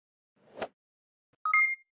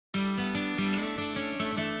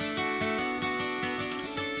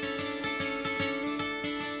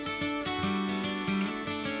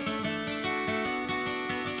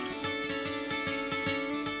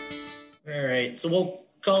right, so we'll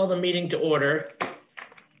call the meeting to order.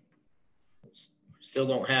 Still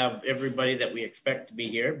don't have everybody that we expect to be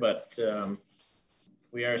here, but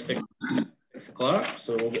we are 6 o'clock,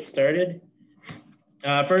 so we'll get started.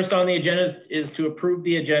 First on the agenda is to approve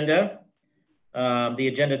the agenda. The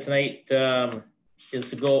agenda tonight is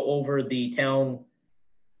to go over the town,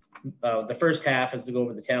 the first half is to go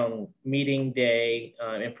over the town meeting day,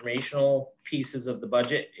 informational pieces of the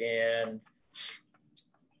budget and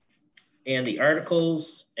the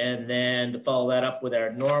articles, and then to follow that up with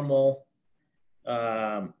our normal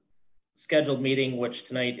scheduled meeting, which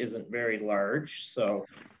tonight isn't very large, so,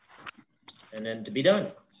 and then to be done.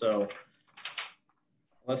 So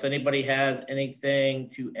unless anybody has anything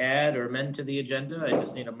to add or amend to the agenda, I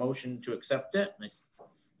just need a motion to accept it. And I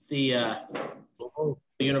see the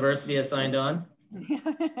university has signed on.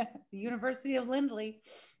 The University of Lindley.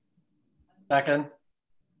 Second.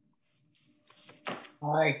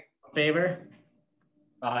 Aye. Favor?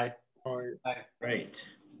 Aye. Aye. Right.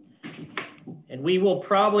 And we will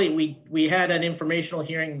probably, we had an informational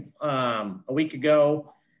hearing a week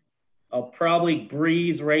ago. I'll probably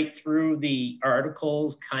breeze right through the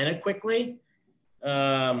articles kind of quickly.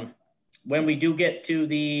 When we do get to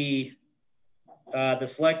the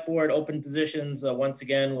select board open positions, once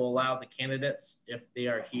again, we'll allow the candidates, if they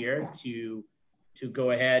are here, to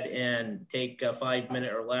go ahead and take a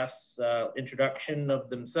 5-minute or less introduction of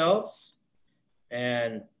themselves.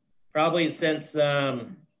 And probably since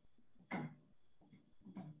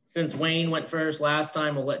Wayne went first last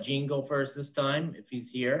time, we'll let Gene go first this time if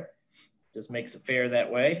he's here. Just makes it fair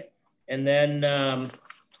that way. And then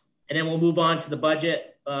we'll move on to the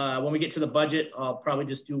budget. When we get to the budget, I'll probably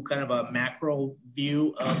just do kind of a macro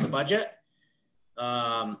view of the budget.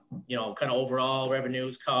 You know, kind of overall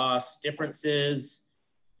revenues, costs, differences,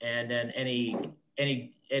 and then any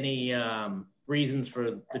reasons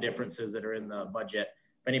for the differences that are in the budget.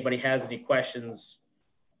 If anybody has any questions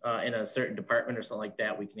in a certain department or something like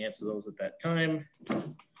that, we can answer those at that time.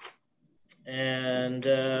 And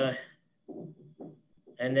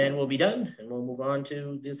then we'll be done and we'll move on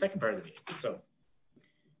to the second part of the meeting. So,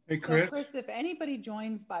 Hey, Chris. So Chris, if anybody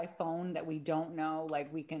joins by phone that we don't know, like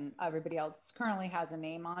everybody else currently has a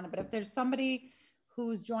name on it, but if there's somebody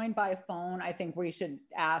who's joined by phone, I think we should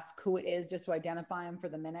ask who it is just to identify them for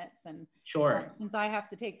the minutes. And sure. Since I have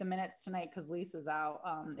to take the minutes tonight because Lisa's out,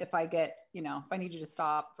 if I get, if I need you to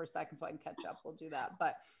stop for a second so I can catch up, we'll do that.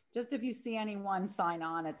 But just if you see anyone sign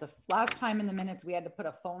on, last time in the minutes we had to put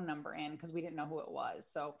a phone number in because we didn't know who it was.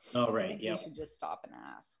 So all right, yeah, we should just stop and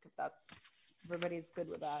ask if everybody's good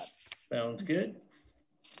with that. Sounds good.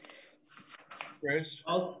 Chris.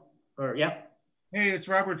 Yeah. Hey, it's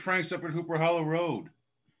Robert Franks up at Hooper Hollow Road.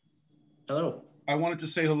 Hello. I wanted to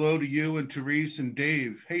say hello to you and Therese and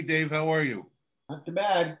Dave. Hey, Dave, how are you? Not too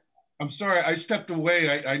bad. I'm sorry, I stepped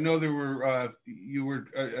away. I know you were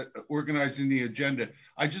organizing the agenda.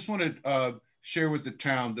 I just want to share with the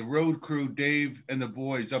town, the road crew, Dave and the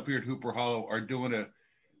boys up here at Hooper Hollow are doing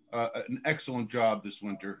an excellent job this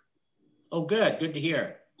winter. Oh, good. Good to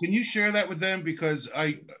hear. Can you share that with them? Because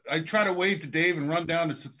I try to wave to Dave and run down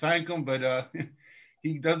to thank him, but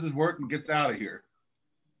he does his work and gets out of here.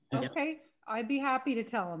 Okay, I'd be happy to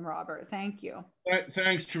tell him, Robert. Thank you.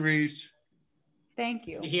 Thanks, Therese. Thank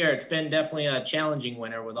you. Here, it's been definitely a challenging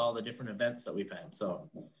winter with all the different events that we've had. So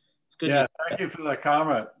it's good. Yeah, thank you for the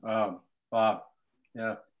comment, Bob.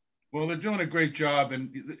 Yeah. Well, they're doing a great job.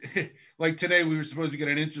 And like today, we were supposed to get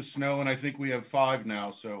an inch of snow, and I think we have 5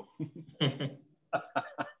 now. So.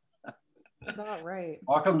 About right.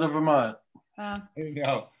 Welcome to Vermont. There you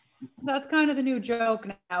go. That's kind of the new joke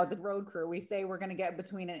now, the road crew. We say we're going to get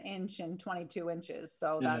between 1 inch and 22 inches.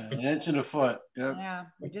 So that's 1 inch and a foot. Yep. Yeah,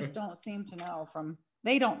 we just don't seem to know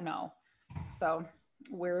they don't know. So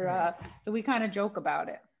so we kind of joke about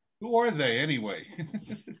it. Who are they anyway?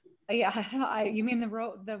 Yeah, you mean the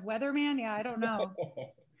weatherman? Yeah, I don't know.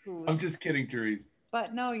 I'm just kidding, Therese.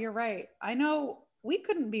 But no, you're right. I know we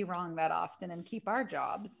couldn't be wrong that often and keep our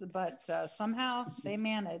jobs, but somehow they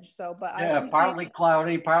manage. So, but yeah, partly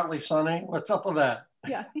cloudy, partly sunny. What's up with that?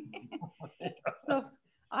 Yeah. So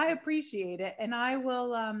I appreciate it, and I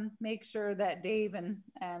will make sure that Dave and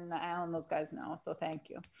Alan, those guys know. So thank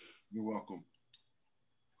you. You're welcome.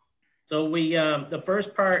 So we the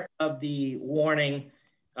first part of the warning,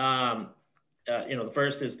 the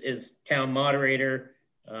first is town moderator.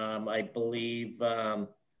 I believe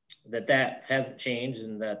that hasn't changed,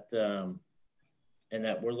 and that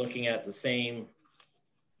we're looking at the same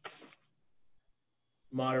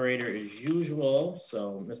moderator as usual.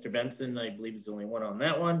 So Mr. Benson, I believe, is the only one on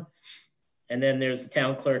that one. And then there's the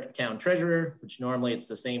town clerk, town treasurer, which normally it's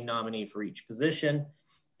the same nominee for each position.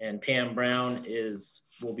 and Pam Brown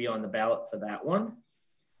will be on the ballot for that one.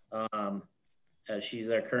 As she's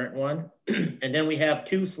our current one. And then we have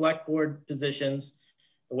 2 select board positions.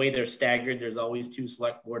 The way they're staggered, there's always 2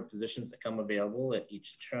 select board positions that come available at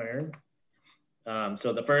each term.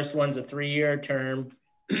 So the first one's a 3-year term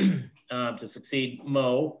to succeed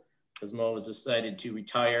Mo, because Mo has decided to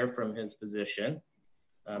retire from his position.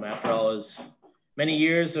 After all his many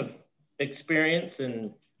years of experience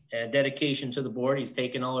and dedication to the board, he's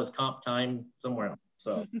taken all his comp time somewhere else.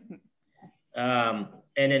 So, and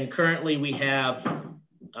then currently we have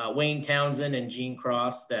Wayne Townsend and Gene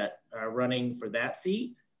Cross that are running for that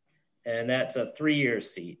seat. And that's a 3-year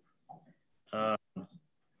seat.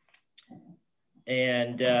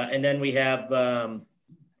 And then we have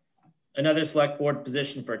another select board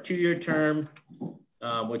position for a 2-year term,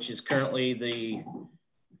 which is currently the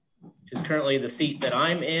seat that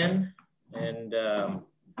I'm in. And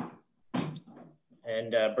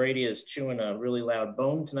Brady is chewing a really loud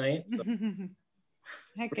bone tonight. So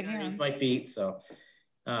I can hear him. My feet. So,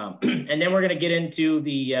 and then we're going to get into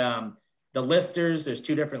the listers. There's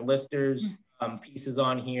 2 different listers pieces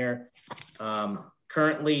on here.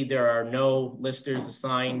 Currently, there are no listers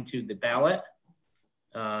assigned to the ballot.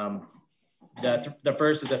 The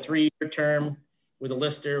first is a 3-year term with a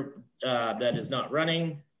lister that is not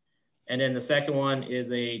running. And then the second one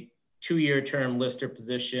is a 2-year term lister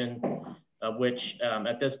position, of which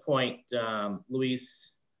at this point,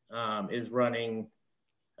 Luis is running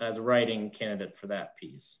as a writing candidate for that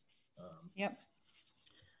piece. Yep.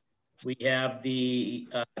 We have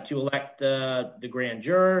to elect the grand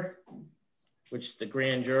juror, which the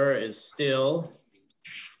grand juror is still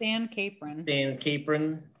Stan Capron. Stan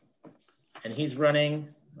Capron, and he's running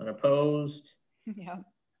unopposed. Yeah.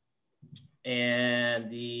 And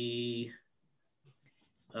the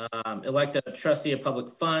elected trustee of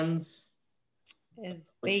public funds is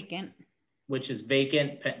vacant. Which is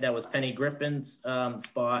vacant. That was Penny Griffin's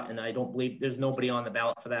spot, and I don't believe there's nobody on the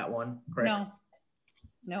ballot for that one, correct?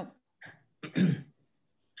 No.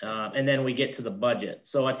 And then we get to the budget.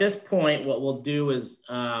 So at this point, what we'll do is,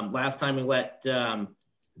 last time we let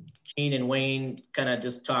Gene and Wayne kind of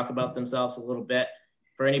just talk about themselves a little bit.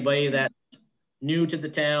 For anybody that's new to the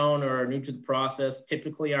town or new to the process,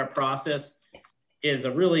 typically our process is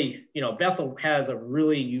a really, Bethel has a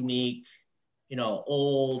really unique,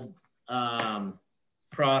 old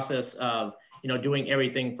process of, doing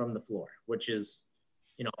everything from the floor, which is,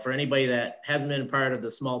 for anybody that hasn't been a part of the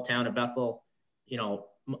small town of Bethel,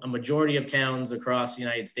 a majority of towns across the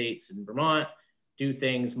United States and Vermont do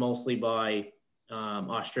things mostly by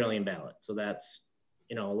Australian ballot. So that's,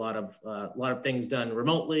 a lot of things done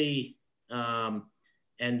remotely, and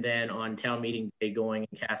then on town meeting day going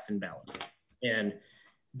and casting ballot. And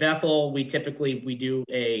Bethel, we do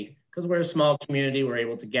because we're a small community, we're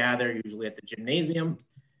able to gather usually at the gymnasium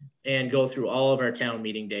and go through all of our town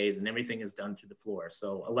meeting days, and everything is done through the floor.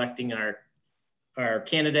 So electing our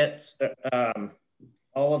candidates,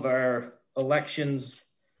 all of our elections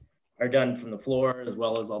are done from the floor, as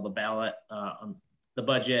well as all the ballot, the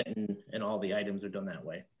budget and all the items are done that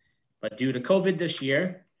way. But due to COVID this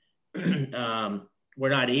year, we're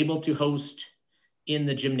not able to host in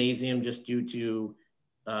the gymnasium just due to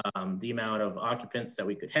the amount of occupants that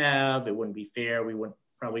we could have. It wouldn't be fair. We wouldn't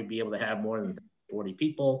probably be able to have more than 40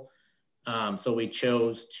 people. So we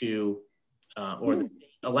chose to,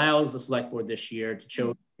 allows the select board this year to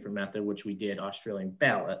choose a different method, which we did Australian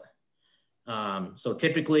ballot. So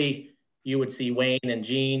typically you would see Wayne and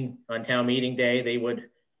Gene on town meeting day. They would,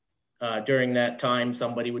 during that time,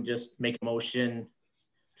 somebody would just make a motion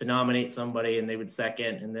to nominate somebody and they would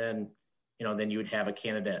second. And then, then you would have a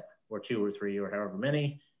candidate or 2 or 3 or however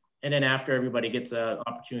many. And then after, everybody gets an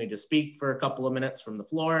opportunity to speak for a couple of minutes from the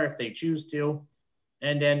floor if they choose to.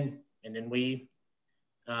 And then we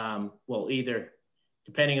will either,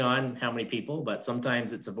 depending on how many people, but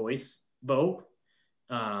sometimes it's a voice vote.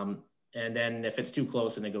 And then if it's too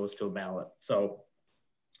close, then it goes to a ballot. So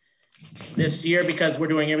this year, because we're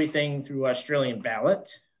doing everything through Australian ballot,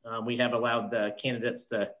 we have allowed the candidates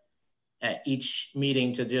to, at each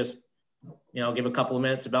meeting, to just, give a couple of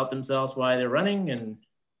minutes about themselves, why they're running.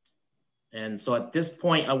 And so at this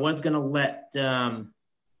point, I was going to let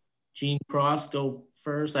Gene Cross go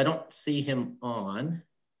first. I don't see him on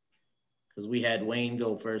because we had Wayne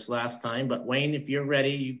go first last time. But Wayne, if you're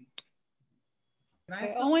ready.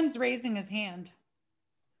 Owen's raising his hand.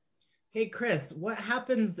 Hey, Chris, what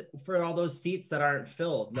happens for all those seats that aren't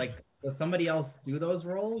filled? Like, does somebody else do those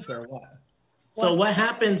roles or what? So what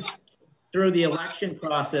happens through the election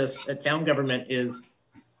process at town government is,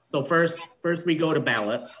 so first we go to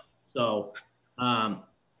ballots. So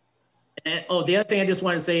And, oh, the other thing I just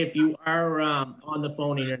want to say, if you are on the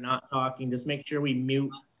phone and you're not talking, just make sure we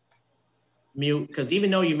mute, because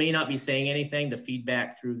even though you may not be saying anything, the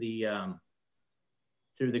feedback through the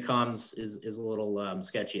comms is a little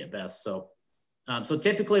sketchy at best. So, so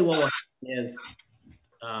typically what will happen is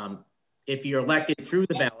if you're elected through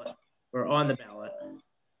the ballot or on the ballot,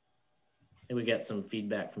 and we get some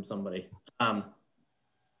feedback from somebody,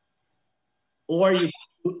 or you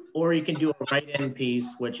can do a write-in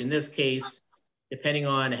piece, which in this case, depending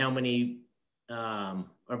on how many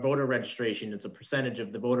our voter registration, it's a percentage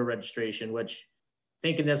of the voter registration, which I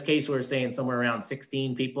think in this case we're saying somewhere around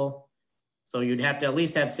 16 people. So you'd have to at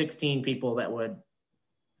least have 16 people that would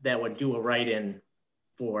do a write-in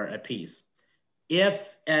for a piece.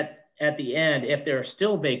 If at the end, if there are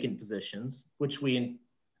still vacant positions, which we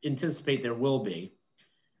anticipate there will be,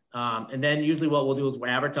 and then usually what we'll do is we'll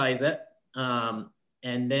advertise it.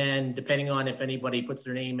 And then depending on if anybody puts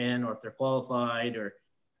their name in or if they're qualified, or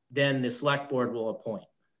then the select board will appoint.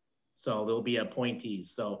 So there'll be appointees.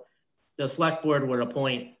 So the select board would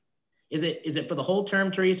appoint. Is it for the whole term,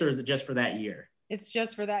 Teresa, or is it just for that year? It's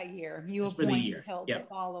just for that year. You just appoint until the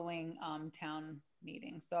following town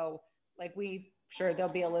meeting. So like there'll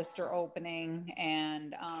be a lister opening,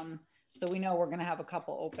 and so we know we're going to have a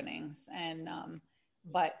couple openings, and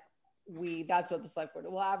but that's what the select board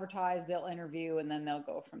will advertise. They'll interview, and then they'll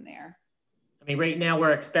go from there. I mean, right now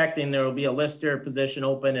we're expecting there will be a lister position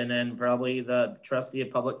open, and then probably the trustee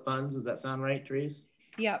of public funds. Does that sound right, Therese?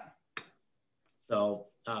 Yep. So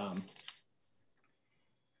on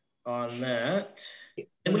that,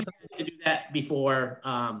 and we have to do that before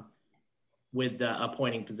with the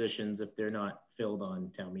appointing positions if they're not filled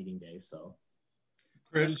on town meeting day. So,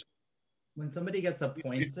 Chris, when somebody gets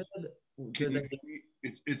appointed,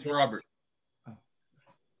 it's Robert.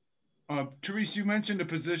 Therese, you mentioned a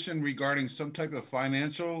position regarding some type of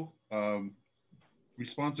financial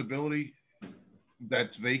responsibility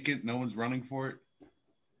that's vacant. No one's running for it.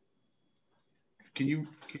 Can you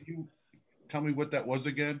tell me what that was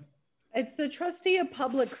again? It's the trustee of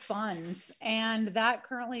public funds, and that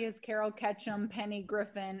currently is Carol Ketchum, Penny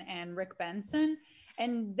Griffin, and Rick Benson,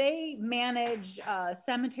 and they manage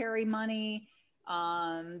cemetery money.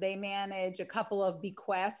 They manage a couple of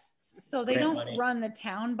bequests, so they don't run the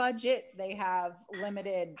town budget. They have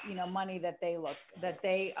limited, money that they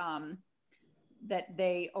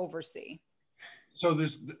oversee. So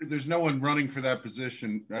there's no one running for that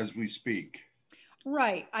position as we speak.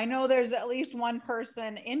 Right. I know there's at least one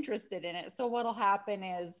person interested in it. So what'll happen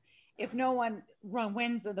is if no one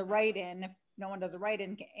wins the write-in, if no one does a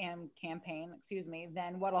write-in campaign,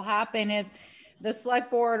 then what'll happen is the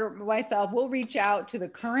select board or myself will reach out to the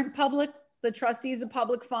current the trustees of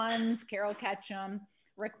public funds, Carol Ketchum,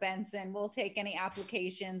 Rick Benson. We'll take any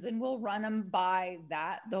applications and we'll run them by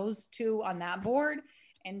those two on that board.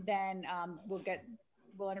 And then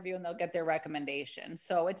we'll interview and they'll get their recommendation.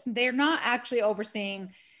 So they're not actually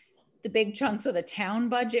overseeing the big chunks of the town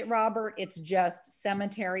budget, Robert. It's just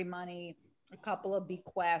cemetery money, a couple of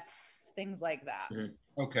bequests, things like that.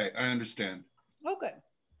 Mm-hmm. Okay, I understand. Oh, good.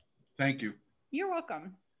 Thank you. You're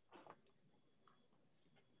welcome.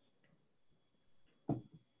 All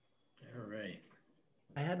right.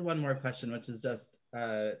 I had one more question, which is just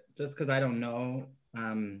because I don't know.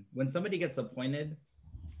 When somebody gets appointed,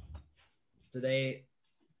 do they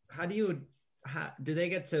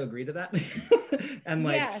get to agree to that? And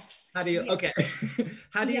yes. How do you, okay.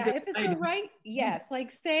 How do you, if it's a right, yes. Like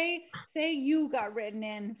say you got written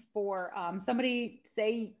in for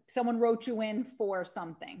someone wrote you in for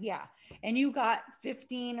something. Yeah. And you got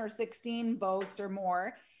 15 or 16 votes or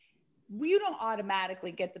more. You don't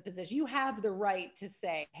automatically get the position. You have the right to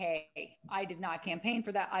say, hey, I did not campaign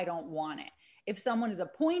for that. I don't want it. If someone is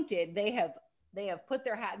appointed, they have put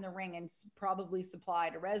their hat in the ring and probably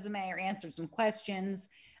supplied a resume or answered some questions,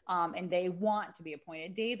 and they want to be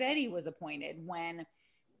appointed. Dave Eddy was appointed when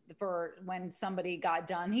somebody got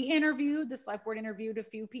done. The select board interviewed a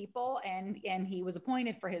few people, and he was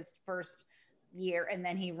appointed for his first year, and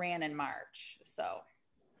then he ran in March. So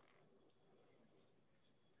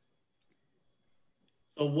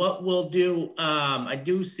what we'll do, I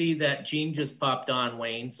do see that Jean just popped on,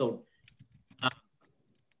 Wayne. So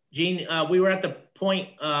Jean, we were at the point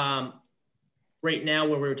right now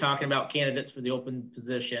where we were talking about candidates for the open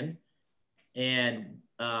position. And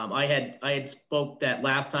I had spoke that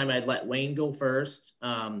last time I'd let Wayne go first.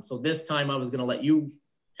 So this time I was gonna let you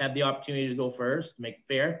have the opportunity to go first, make it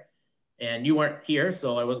fair. And you weren't here,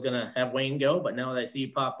 so I was gonna have Wayne go, but now that I see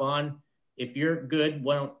you pop on, if you're good,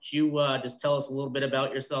 why don't you just tell us a little bit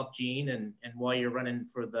about yourself, Jean, and why you're running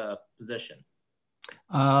for the position.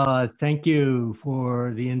 Thank you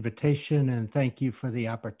for the invitation and thank you for the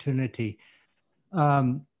opportunity.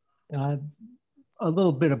 Um, uh, a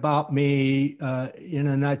little bit about me in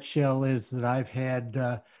a nutshell is that I've had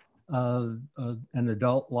an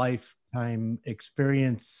adult lifetime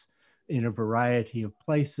experience in a variety of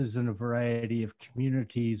places, in a variety of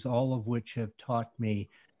communities, all of which have taught me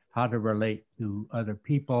how to relate to other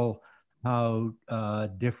people, how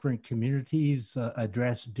different communities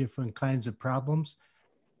address different kinds of problems.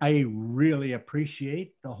 I really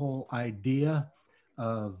appreciate the whole idea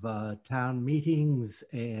of town meetings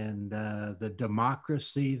and the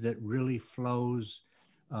democracy that really flows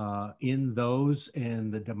in those,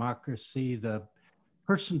 and the democracy, the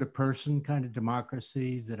person-to-person kind of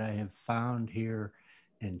democracy that I have found here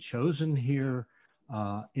and chosen here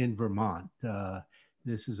in Vermont.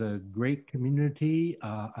 This is a great community.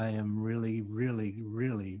 I am really, really,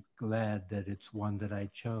 really glad that it's one that I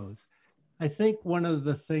chose. I think one of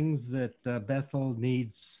the things that Bethel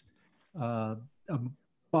needs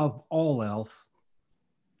above all else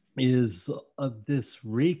is this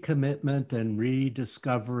recommitment and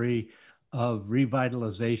rediscovery of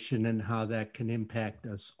revitalization and how that can impact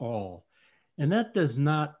us all. And that does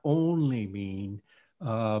not only mean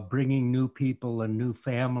bringing new people and new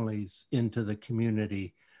families into the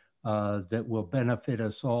community that will benefit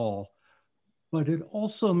us all, but it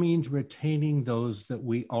also means retaining those that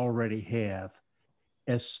we already have,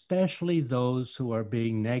 especially those who are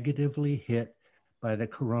being negatively hit by the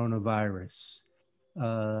coronavirus.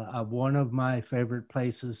 One of my favorite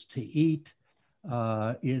places to eat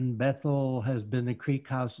in Bethel has been the Creek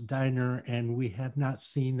House Diner, and we have not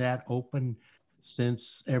seen that open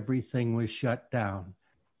since everything was shut down.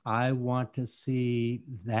 I want to see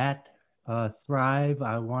that thrive.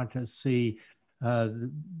 I want to see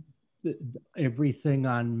everything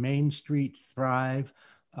on Main Street thrive.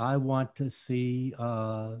 I want to see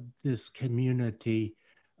this community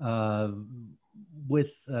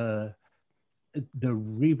with the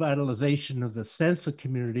revitalization of the sense of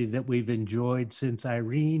community that we've enjoyed since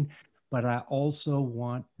Irene, but I also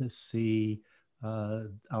want to see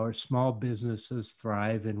our small businesses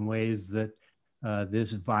thrive in ways that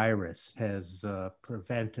this virus has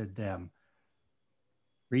prevented them.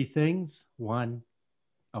 Three things. One,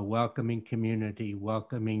 a welcoming community,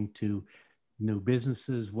 welcoming to new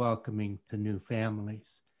businesses, welcoming to new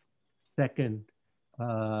families. Second,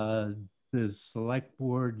 the select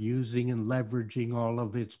board using and leveraging all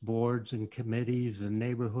of its boards and committees and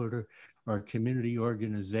neighborhood or community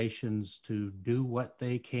organizations to do what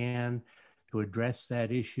they can to address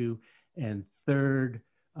that issue. And third,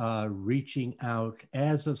 reaching out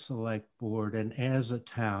as a select board and as a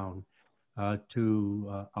town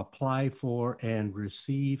to apply for and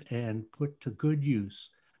receive and put to good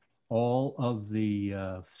use all of the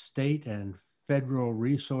state and federal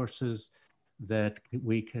resources that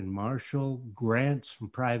we can marshal, grants from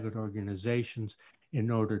private organizations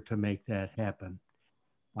in order to make that happen.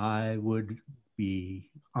 I would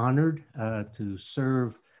be honored to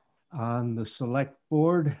serve on the select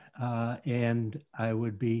board, and I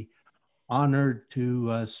would be honored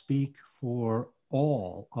to speak for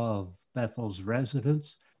all of Bethel's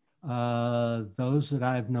residents, those that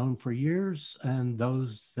I've known for years and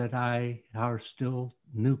those that are still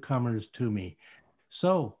newcomers to me.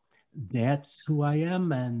 So that's who I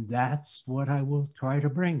am, and that's what I will try to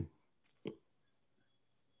bring.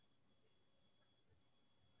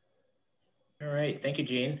 All right, thank you,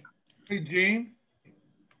 Gene. Hey, Gene,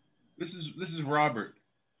 this is Robert.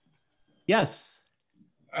 Yes.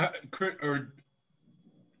 Can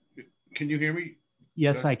you hear me?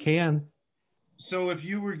 Yes, I can. So if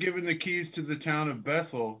you were given the keys to the town of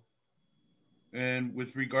Bethel, and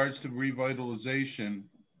with regards to revitalization,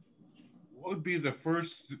 what would be the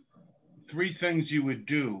first three things you would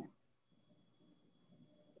do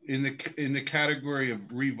in the category of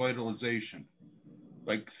revitalization?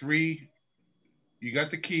 Like three, you got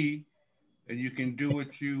the key and you can do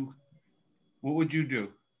what would you do?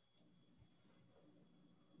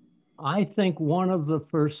 I think one of the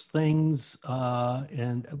first things,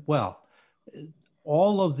 and well,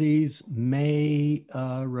 all of these may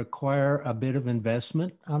require a bit of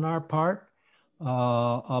investment on our part,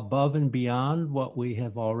 above and beyond what we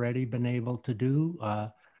have already been able to do.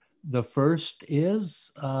 The first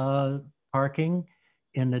is parking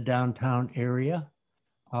in the downtown area.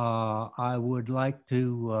 I would like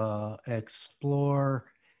to explore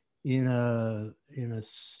in a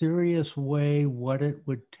serious way what it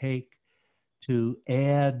would take to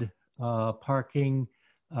add parking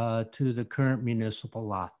to the current municipal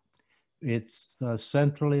lot. It's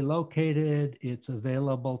centrally located. It's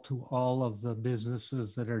available to all of the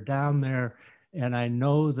businesses that are down there. And I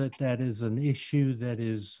know that that is an issue that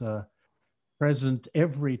is present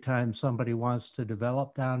every time somebody wants to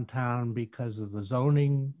develop downtown because of the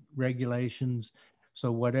zoning regulations.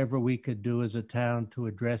 So whatever we could do as a town to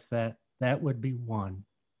address that, that would be one.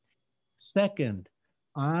 Second,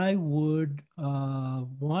 I would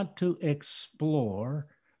want to explore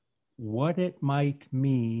what it might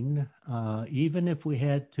mean, even if we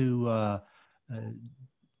had to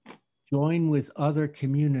join with other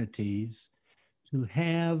communities, to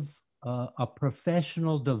have a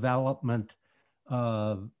professional development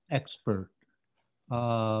expert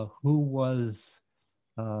who was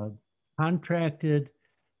contracted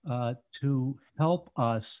to help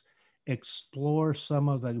us explore some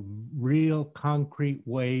of the real concrete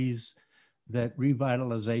ways that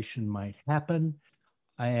revitalization might happen,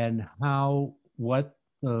 and how what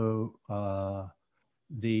the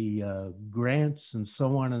grants and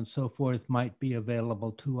so on and so forth might be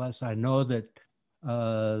available to us. I know that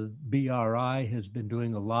BRI has been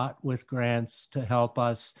doing a lot with grants to help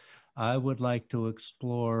us. I would like to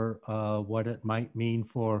explore what it might mean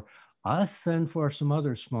for us and for some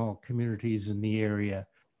other small communities in the area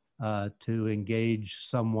to engage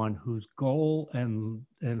someone whose goal and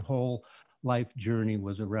whole life journey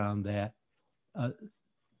was around that.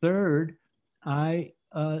 Third,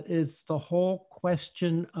 is the whole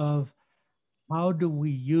question of how do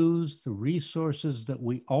we use the resources that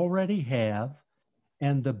we already have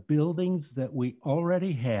and the buildings that we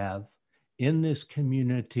already have in this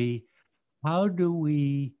community. How do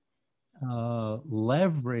we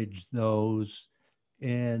leverage those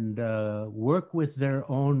and work with their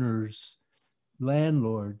owners,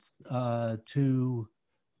 landlords, to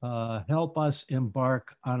help us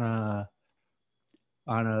embark on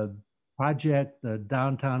a project, a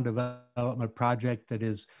downtown development project that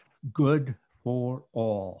is good for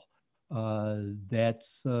all,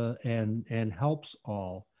 that's and helps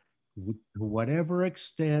all. To whatever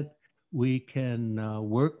extent we can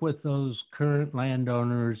work with those current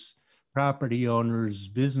landowners, property owners,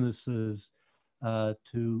 businesses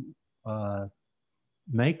to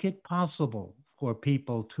make it possible for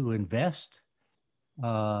people to invest,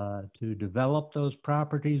 to develop those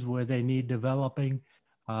properties where they need developing,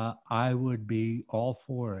 I would be all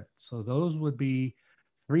for it. So those would be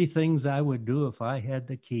 3 things I would do if I had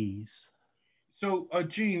the keys. So,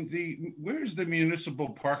 Gene, where's the municipal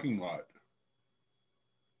parking lot?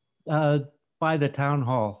 By the town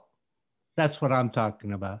hall. That's what I'm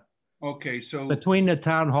talking about. Okay, so between the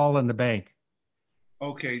town hall and the bank.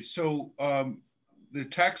 Okay, so the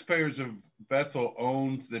taxpayers of Bethel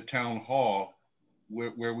owned the town hall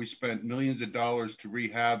where we spent millions of dollars to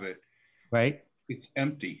rehab it. Right. It's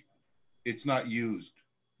empty. It's not used.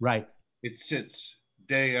 Right. It sits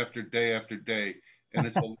day after day after day,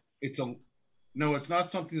 and no, it's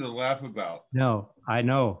not something to laugh about. No, I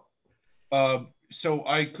know. So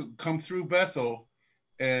I could come through Bethel,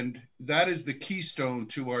 and that is the keystone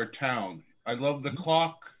to our town. I love the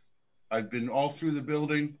clock. I've been all through the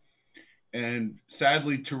building, and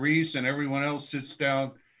sadly, Therese and everyone else sits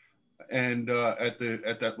down and at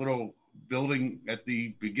that little building at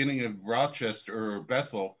the beginning of Rochester or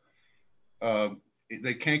Bethel.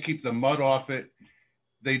 They can't keep the mud off it.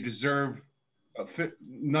 They deserve a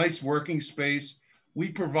nice working space. We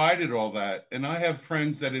provided all that, and I have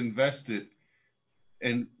friends that invested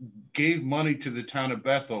and gave money to the town of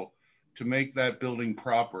Bethel to make that building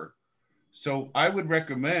proper. So I would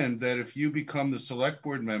recommend that if you become the select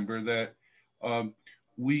board member, that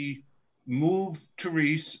we move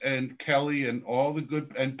Therese and Kelly and all the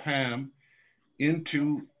good, and Pam,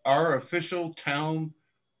 into our official town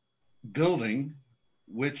building,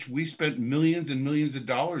 which we spent millions and millions of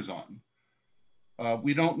dollars on.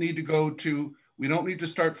 We don't need to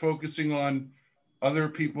start focusing on other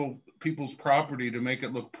people's property to make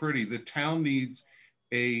it look pretty. The town needs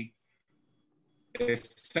a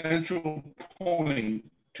central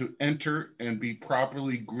point to enter and be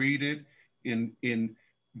properly greeted in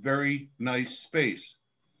very nice space.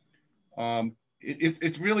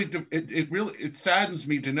 It saddens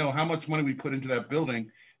me to know how much money we put into that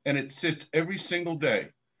building, and it sits every single day.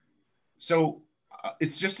 So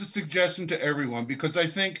it's just a suggestion to everyone, because I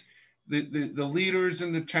think the leaders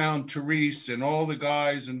in the town, Therese and all the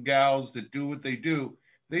guys and gals that do what they do,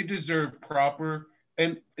 they deserve proper,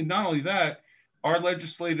 and not only that, our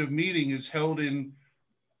legislative meeting is held in,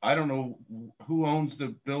 I don't know who owns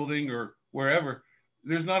the building or wherever.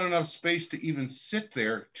 There's not enough space to even sit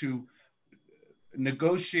there to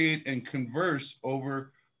negotiate and converse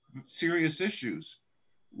over serious issues.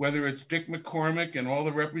 Whether it's Dick McCormick and all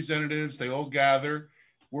the representatives, they all gather.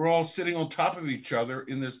 We're all sitting on top of each other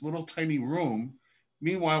in this little tiny room.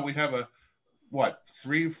 Meanwhile, we have a what,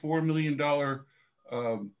 $3 or $4 million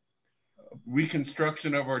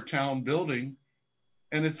reconstruction of our town building,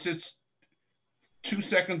 and it sits 2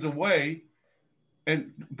 seconds away.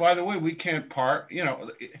 And by the way, we can't park, you know,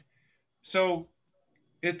 so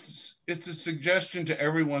it's a suggestion to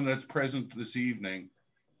everyone that's present this evening.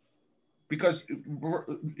 Because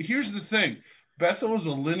here's the thing, Bethel is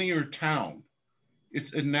a linear town.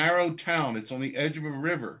 It's a narrow town. It's on the edge of a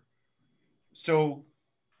river. So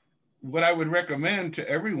what I would recommend to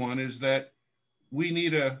everyone is that we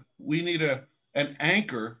need an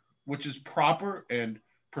anchor, which is proper and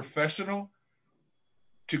professional,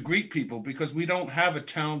 to greet people, because we don't have a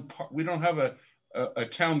town, we don't have a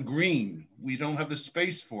town green. We don't have the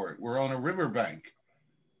space for it. We're on a riverbank.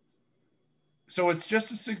 So it's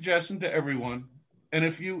just a suggestion to everyone. And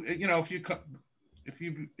if you're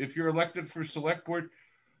elected for select board,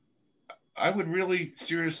 I would really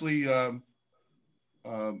seriously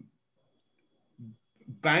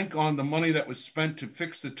bank on the money that was spent to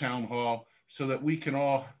fix the town hall, so that we can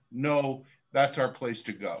all know that's our place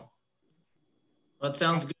to go. That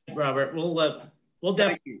sounds good, Robert. We'll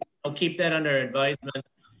definitely keep that under advisement.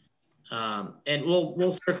 And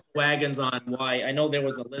we'll circle wagons on why. I know there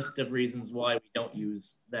was a list of reasons why we don't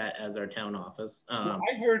use that as our town office. I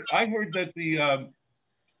heard that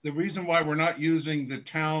the reason why we're not using the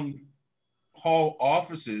town hall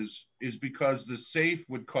offices is because the safe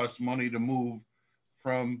would cost money to move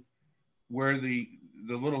from where the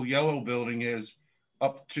little yellow building is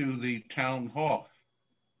up to the town hall.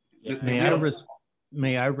 Yeah.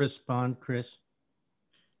 May I respond, Chris?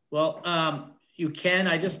 Well, you can.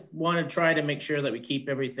 I just want to try to make sure that we keep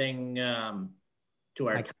everything to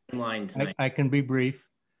our timeline tonight. I can be brief.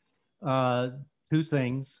 Two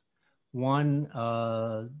things. One,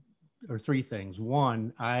 or three things.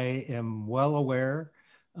 One, I am well aware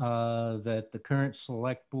that the current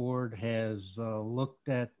select board has looked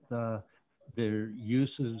at their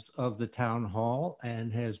uses of the town hall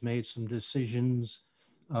and has made some decisions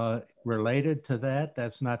related to that.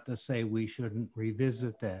 That's not to say we shouldn't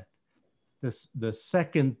revisit that. The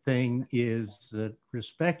second thing is that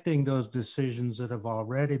respecting those decisions that have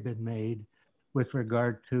already been made with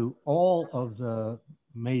regard to all of the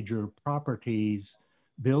major properties,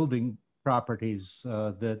 building properties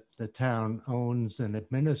that the town owns and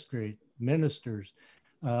administers,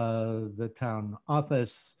 the town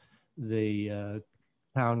office, the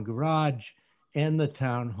town garage, and the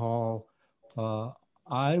town hall.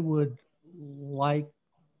 I would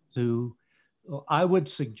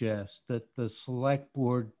suggest that the select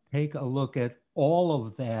board take a look at all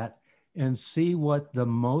of that and see what the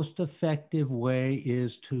most effective way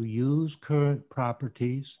is to use current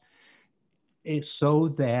properties, so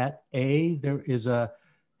that there is a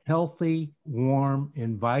healthy, warm,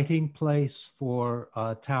 inviting place for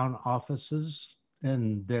town offices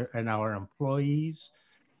and our employees.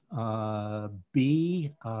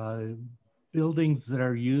 B, buildings that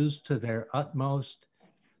are used to their utmost.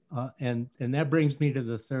 And that brings me to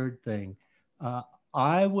the third thing.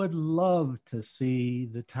 I would love to see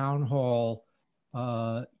the town hall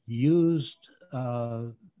used,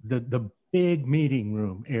 the big meeting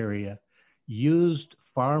room area used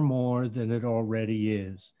far more than it already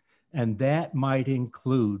is. And that might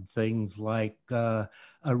include things like the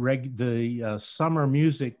summer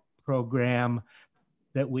music program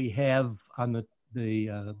that we have on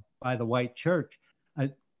the by the White Church,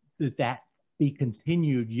 that be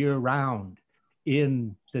continued year round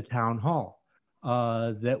in the town hall,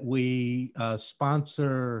 that we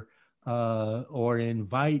sponsor or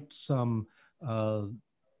invite some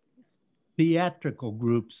theatrical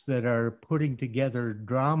groups that are putting together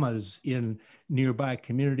dramas in nearby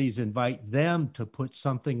communities, invite them to put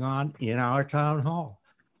something on in our town hall,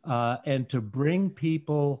 and to bring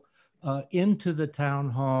people into the town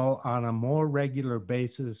hall on a more regular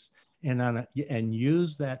basis, and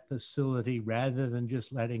use that facility rather than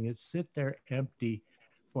just letting it sit there empty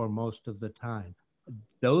for most of the time.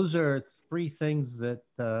 Those are three things that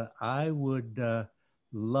I would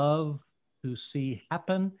love to see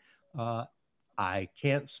happen. I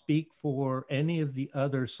can't speak for any of the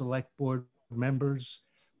other select board members,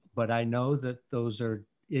 but I know that those are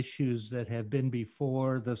issues that have been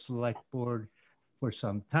before the select board for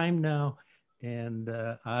some time now. And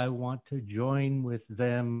I want to join with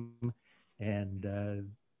them and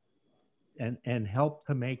help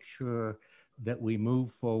to make sure that we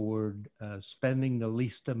move forward, spending the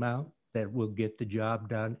least amount that will get the job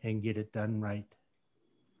done and get it done right.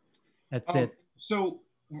 That's it. So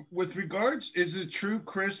with regards, is it true,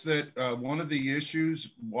 Chris, that one of the issues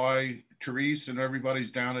why Therese and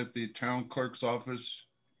everybody's down at the town clerk's office,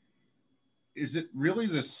 is it really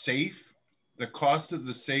the safe the cost of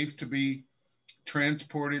the safe to be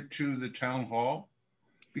transported to the town hall?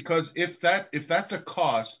 Because if that's a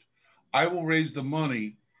cost, I will raise the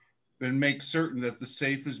money and make certain that the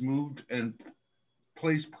safe is moved and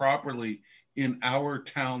placed properly in our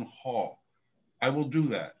town hall. I will do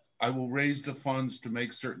that. I will raise the funds to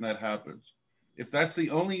make certain that happens. If that's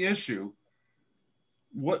the only issue,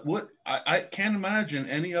 I can't imagine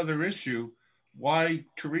any other issue why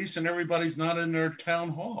Teresa and everybody's not in their town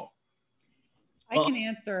hall. I can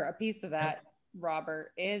answer a piece of that,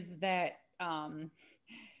 Robert, is that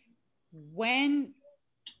when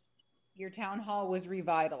your town hall was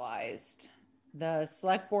revitalized, the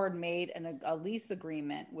select board made a lease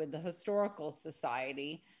agreement with the Historical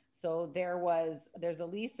Society. So there's a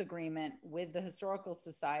lease agreement with the Historical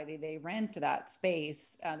Society. They rent that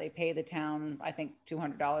space. They pay the town, I think,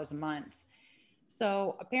 $200 a month.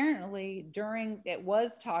 So apparently it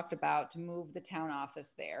was talked about to move the town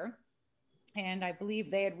office there. And I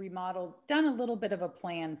believe they had done a little bit of a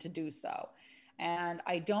plan to do so. And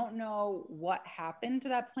I don't know what happened to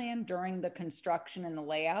that plan during the construction and the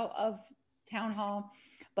layout of town hall,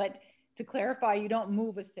 but to clarify, you don't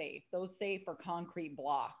move a safe. Those safe are concrete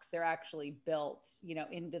blocks. They're actually built,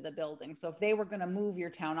 into the building. So if they were going to move your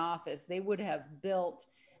town office, they would have built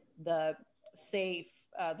the safe,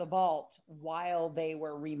 the vault, while they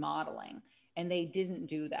were remodeling. And they didn't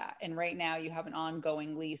do that. And right now you have an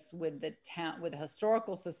ongoing lease with the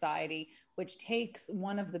Historical Society, which takes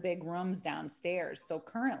one of the big rooms downstairs. So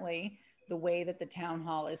currently, the way that the town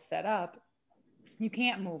hall is set up, you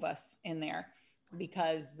can't move us in there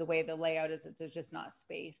because the way the layout is, there's just not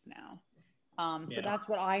space now. So that's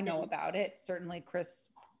what I know about it. Certainly Chris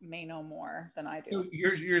may know more than I do. So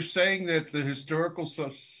you're saying that the Historical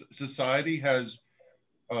Society has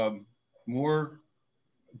more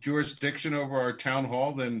jurisdiction over our town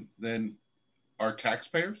hall than our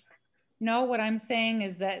taxpayers? No, what I'm saying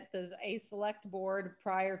is that there's a select board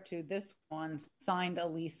prior to this one signed a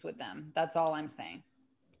lease with them. That's all I'm saying.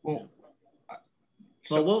 Well,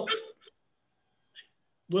 we'll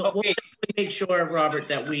make sure, Robert,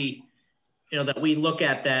 that we look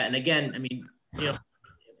at that. And again, I mean,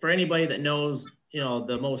 for anybody that knows,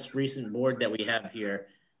 the most recent board that we have here,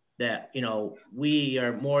 that, we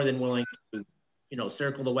are more than willing to,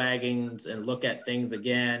 circle the wagons and look at things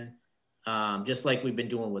again, just like we've been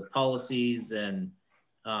doing with policies and,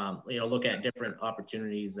 look at different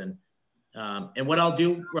opportunities. And what I'll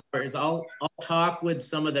do, Robert, is I'll talk with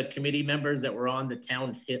some of the committee members that were on the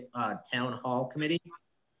town hall committee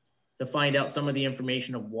to find out some of the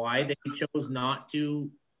information of why they chose not to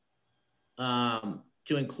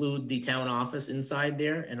include the town office inside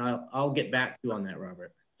there. And I'll get back to you on that,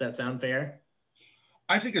 Robert. Does that sound fair?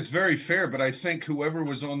 I think it's very fair, but I think whoever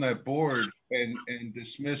was on that board and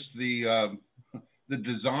dismissed the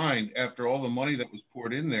design after all the money that was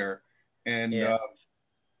poured in there, and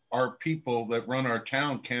our people that run our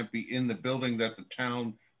town can't be in the building that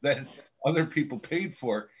other people paid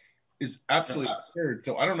for, is absolutely absurd.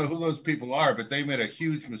 So I don't know who those people are, but they made a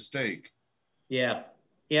huge mistake. Yeah.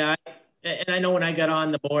 And I know when I got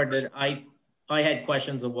on the board that I had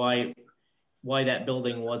questions of why that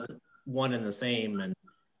building wasn't one and the same, and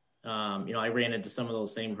I ran into some of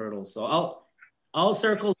those same hurdles. So I'll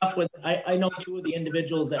circle up with I know two of the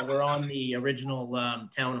individuals that were on the original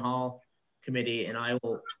town hall committee, and I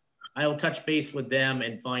will touch base with them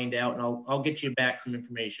and find out, and I'll get you back some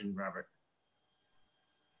information, Robert.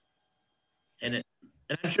 And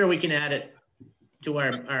I'm sure we can add it to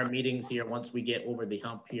our meetings here once we get over the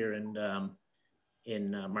hump here in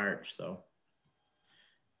March. So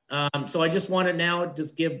I just want to now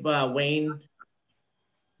just give Wayne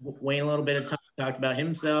a little bit of time to talk about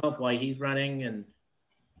himself, why he's running, and.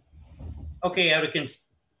 Okay, am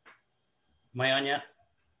I on yet?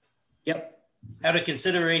 Yep. Out of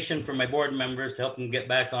consideration for my board members to help them get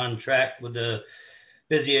back on track with the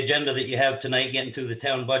busy agenda that you have tonight, getting through the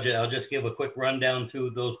town budget, I'll just give a quick rundown through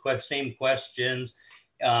those same questions.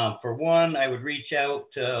 For one, I would reach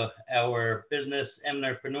out to our business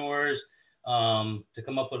entrepreneurs to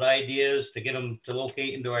come up with ideas to get them to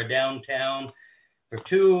locate into our downtown. For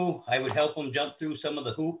two, I would help them jump through some of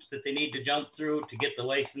the hoops that they need to jump through to get the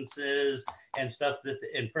licenses and stuff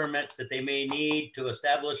and permits that they may need to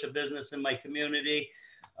establish a business in my community.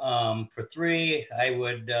 For three, I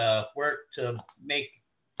would work to make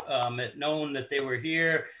it known that they were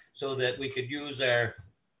here so that we could use our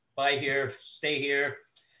buy here, stay here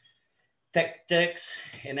tactics.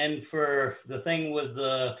 And then for the thing with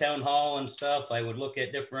the town hall and stuff, I would look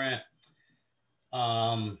at different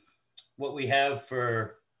what we have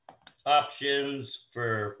for options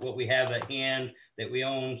for what we have at hand that we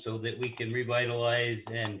own so that we can revitalize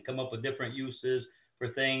and come up with different uses for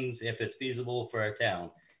things if it's feasible for our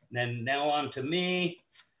town. And then now on to me.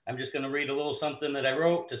 I'm just going to read a little something that I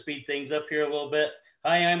wrote to speed things up here a little bit.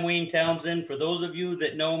 Hi, I'm Wayne Townsend. For those of you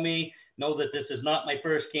that know me, know that this is not my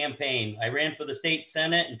first campaign. I ran for the state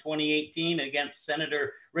Senate in 2018 against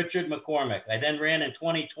Senator Richard McCormick. I then ran in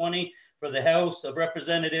 2020 for the House of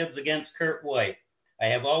Representatives against Kurt White. I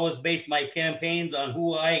have always based my campaigns on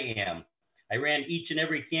who I am. I ran each and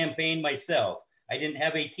every campaign myself. I didn't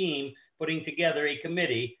have a team putting together a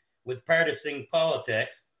committee with partisan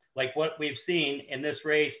politics like what we've seen in this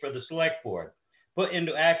race for the select board, put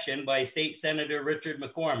into action by State Senator Richard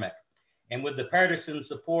McCormick, and with the partisan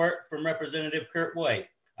support from Representative Kurt White.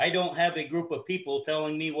 I don't have a group of people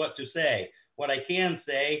telling me what to say. What I can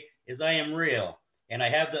say is I am real, and I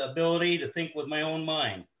have the ability to think with my own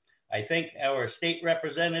mind. I think our state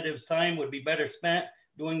representatives' time would be better spent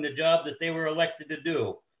doing the job that they were elected to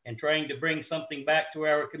do and trying to bring something back to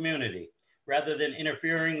our community, rather than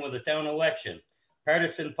interfering with a town election.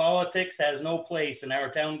 Partisan politics has no place in our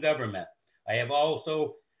town government. I have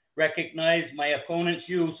also recognized my opponent's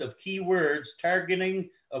use of key words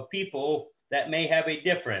targeting of people that may have a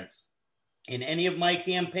difference. In any of my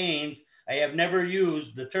campaigns, I have never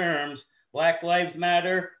used the terms Black Lives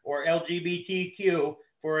Matter or LGBTQ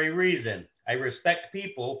for a reason. I respect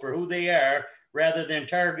people for who they are rather than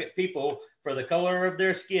target people for the color of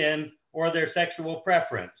their skin or their sexual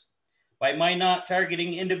preference. By my not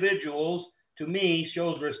targeting individuals, to me,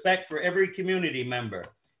 shows respect for every community member.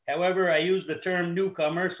 However, I use the term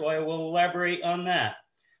newcomer, so I will elaborate on that.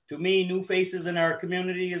 To me, new faces in our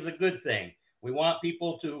community is a good thing. We want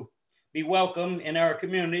people to be welcome in our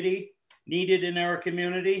community, needed in our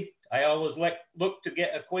community. I always look to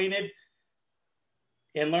get acquainted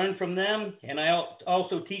and learn from them. And I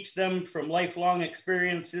also teach them from lifelong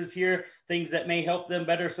experiences here, things that may help them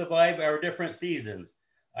better survive our different seasons.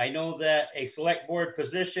 I know that a select board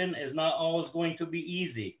position is not always going to be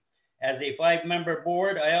easy. As a 5-member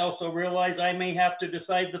board, I also realize I may have to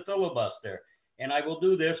decide the filibuster, and I will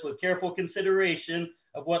do this with careful consideration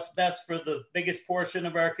of what's best for the biggest portion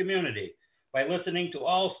of our community by listening to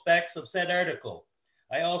all specs of said article.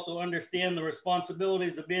 I also understand the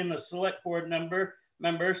responsibilities of being a select board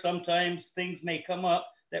member. Sometimes things may come up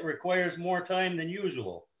that requires more time than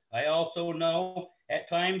usual. I also know at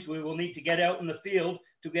times we will need to get out in the field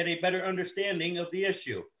to get a better understanding of the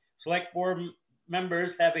issue. Select board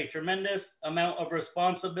members have a tremendous amount of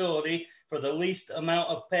responsibility for the least amount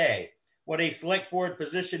of pay. What a select board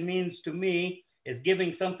position means to me is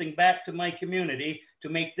giving something back to my community to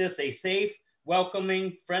make this a safe,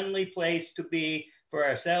 welcoming, friendly place to be for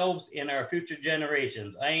ourselves and our future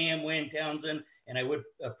generations. I am Wayne Townsend, and I would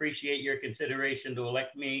appreciate your consideration to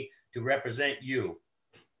elect me to represent you.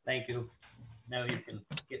 Thank you. Now you can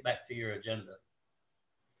get back to your agenda.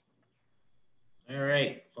 All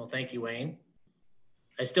right. Well, thank you, Wayne.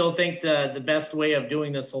 I still think the best way of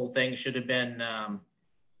doing this whole thing should have been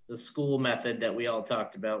the school method that we all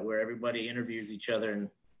talked about, where everybody interviews each other and,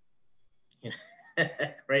 you know,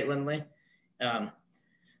 right, Lindley? All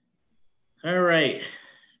right.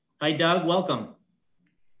 Hi, Doug. Welcome.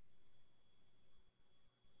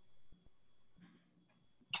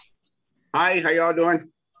 Hi, how y'all doing?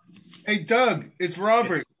 Hey, Doug, it's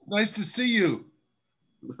Robert. Nice to see you.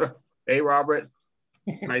 Hey, Robert.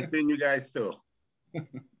 Nice seeing you guys too.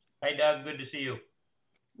 Hi, Doug. Good to see you.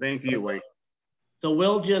 Thank you, Wayne. So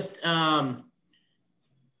we'll just, you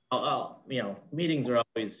know, meetings are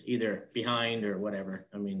always either behind or whatever.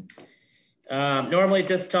 I mean, normally at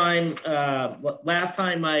this time, last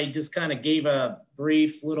time I just kind of gave a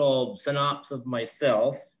brief little synopsis of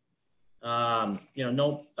myself. You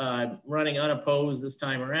know, running unopposed this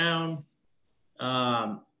time around.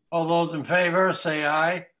 All those in favor, say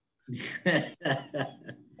aye.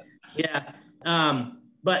 Yeah.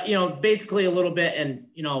 But, you know, basically a little bit, and,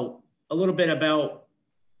 you know, a little bit about,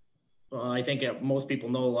 well, I think most people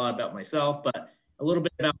know a lot about myself, but a little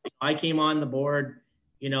bit about, I came on the board,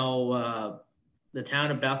 you know, the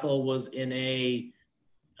town of Bethel was in a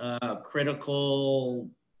critical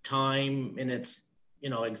time in its, you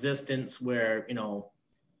know, existence where, you know,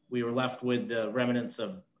 we were left with the remnants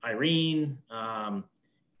of Irene.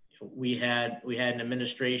 We had an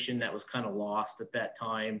administration that was kind of lost at that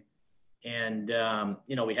time. And,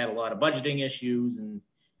 you know, we had a lot of budgeting issues and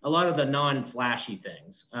a lot of the non-flashy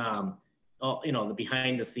things, you know, the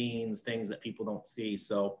behind the scenes things that people don't see.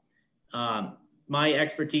 So my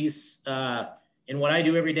expertise in what I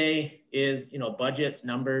do every day is, you know, budgets,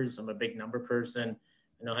 numbers. I'm a big number person.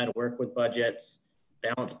 I know how to work with budgets,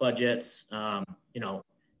 balance budgets, you know,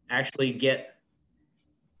 actually get,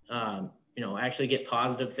 actually get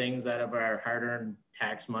positive things out of our hard-earned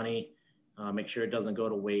tax money, make sure it doesn't go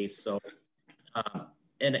to waste. So,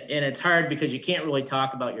 and it's hard because you can't really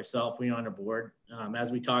talk about yourself when you're on a board.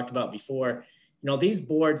 As we talked about before, these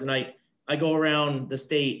boards, and I go around the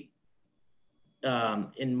state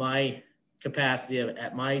in my capacity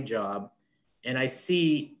at my job, and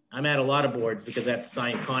I'm at a lot of boards because I have to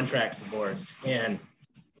sign contracts to boards.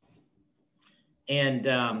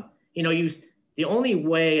 The only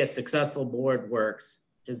way a successful board works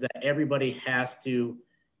is that everybody has to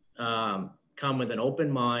come with an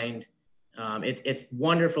open mind. It's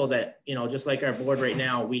wonderful that, just like our board right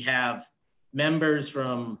now, we have members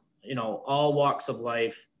from, all walks of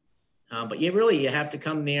life. But you have to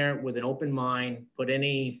come there with an open mind, put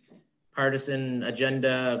any partisan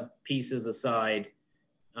agenda pieces aside,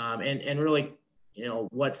 and really,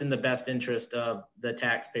 what's in the best interest of the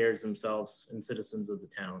taxpayers themselves and citizens of the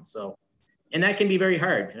town. So, and that can be very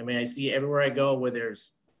hard. I mean, I see everywhere I go where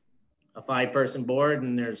there's a 5-person board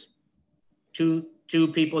and there's two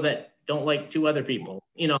people that don't like 2 other people,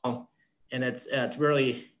 and it's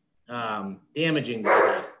really damaging.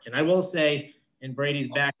 And I will say, and Brady's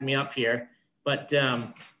backing me up here, but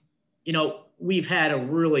we've had a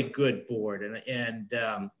really good board, and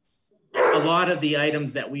a lot of the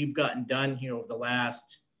items that we've gotten done here over the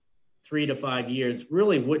last 3 to 5 years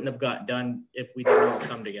really wouldn't have got done if we didn't all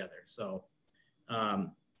come together. So, I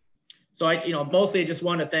mostly just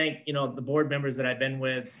want to thank the board members that I've been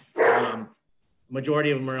with.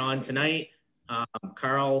 Majority of them are on tonight.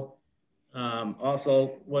 Carl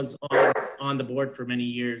also was on the board for many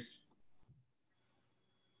years.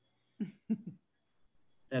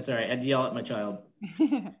 That's all right. I had to yell at my child.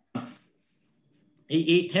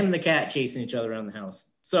 Him and the cat chasing each other around the house.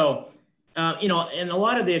 So, and a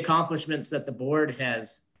lot of the accomplishments that the board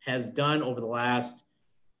has done over the last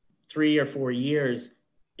 3 or 4 years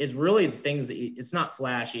is really the things that it's not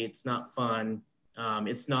flashy. It's not fun.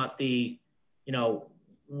 It's not the,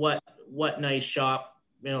 what nice shop,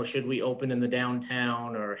 should we open in the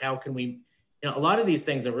downtown, or how can we, a lot of these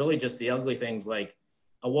things are really just the ugly things, like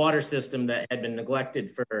a water system that had been neglected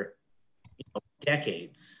for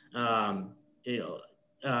decades,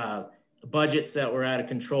 budgets that were out of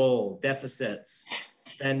control, deficits,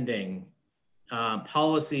 spending,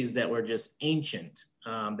 policies that were just ancient,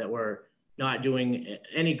 that were not doing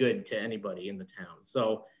any good to anybody in the town.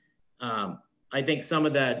 So I think some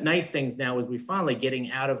of the nice things now is we're finally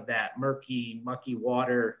getting out of that murky, mucky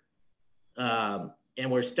water, and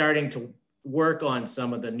we're starting to work on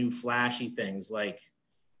some of the new flashy things, like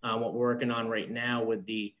what we're working on right now with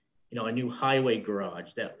the, a new highway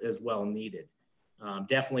garage that is well needed.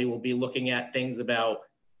 Definitely we'll be looking at things about,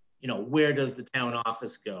 where does the town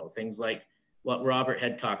office go? Things like what Robert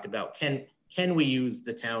had talked about. Can we use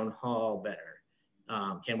the town hall better?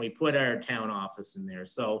 Can we put our town office in there?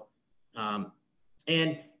 So,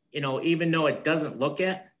 and, even though it doesn't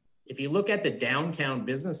if you look at the downtown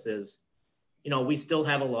businesses, we still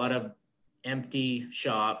have a lot of empty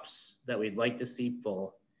shops that we'd like to see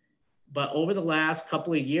full. But over the last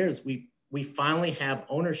couple of years, we finally have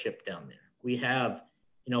ownership down there. We have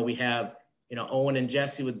Owen and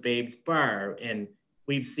Jesse with Babe's Bar, and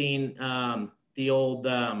we've seen the old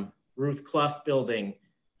Ruth Clough building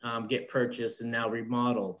get purchased and now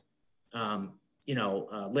remodeled.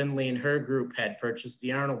 Lindley and her group had purchased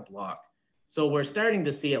the Arnold block. So we're starting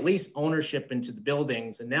to see at least ownership into the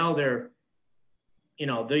buildings, and now they're,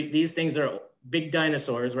 these things are big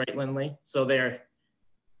dinosaurs, right, Lindley? So they're,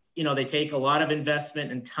 they take a lot of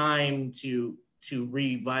investment and time to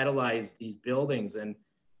revitalize these buildings. And,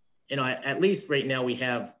 at least right now we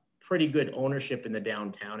have pretty good ownership in the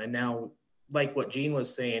downtown. And now, like what Gene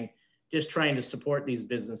was saying, just trying to support these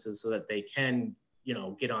businesses so that they can,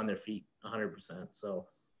 get on their feet 100%. So,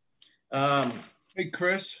 hey,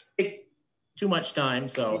 Chris. Too much time,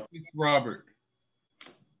 so. Robert,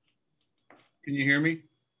 can you hear me?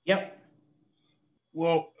 Yep.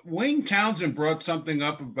 Well, Wayne Townsend brought something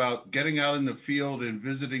up about getting out in the field and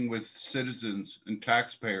visiting with citizens and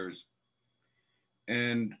taxpayers.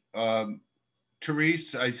 And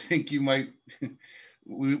Therese, I think you might,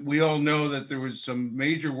 we all know that there was some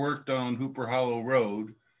major work done on Hooper Hollow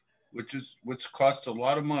Road, which cost a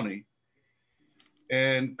lot of money.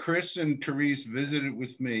 And Chris and Therese visited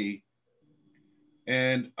with me.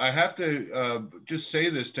 And I have to just say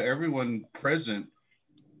this to everyone present,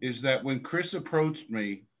 is that when Chris approached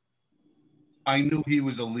me, I knew he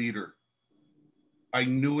was a leader. I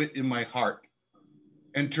knew it in my heart.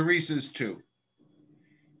 And Teresa's too.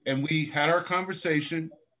 And we had our conversation.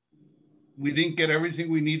 We didn't get everything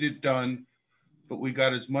we needed done, but we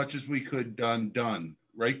got as much as we could done.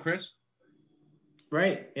 right, Chris?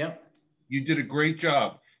 Right, yep. You did a great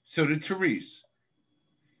job. So did Therese.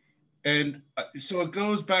 And so it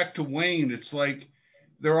goes back to Wayne. It's like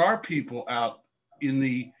there are people out in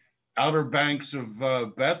the outer banks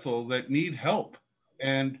of Bethel that need help.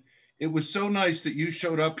 And it was so nice that you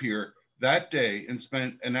showed up here that day and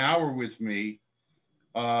spent an hour with me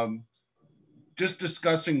just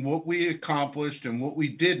discussing what we accomplished and what we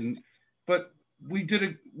didn't. But we did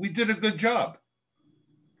a good job.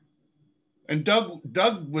 And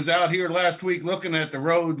Doug was out here last week looking at the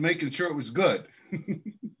road, making sure it was good.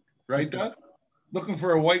 Right, Doug? Looking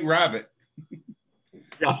for a white rabbit.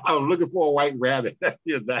 Yeah, I'm looking for a white rabbit.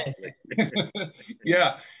 Exactly.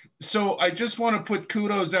 Yeah. So I just want to put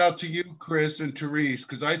kudos out to you, Chris and Therese,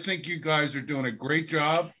 because I think you guys are doing a great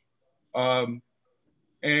job.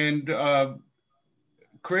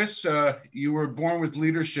 Chris, you were born with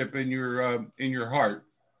leadership in your heart.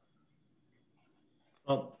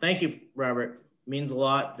 Well, thank you, Robert. It means a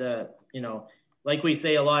lot that, you know, like we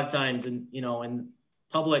say a lot of times in, you know, in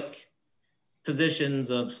public positions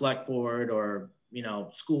of select board or, you know,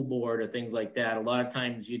 school board or things like that, a lot of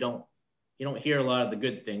times you don't hear a lot of the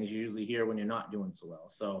good things. You usually hear when you're not doing so well.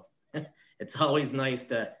 So it's always nice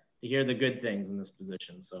to hear the good things in this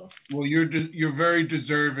position. So, well, you're very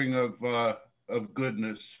deserving of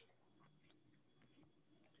goodness.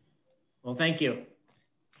 Well, thank you.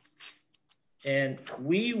 And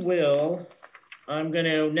we will, I'm going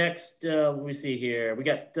to next, let me see here. We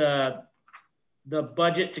got the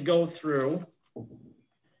budget to go through.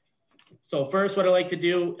 So first, what I like to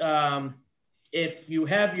do, if you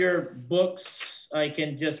have your books, I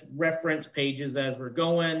can just reference pages as we're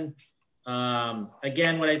going.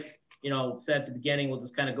 Again, what I said at the beginning, we'll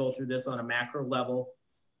just kind of go through this on a macro level.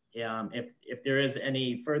 If there is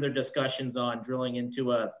any further discussions on drilling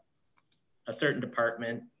into a certain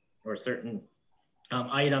department or a certain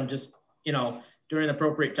item, just, you know, during the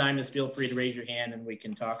appropriate time, just feel free to raise your hand and we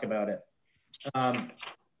can talk about it.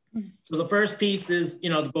 So the first piece is, you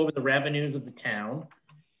know, to go over the revenues of the town.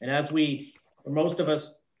 And as most of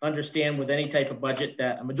us understand with any type of budget,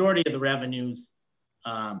 that a majority of the revenues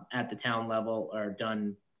at the town level are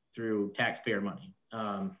done through taxpayer money.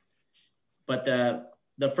 But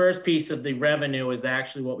the first piece of the revenue is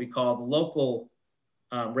actually what we call the local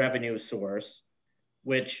revenue source,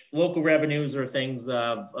 which local revenues are things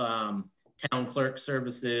of town clerk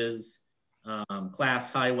services,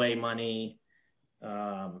 class highway money,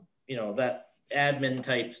 you know, that admin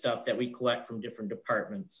type stuff that we collect from different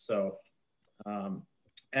departments. So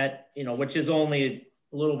which is only a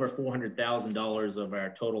little over $400,000 of our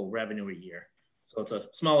total revenue a year. So it's a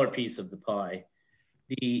smaller piece of the pie.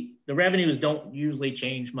 The revenues don't usually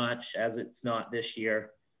change much, as it's not this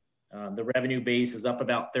year. The revenue base is up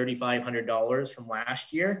about $3,500 from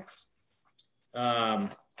last year. So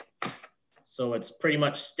it's pretty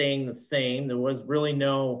much staying the same. There was really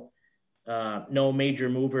no major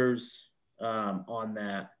movers on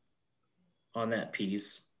that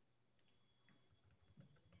piece.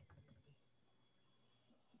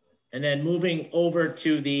 And then moving over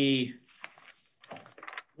to the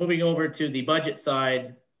budget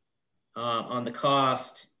side on the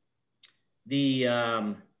cost,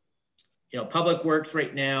 the public works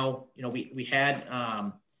right now, you know, we had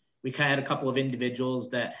a couple of individuals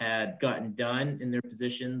that had gotten done in their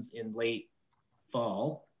positions in late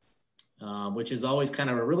fall, which is always kind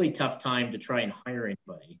of a really tough time to try and hire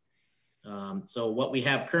anybody. So what we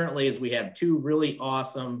have currently is we have two really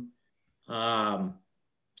awesome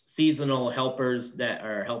seasonal helpers that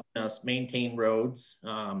are helping us maintain roads.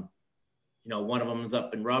 You know, one of them is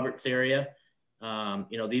up in Robert's area.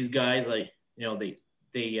 You know, these guys,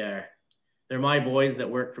 they're my boys that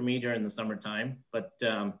work for me during the summertime, but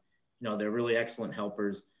you know, they're really excellent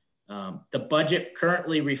helpers. The budget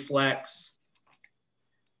currently reflects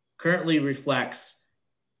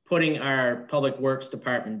putting our public works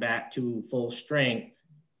department back to full strength,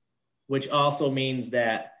 which also means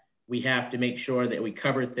that we have to make sure that we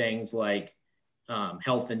cover things like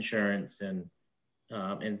health insurance and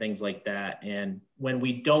things like that. And when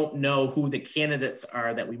we don't know who the candidates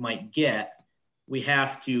are that we might get, we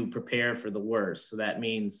have to prepare for the worst. So that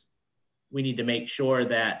means we need to make sure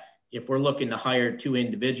that if we're looking to hire two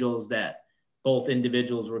individuals, that both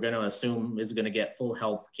individuals we're going to assume is going to get full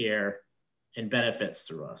health care and benefits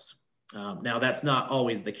through us. Now, that's not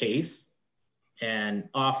always the case. And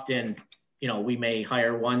often, you know, we may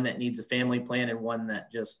hire one that needs a family plan and one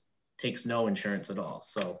that just takes no insurance at all.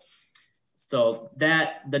 So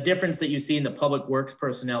that the difference that you see in the public works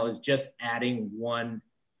personnel is just adding one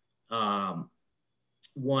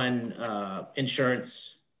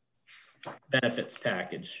insurance benefits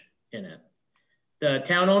package in it. the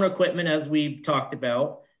town-owned equipment, as we've talked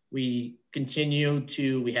about, we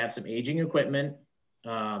have some aging equipment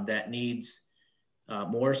that needs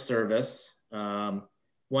more service.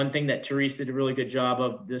 One thing that Teresa did a really good job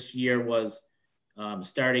of this year was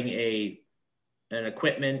starting an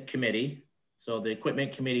equipment committee. So the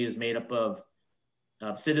equipment committee is made up of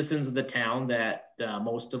citizens of the town that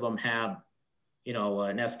most of them have,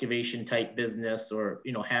 an excavation type business, or,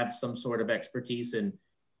 have some sort of expertise in,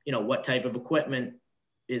 what type of equipment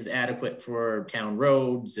is adequate for town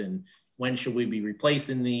roads and when should we be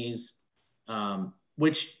replacing these,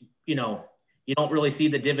 which, you don't really see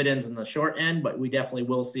the dividends in the short end, but we definitely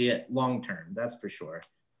will see it long-term, that's for sure.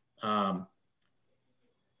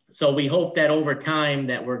 So we hope that over time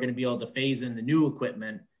that we're gonna be able to phase in the new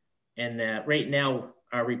equipment, and that right now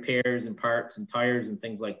our repairs and parts and tires and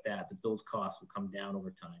things like that those costs will come down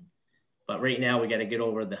over time. But right now we gotta get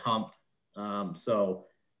over the hump. So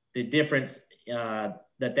the difference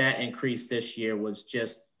that increase this year was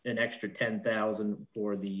just an extra 10,000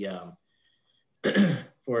 for the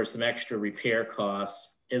for some extra repair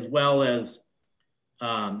costs, as well as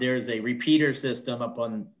there's a repeater system up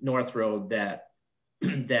on North Road that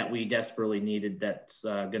we desperately needed that's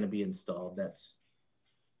going to be installed. That's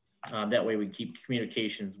that way we keep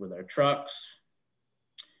communications with our trucks.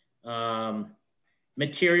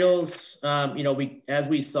 Materials, as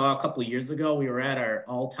we saw a couple of years ago, we were at our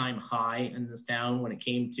all-time high in this town when it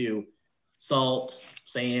came to salt,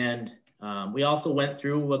 sand. We also went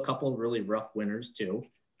through a couple of really rough winters too.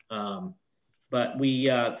 But we,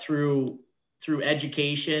 through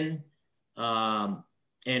education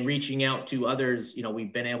and reaching out to others,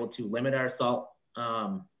 we've been able to limit our salt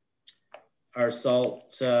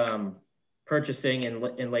purchasing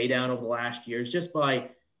and lay down over the last years just by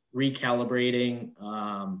recalibrating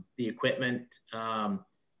the equipment.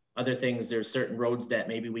 Other things, there's certain roads that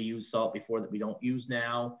maybe we used salt before that we don't use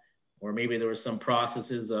now, or maybe there were some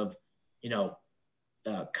processes of,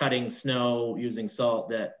 cutting snow using salt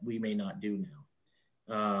that we may not do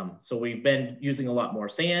now. So we've been using a lot more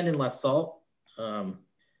sand and less salt.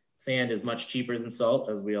 Sand is much cheaper than salt,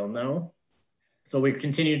 as we all know. So we've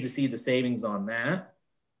continued to see the savings on that.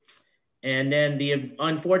 And then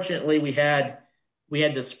unfortunately, we had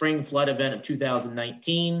the spring flood event of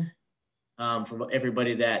 2019 for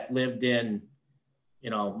everybody that lived in,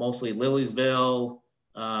 mostly Liliesville,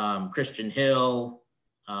 Christian Hill,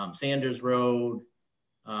 Sanders Road,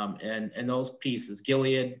 and those pieces.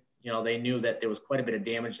 Gilead, they knew that there was quite a bit of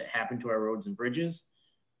damage that happened to our roads and bridges.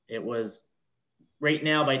 It was, right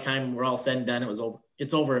now, by the time we're all said and done,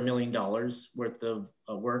 it's over $1 million worth of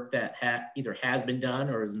work that either has been done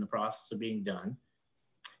or is in the process of being done.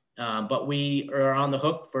 But we are on the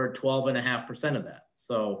hook for 12.5% of that.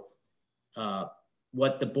 So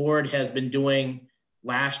what the board has been doing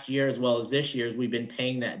last year as well as this year is we've been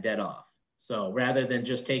paying that debt off. So rather than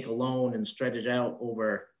just take a loan and stretch it out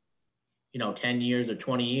over, 10 years or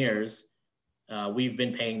 20 years, we've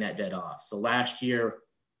been paying that debt off. So last year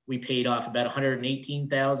we paid off about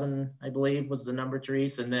 118,000, I believe was the number,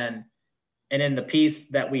 Therese. And then the piece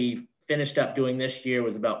that we finished up doing this year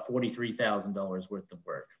was about $43,000 worth of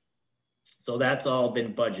work. So that's all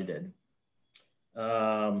been budgeted.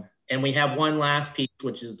 And we have one last piece,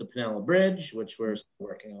 which is the Pinellas Bridge, which we're still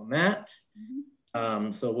working on that.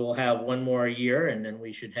 So we'll have one more year and then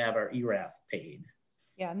we should have our ERAF paid.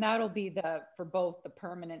 Yeah, and that'll be for both the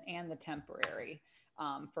permanent and the temporary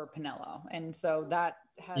for Pinellas. And so that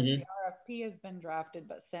has, the RFP has been drafted,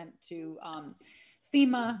 but sent to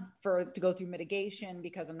FEMA to go through mitigation,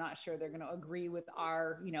 because I'm not sure they're going to agree with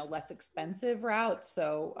our, less expensive route.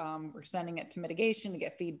 So we're sending it to mitigation to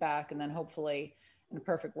get feedback, and then hopefully in a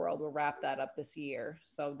perfect world, we'll wrap that up this year.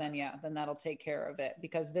 So then, then that'll take care of it,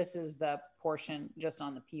 because this is the portion just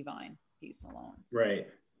on the Peavine piece alone. So. Right.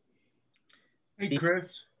 Hey,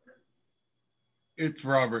 Chris, it's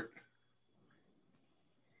Robert.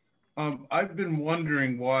 I've been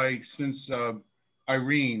wondering why, since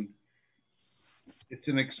Irene, it's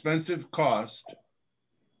an expensive cost,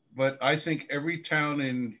 but I think every town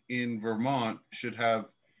in Vermont should have,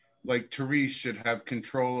 like Therese, should have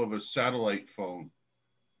control of a satellite phone.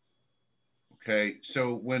 Okay,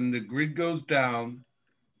 so when the grid goes down,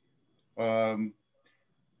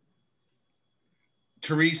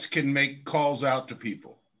 Therese can make calls out to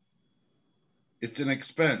people. It's an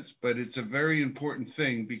expense, but it's a very important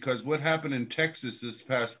thing, because what happened in Texas this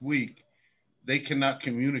past week, they cannot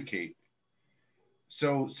communicate.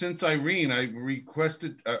 So since Irene, I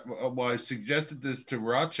requested, I suggested this to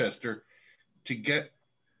Rochester to get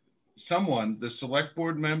someone, the select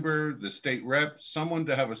board member, the state rep, someone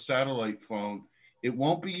to have a satellite phone. It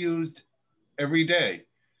won't be used every day,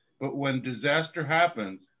 but when disaster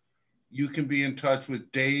happens, you can be in touch with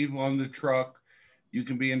Dave on the truck. You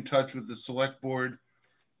can be in touch with the select board.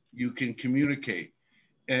 You can communicate.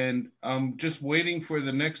 And I'm just waiting for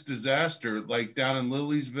the next disaster, like down in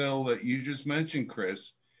Liliesville that you just mentioned,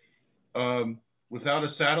 Chris. Without a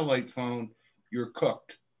satellite phone, you're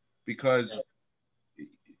cooked, because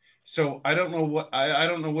so I don't know what I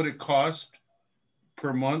don't know what it costs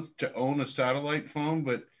per month to own a satellite phone,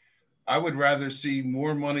 but I would rather see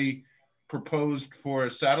more money proposed for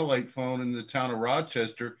a satellite phone in the town of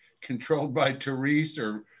Rochester, controlled by Therese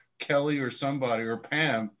or Kelly or somebody or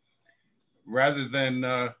Pam, rather than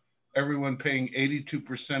everyone paying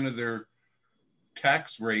 82% of their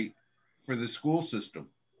tax rate for the school system.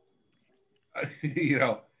 You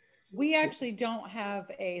know, we actually don't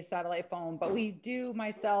have a satellite phone, but we do,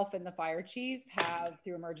 myself and the fire chief have,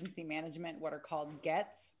 through emergency management, what are called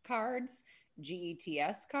GETS cards,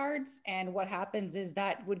 GETS cards. And what happens is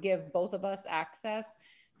that would give both of us access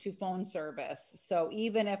to phone service. So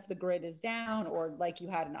even if the grid is down, or like you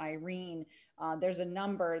had in Irene, there's a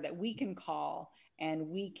number that we can call, and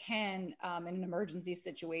we can, in an emergency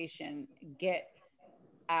situation, get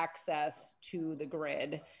access to the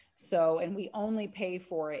grid. So, and we only pay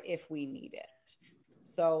for it if we need it.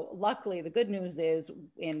 So luckily, the good news is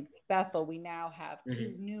in Bethel, we now have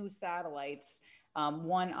two new satellites,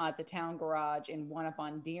 one at the town garage and one up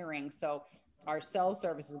on Deering. So our cell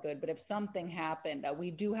service is good, but if something happened,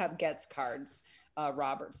 we do have GETS cards,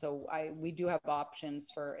 Robert. So we do have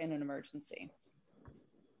options for in an emergency.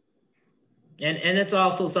 And it's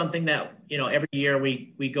also something that, you know, every year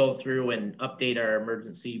we go through and update our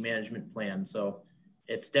emergency management plan. So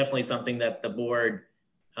it's definitely something that the board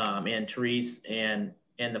and Therese and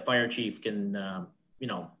the fire chief can, you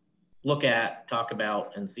know, look at, talk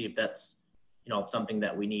about, and see if that's, you know, something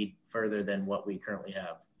that we need further than what we currently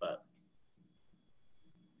have. But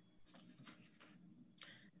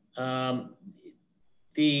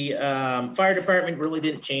the fire department really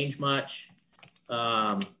didn't change much.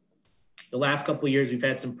 The last couple of years, we've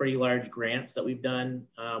had some pretty large grants that we've done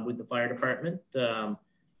with the fire department.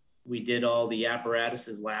 We did all the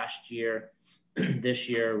apparatuses last year. This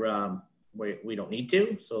year, we don't need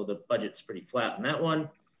to, so the budget's pretty flat on that one.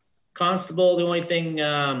 Constable, the only thing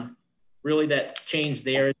really that changed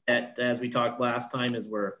there, that as we talked last time, is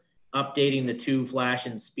we're updating the 2 flash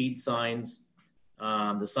and speed signs.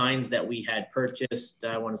 The signs that we had purchased,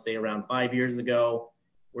 I want to say around 5 years ago,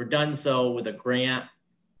 were done so with a grant,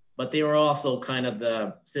 but they were also kind of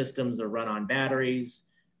the systems that run on batteries.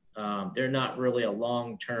 They're not really a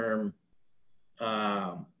long-term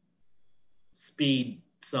speed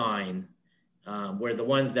sign, where the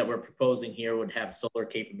ones that we're proposing here would have solar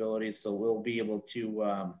capabilities. So we'll be able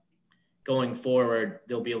to, going forward,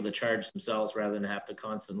 they'll be able to charge themselves rather than have to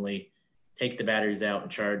constantly take the batteries out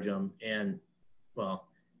and charge them. And well,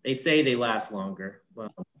 they say they last longer.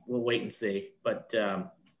 Well, we'll wait and see. But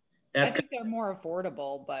I think they're more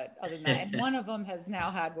affordable, but other than that, and one of them has now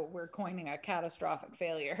had what we're coining a catastrophic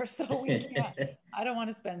failure. So we can't, I don't want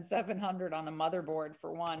to spend $700 on a motherboard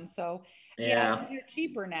for one. So yeah, they're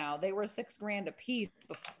cheaper now. They were $6 grand a piece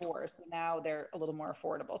before, so now they're a little more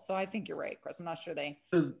affordable. So I think you're right, Chris. I'm not sure they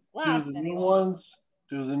last do the any new longer. ones.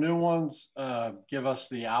 Do the new ones give us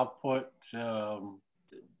the output?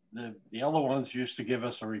 The other ones used to give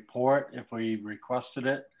us a report if we requested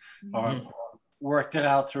it, or worked it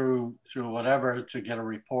out through whatever to get a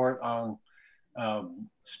report on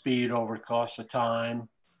speed over cost of time.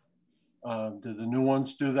 Do the new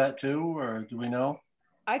ones do that too, or do we know?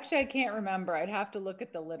 Actually, I can't remember. I'd have to look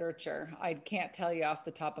at the literature. I can't tell you off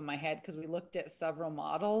the top of my head because we looked at several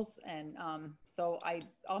models, and so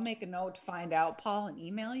I'll make a note to find out, Paul, and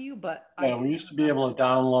email you. But yeah, we used to be able to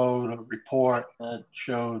download a report that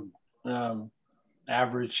showed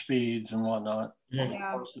average speeds and whatnot.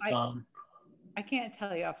 Yeah, I can't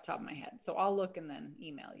tell you off the top of my head, so I'll look and then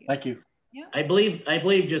email you. Thank you. Yeah. I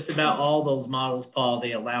believe just about all those models, Paul,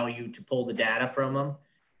 they allow you to pull the data from them.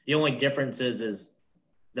 The only difference is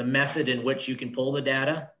the method in which you can pull the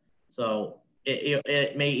data. So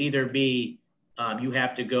it may either be you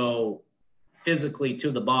have to go physically to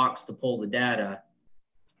the box to pull the data.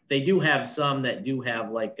 They do have some that do have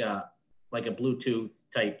like a Bluetooth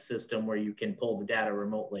type system where you can pull the data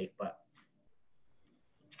remotely, but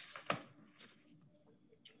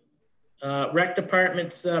rec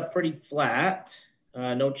department's pretty flat.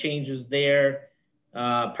 No changes there.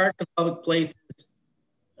 Parks and public places.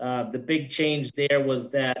 The big change there was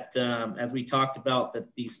that, as we talked about, that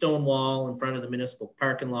the stone wall in front of the municipal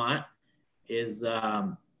parking lot is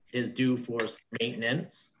due for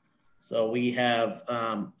maintenance. So we have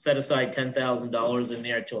set aside $10,000 in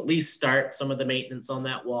there to at least start some of the maintenance on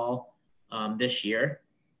that wall this year.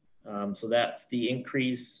 So that's the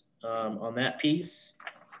increase on that piece.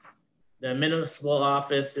 The municipal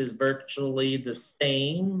office is virtually the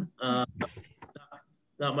same.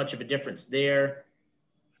 Not much of a difference there.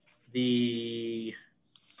 The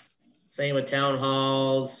same with town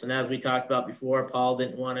halls. And as we talked about before, Paul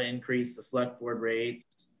didn't want to increase the select board rates.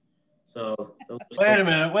 So wait a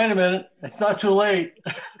minute. It's not too late. Do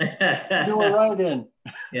it right in.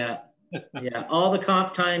 Yeah. Yeah. All the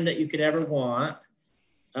comp time that you could ever want.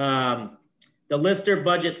 The Lister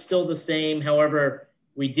budget's still the same. However,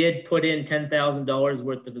 we did put in $10,000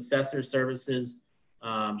 worth of assessor services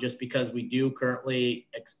just because we do currently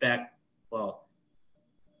expect, well,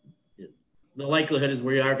 the likelihood is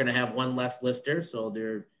we are going to have one less lister. So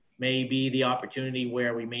there may be the opportunity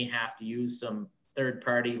where we may have to use some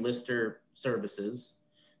third-party lister services.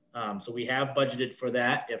 So we have budgeted for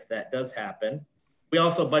that if that does happen. We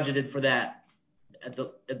also budgeted for that at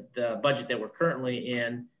the budget that we're currently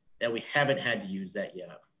in, that we haven't had to use that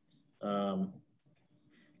yet.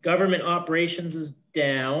 Government operations is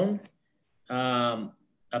down.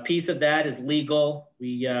 A piece of that is legal.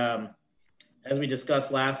 We, as we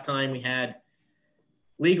discussed last time, we had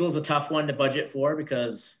legal is a tough one to budget for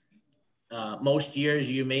because most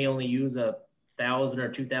years you may only use $1,000 or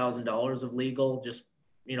 $2,000 of legal just,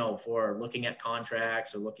 you know, for looking at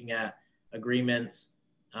contracts or looking at agreements.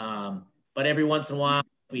 But every once in a while,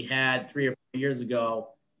 we had 3 or 4 years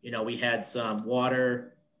ago, you know, we had some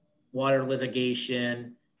water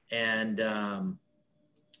litigation and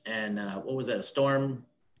what was it? A storm.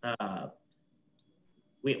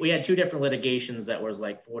 We had 2 different litigations that was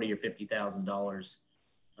like $40,000 or $50,000.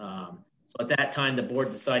 So at that time, the board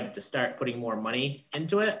decided to start putting more money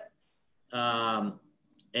into it. And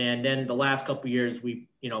then the last couple of years, we,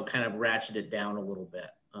 you know, kind of ratcheted it down a little bit.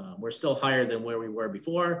 We're still higher than where we were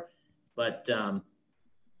before, but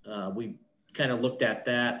we kind of looked at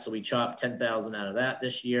that. So we chopped 10,000 out of that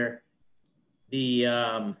this year. The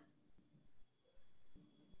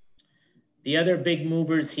other big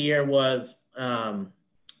movers here was the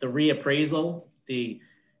reappraisal. You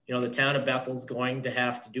know, the town of Bethel is going to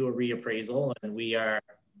have to do a reappraisal, and we are,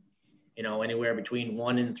 you know, anywhere between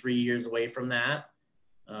 1 and 3 years away from that.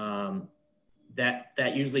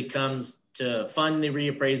 That usually comes to fund the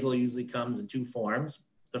reappraisal. Usually comes in 2 forms.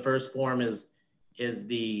 The first form is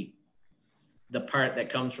the part that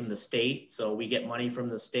comes from the state. So we get money from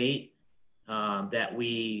the state that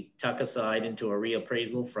we tuck aside into a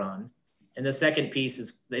reappraisal fund. And the second piece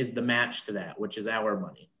is the match to that, which is our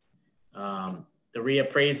money. The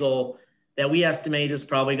reappraisal that we estimate is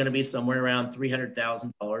probably going to be somewhere around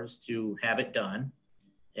 $300,000 to have it done.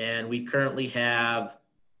 And we currently have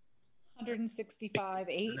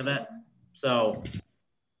 165,800. So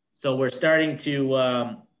we're starting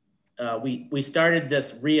to, we started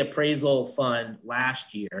this reappraisal fund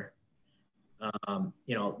last year.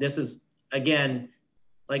 You know, this is, again,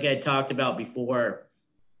 like I talked about before,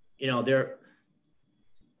 you know, there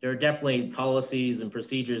are definitely policies and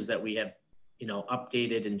procedures that we have, you know,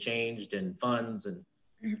 updated and changed, and funds and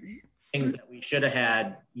things that we should have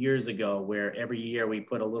had years ago, where every year we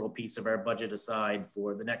put a little piece of our budget aside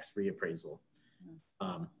for the next reappraisal.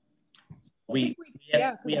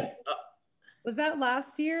 Was that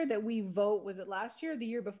last year that we vote? Was it last year or the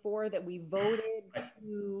year before that we voted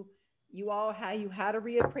to, you had a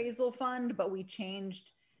reappraisal fund, but we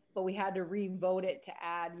changed, but we had to re-vote it to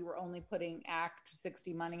add, you were only putting Act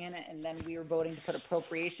 60 money in it, and then we were voting to put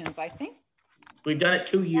appropriations, I think. We've done it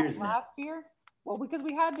 2 years now. Last year? Well, because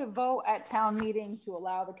we had to vote at town meeting to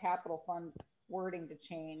allow the capital fund wording to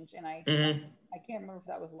change. And I can't remember if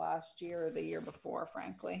that was last year or the year before,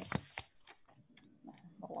 frankly.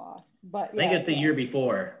 A loss, but yeah, I think it's a year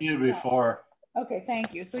before. Year before. Okay,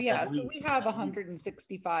 thank you. So yeah, so we have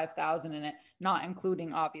 165,000 in it, not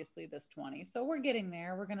including obviously this 20. So we're getting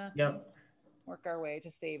there. We're gonna work our way to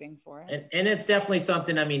saving for it. And it's definitely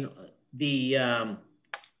something. I mean, you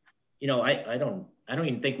know, I don't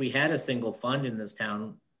even think we had a single fund in this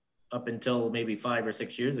town up until maybe 5 or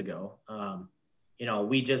 6 years ago. You know,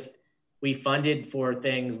 we funded for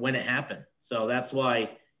things when it happened. So that's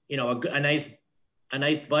why, you know, a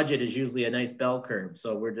nice budget is usually a nice bell curve.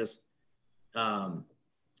 So we're just, and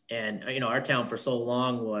you know, our town for so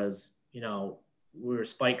long was, you know, we were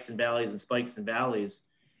spikes and valleys,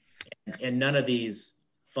 and none of these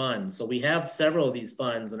funds. So we have several of these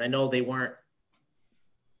funds, and I know they weren't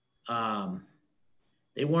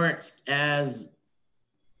as,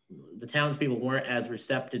 the townspeople weren't as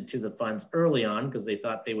receptive to the funds early on because they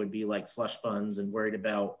thought they would be like slush funds and worried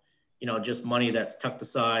about, you know, just money that's tucked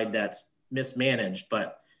aside, that's mismanaged.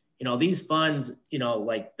 But, you know, these funds, you know,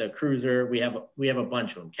 like the cruiser, we have a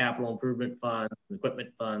bunch of them, capital improvement funds,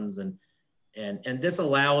 equipment funds, and this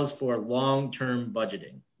allows for long-term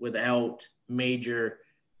budgeting without major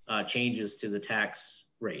changes to the tax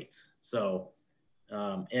rates. So,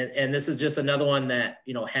 and this is just another one that,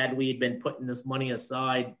 you know, had we been putting this money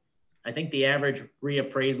aside, I think the average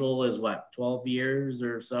reappraisal is what, 12 years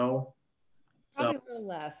or so? Probably a little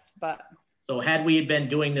less, but. So had we been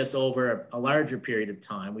doing this over a larger period of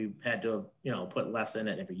time, we've had to have, you know, put less in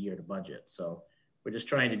it every year to budget. So we're just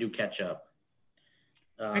trying to do catch up.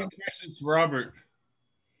 Hey, Chris, it's Robert.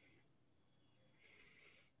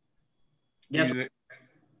 Yes.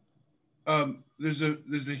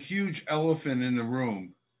 There's a huge elephant in the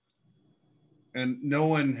room, and no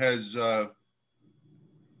one has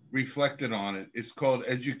reflected on it. It's called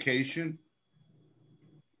education.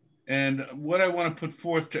 And what I want to put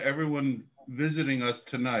forth to everyone visiting us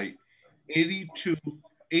tonight,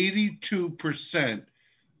 82%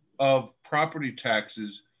 of property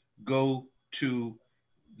taxes go to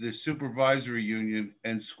the supervisory union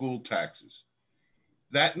and school taxes.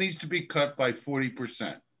 That needs to be cut by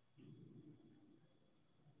 40%.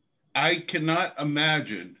 I cannot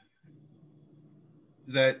imagine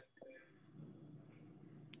that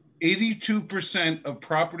 82% of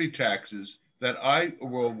property taxes that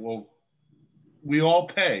we all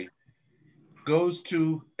pay goes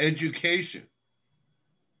to education.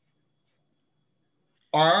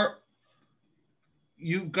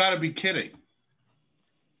 You've got to be kidding.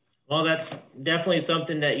 Well, that's definitely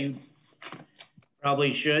something that you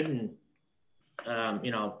probably should, and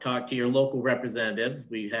you know, talk to your local representatives.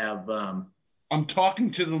 We have. I'm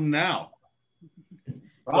talking to them now.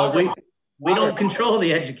 Well, we don't control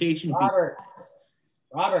the education.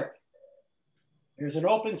 Robert, there's an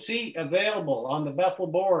open seat available on the Bethel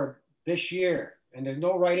board this year, and there's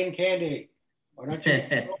no write-in candidate. Why don't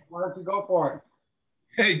you go for it?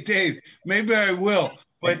 Hey, Dave, maybe I will,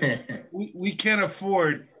 but we can't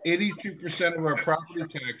afford 82% of our property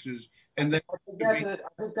taxes. And then I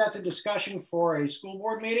think that's a discussion for a school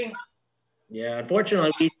board meeting. Yeah,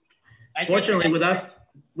 unfortunately, with us,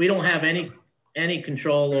 we don't have any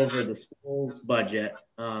control over the school's budget,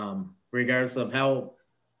 regardless of how,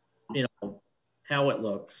 you know, how it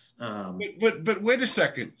looks. But wait a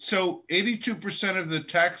second. So 82% of the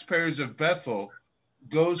taxpayers of Bethel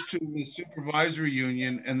goes to the supervisory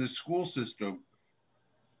union and the school system,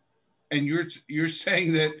 and you're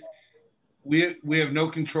saying that we have no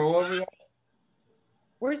control over that?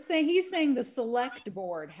 He's saying the select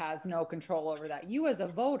board has no control over that. You as a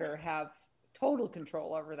voter have total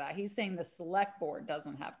control over that. He's saying the select board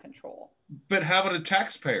doesn't have control. But how about a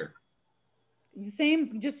taxpayer?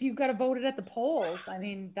 Same, just you've got to vote it at the polls. I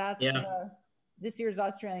mean, that's this year's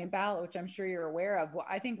Australian ballot, which I'm sure you're aware of.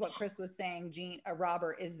 I think what Chris was saying,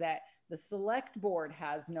 Robert, is that the select board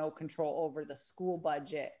has no control over the school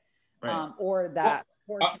budget, right. Or that.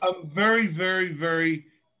 Well, I'm very, very, very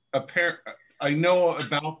apparent. I know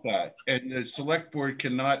about that, and the select board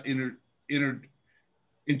cannot intrude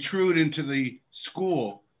into the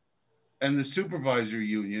school and the supervisory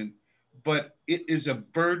union, but it is a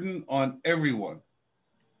burden on everyone.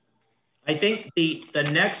 I think the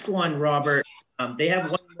next one, Robert, they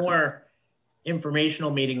have one more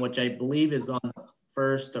informational meeting, which I believe is on the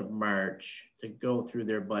 1st of March, to go through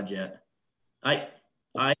their budget. I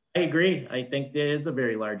agree. I think there is a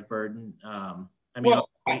very large burden. I mean, well,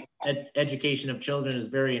 education of children is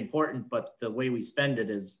very important, but the way we spend it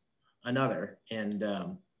is another. And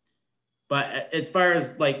but as far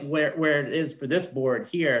as like where it is for this board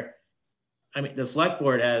here, I mean, the select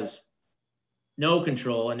board has no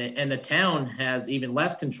control, and the town has even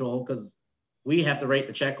less control because we have to write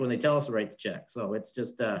the check when they tell us to write the check. So it's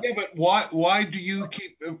just yeah, but why do you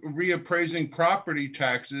keep reappraising property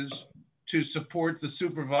taxes to support the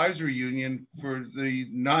supervisory union for the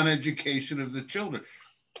non-education of the children?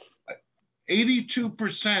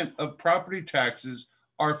 82% of property taxes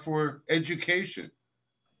are for education.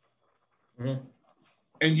 Mm-hmm.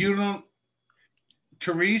 And you don't,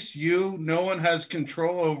 Therese, no one has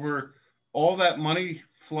control over all that money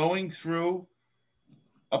flowing through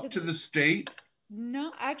up to the state?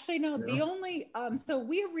 No, actually, no. Yeah. The only, so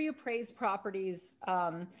we reappraise properties,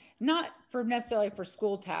 not for necessarily for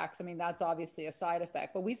school tax. I mean, that's obviously a side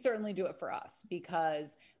effect, but we certainly do it for us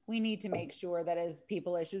because we need to make sure that as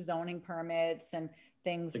people issue zoning permits and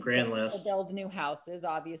things, the grand list, to build new houses,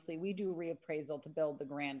 obviously we do reappraisal to build the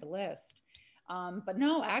grand list. But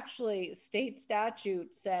no, actually state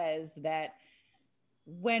statute says that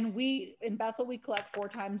When we, in Bethel, we collect 4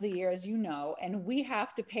 times a year, as you know, and we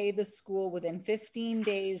have to pay the school within 15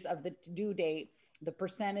 days of the due date, the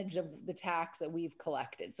percentage of the tax that we've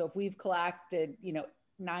collected. So if we've collected,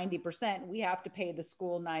 90%, we have to pay the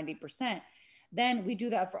school 90%. Then we do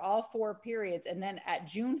that for all 4 periods. And then at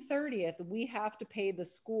June 30th, we have to pay the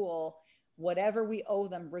school whatever we owe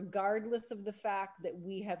them, regardless of the fact that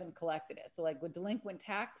we haven't collected it. So like with delinquent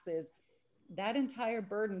taxes, that entire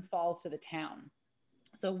burden falls to the town.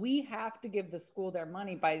 So we have to give the school their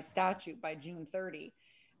money by statute by June 30,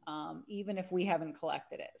 even if we haven't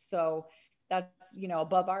collected it. So that's,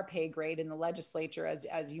 above our pay grade in the legislature,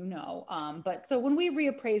 as you know. But so when we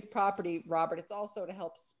reappraise property, Robert, it's also to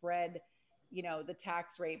help spread, the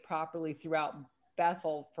tax rate properly throughout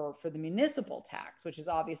Bethel for the municipal tax, which is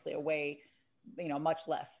obviously a way, much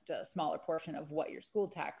less, smaller portion of what your school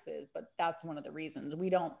tax is. But that's one of the reasons we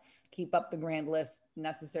don't keep up the grand list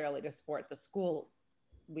necessarily to support the school.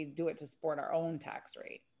 We do it to support our own tax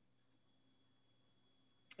rate.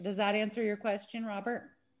 Does that answer your question, Robert?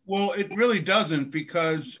 Well, it really doesn't,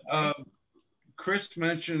 because Chris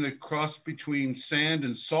mentioned the cross between sand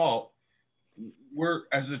and salt. We're,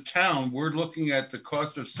 as a town, we're looking at the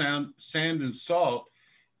cost of sand and salt,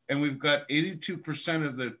 and we've got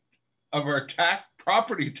 82% of our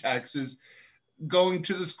property taxes going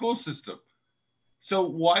to the school system. So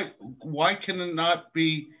why can it not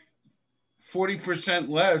be 40%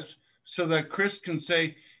 less, so that Chris can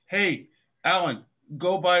say, hey, Alan,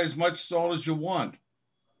 go buy as much salt as you want?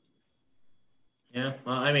 Yeah,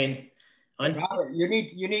 well, I mean, Robert, you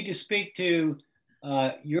need to speak to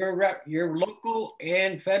your local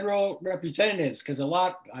and federal representatives, because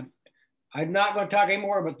I'm not going to talk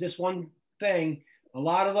anymore about this one thing. A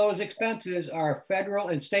lot of those expenses are federal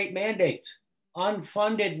and state mandates,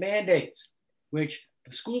 unfunded mandates, which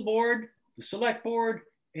the school board, the select board,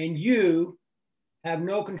 and you have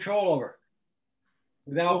no control over.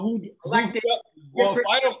 Without electing. Well,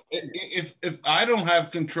 if I don't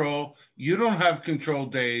have control, you don't have control,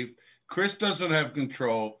 Dave. Chris doesn't have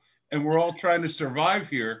control, and we're all trying to survive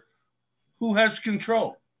here. Who has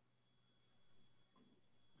control?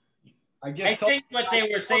 I think what they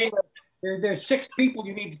were saying. There's 6 people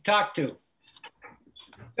you need to talk to.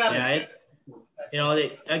 7. Yeah, it's,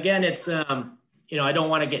 again, it's, I don't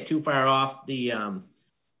want to get too far off the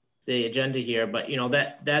agenda here, but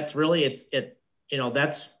that's really,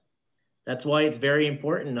 that's why it's very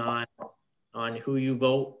important on who you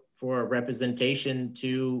vote for representation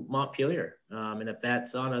to Montpelier. And if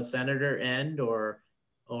that's on a senator end or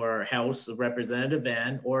House of Representative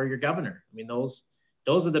end or your governor, I mean, those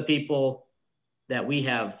are the people that we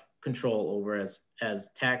have control over as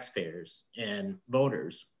taxpayers and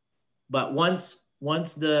voters. But once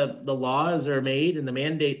the laws are made and the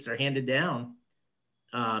mandates are handed down,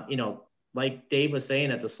 like Dave was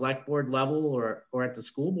saying, at the select board level or at the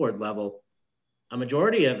school board level, a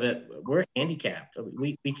majority of it, we're handicapped.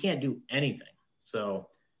 We can't do anything. So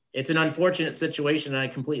it's an unfortunate situation. And I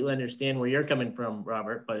completely understand where you're coming from,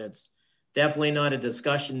 Robert, but it's definitely not a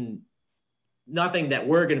discussion, nothing that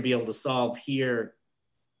we're going to be able to solve here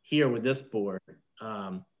with this board.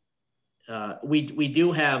 We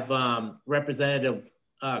do have Representative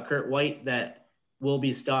Kurt White that will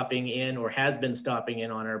be stopping in or has been stopping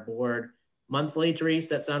in on our board monthly. Therese,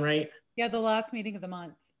 that sound right? Yeah, the last meeting of the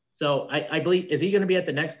month. So I believe, is he going to be at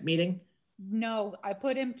the next meeting? No, I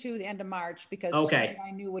put him to the end of March because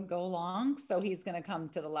I knew would go long. So he's going to come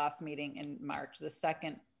to the last meeting in March, the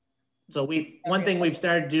 2nd. So one thing we've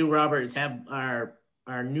started to do, Robert, is have our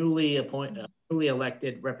newly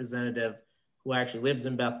elected representative who actually lives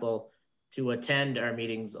in Bethel to attend our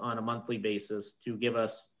meetings on a monthly basis to give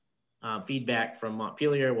us feedback from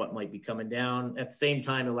Montpelier, what might be coming down. At the same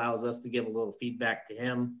time, allows us to give a little feedback to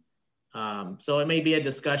him. So it may be a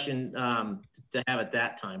discussion to have at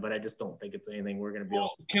that time, but I just don't think it's anything we're going to be able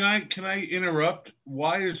to. Can I interrupt?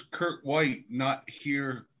 Why is Kurt White not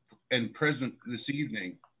here and present this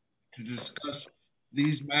evening to discuss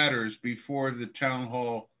these matters before the town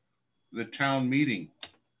hall, the town meeting?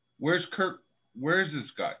 Where's Kurt? Where's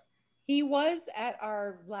this guy? He was at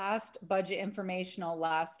our last budget informational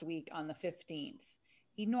last week on the 15th.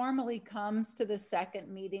 He normally comes to the 2nd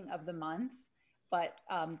meeting of the month, but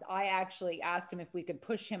I actually asked him if we could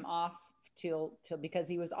push him off till because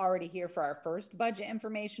he was already here for our first budget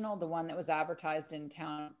informational, the one that was advertised in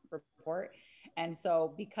Town Report. And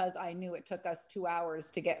so because I knew it took us 2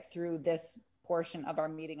 hours to get through this portion of our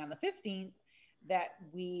meeting on the 15th, that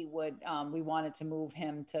we wanted to move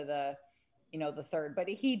him to the 3rd. But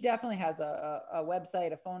he definitely has a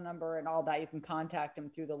website, a phone number, and all that. You can contact him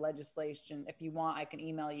through the legislation. If you want, I can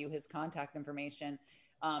email you his contact information.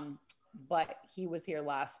 but he was here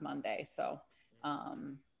last Monday. So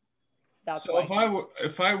that's So why.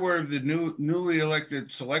 if I were the newly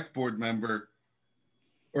elected select board member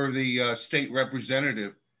or the state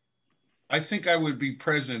representative, I think I would be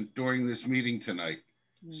present during this meeting tonight.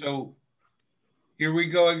 So here we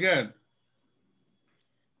go again.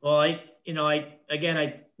 Well, I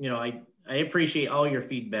appreciate all your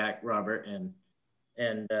feedback, Robert, and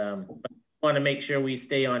want to make sure we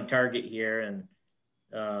stay on target here. And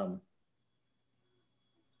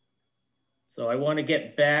so I want to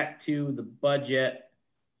get back to the budget.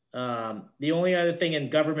 The only other thing in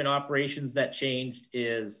government operations that changed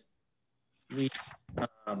is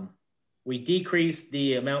we decreased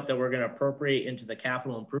the amount that we're going to appropriate into the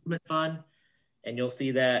capital improvement fund. And you'll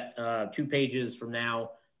see that 2 pages from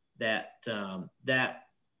now that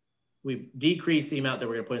we've decreased the amount that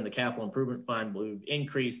we're going to put in the capital improvement fund, but we've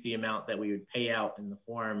increased the amount that we would pay out in the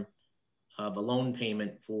form of a loan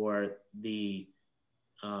payment for the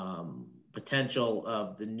potential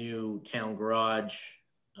of the new town garage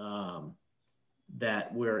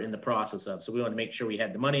that we're in the process of. So we want to make sure we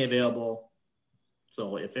had the money available.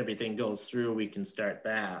 So if everything goes through, we can start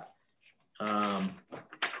that.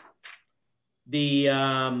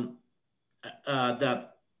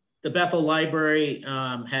 The Bethel Library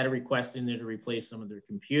had a request in there to replace some of their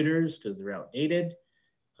computers because they're outdated.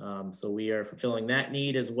 So we are fulfilling that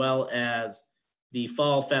need, as well as the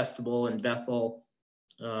Fall Festival in Bethel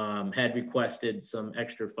had requested some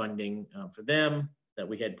extra funding for them that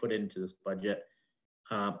we had put into this budget.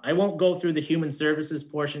 I won't go through the human services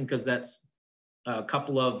portion because that's a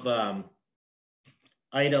couple of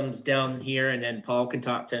items down here, and then Paul can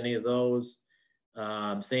talk to any of those.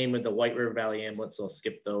 Same with the White River Valley Ambulance, so I'll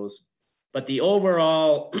skip those. But the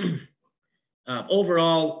overall,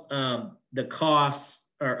 the costs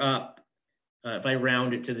are up. If I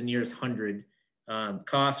round it to the nearest 100,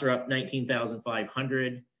 costs are up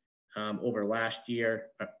 19,500 over last year.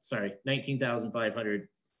 Sorry, 19,500.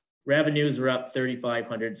 Revenues are up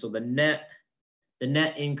 3,500. So the net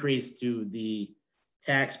increase to the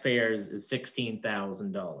taxpayers is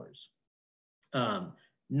 $16,000.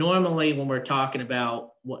 Normally, when we're talking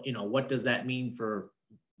about what does that mean for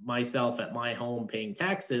myself at my home paying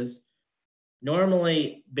taxes,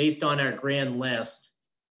 normally based on our grand list,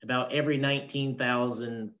 about every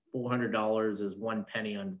 $19,400 is 1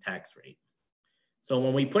 penny on the tax rate. So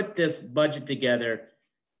when we put this budget together,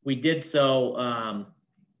 we did so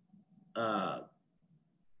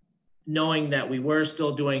knowing that we were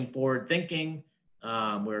still doing forward thinking.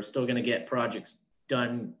 We're still going to get projects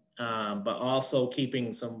done, but also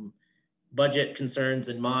keeping some budget concerns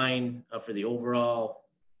in mind for the overall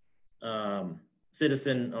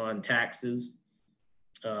citizen on taxes.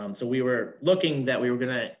 So we were looking that we were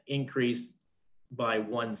going to increase by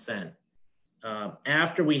 1 cent.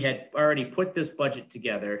 After we had already put this budget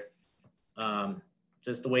together,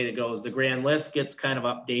 just the way that goes, the grand list gets kind of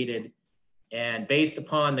updated, and based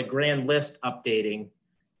upon the grand list updating,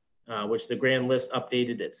 which the grand list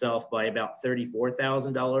updated itself by about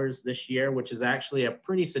 $34,000 this year, which is actually a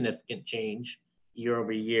pretty significant change year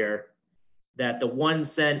over year, that the 1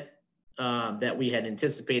 cent that we had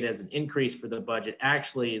anticipated as an increase for the budget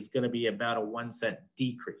actually is going to be about a 1 cent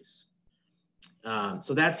decrease.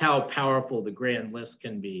 So that's how powerful the grand list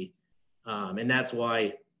can be. And that's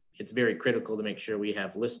why it's very critical to make sure we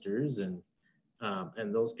have listers and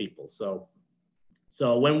those people. So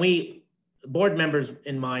when we, board members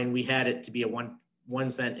in mind, we had it to be a 1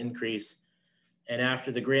 cent increase. And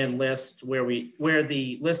after the grand list, where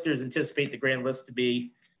the listers anticipate the grand list to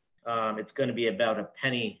be, it's going to be about a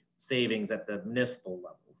penny savings at the municipal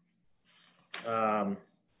level.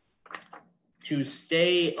 To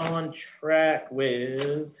stay on track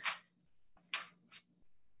with,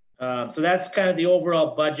 so that's kind of the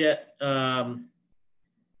overall budget. The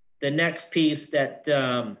next piece that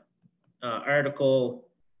Article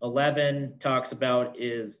 11 talks about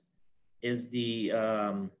is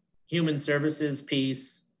the human services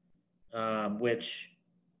piece, which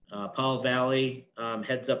Paul Valley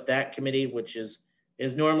heads up that committee, which is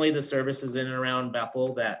normally the services in and around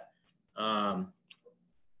Bethel that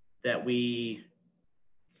we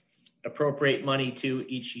appropriate money to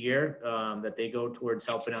each year, that they go towards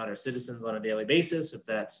helping out our citizens on a daily basis, if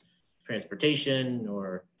that's transportation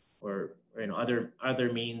or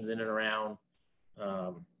other means in and around.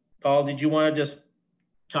 Paul, did you want to just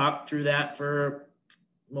talk through that for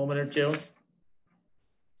a moment or two?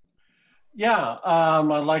 Yeah,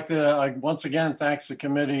 I'd like to once again thanks the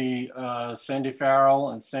committee, Sandy Farrell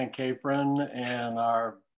and Stan Capron, and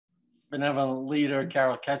our benevolent leader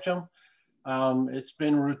Carol Ketchum It's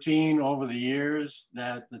been routine over the years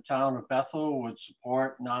that the town of Bethel would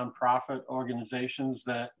support nonprofit organizations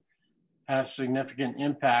that have significant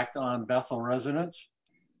impact on Bethel residents.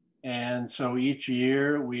 And so each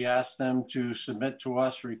year we ask them to submit to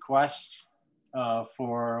us requests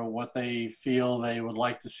for what they feel they would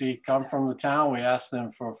like to see come from the town. We ask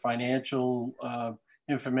them for financial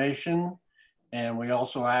information, and we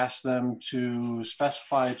also ask them to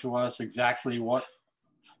specify to us exactly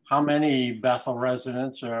how many Bethel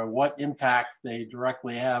residents or what impact they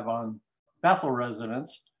directly have on Bethel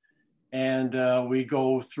residents. And we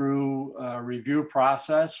go through a review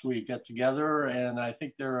process. We get together, and I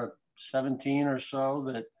think there are 17 or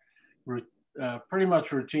so that pretty much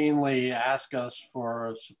routinely ask us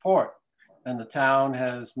for support. And the town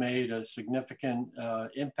has made a significant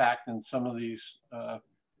impact in some of these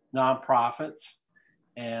nonprofits.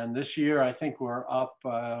 And this year, I think we're up,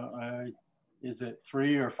 is it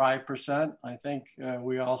 3 or 5%? I think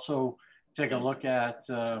we also take a look at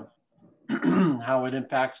how it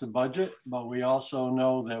impacts the budget, but we also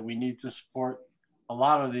know that we need to support a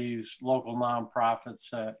lot of these local nonprofits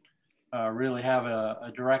that really have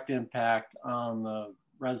a direct impact on the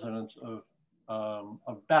residents of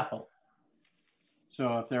Bethel.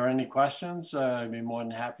 So if there are any questions, I'd be more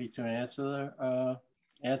than happy to answer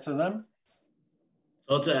them.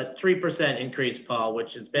 So it's a 3% increase, Paul,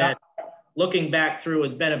 which has been, looking back through,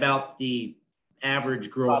 has been about the average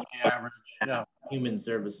growth. Yeah. Human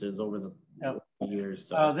services over the years.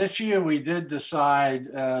 So. This year we did decide,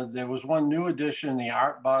 there was one new addition, the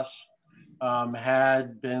art bus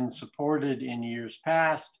had been supported in years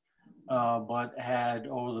past, but had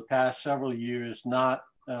over the past several years not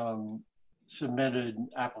submitted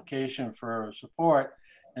application for support.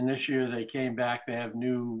 And this year they came back, they have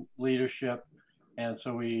new leadership. And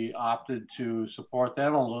so we opted to support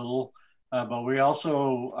them a little, but we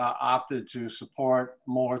also opted to support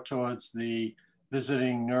more towards the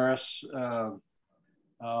visiting nurse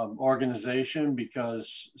organization,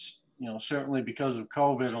 because, you know, certainly because of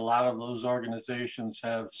COVID, a lot of those organizations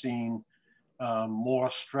have seen more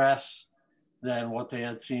stress than what they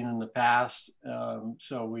had seen in the past.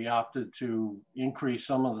 So we opted to increase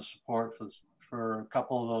some of the support for a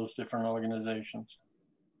couple of those different organizations.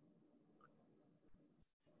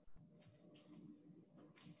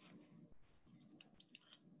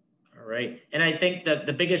 All right. And I think that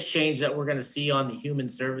the biggest change that we're going to see on the human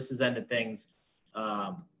services end of things,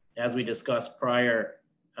 as we discussed prior,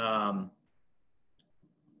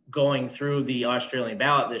 going through the Australian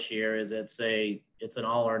ballot this year, is it's an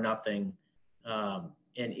all or nothing.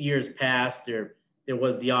 In years past, there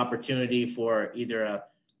was the opportunity for either a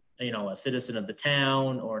citizen of the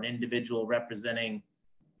town or an individual representing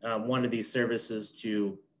one of these services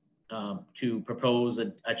to propose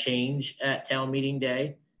a change at town meeting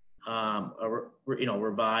day.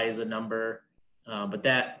 Revise a number, but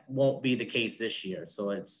that won't be the case this year.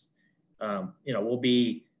 So it's,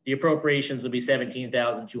 the appropriations will be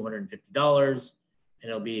 $17,250, and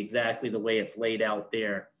it'll be exactly the way it's laid out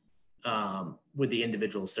there with the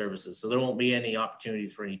individual services. So there won't be any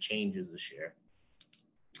opportunities for any changes this year.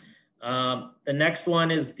 The next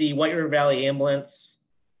one is the White River Valley Ambulance.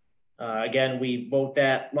 Again, we vote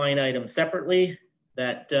that line item separately.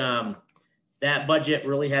 That budget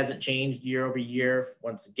really hasn't changed year over year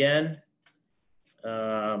once again.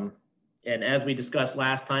 And as we discussed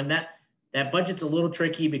last time, that budget's a little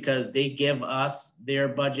tricky because they give us their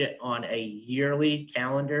budget on a yearly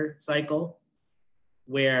calendar cycle,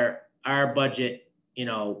 where our budget,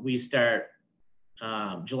 we start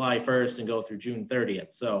July 1st and go through June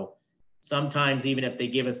 30th. So sometimes even if they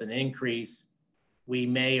give us an increase, we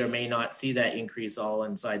may or may not see that increase all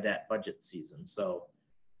inside that budget season. So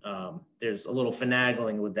there's a little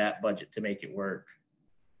finagling with that budget to make it work.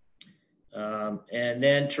 And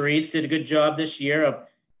then Therese did a good job this year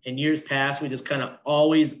in years past, we just kind of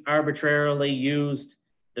always arbitrarily used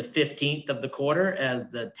the 15th of the quarter as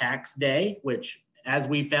the tax day, which, as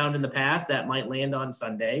we found in the past, that might land on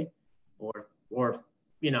Sunday or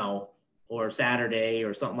Saturday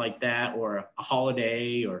or something like that, or a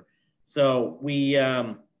holiday. So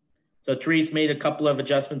Therese made a couple of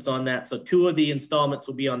adjustments on that. So 2 of the installments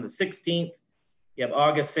will be on the 16th. You have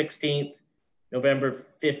August 16th, November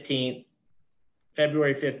 15th,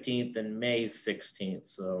 February 15th, and May 16th.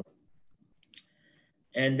 So,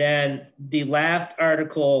 and then the last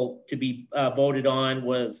article to be voted on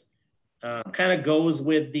was kind of goes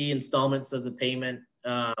with the installments of the payment.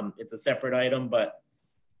 It's a separate item, but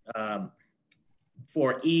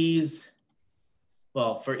for ease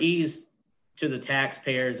to the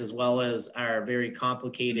taxpayers, as well as our very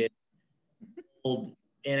complicated, old,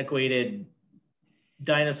 antiquated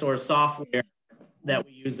dinosaur software that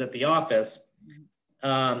we use at the office,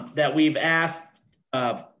 that we've asked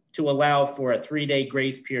to allow for a 3-day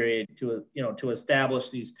grace period to, to establish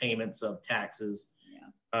these payments of taxes.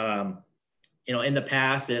 Yeah. In the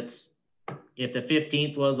past, it's if the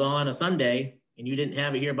 15th was on a Sunday and you didn't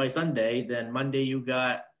have it here by Sunday, then Monday you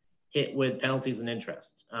got hit with penalties and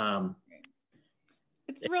interest.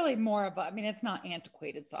 It's really more of a, I mean, it's not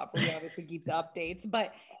antiquated software. We obviously keep the updates,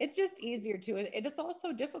 but it's just easier to, it's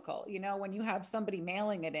also difficult, when you have somebody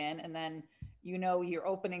mailing it in and then, you're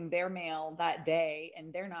opening their mail that day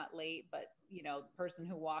and they're not late, but the person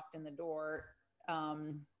who walked in the door,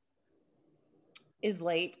 is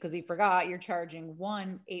late because he forgot. You're charging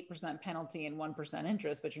 8% penalty and 1%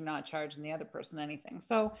 interest, but you're not charging the other person anything.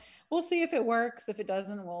 So we'll see if it works. If it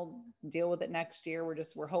doesn't, we'll deal with it next year.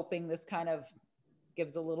 We're hoping this kind of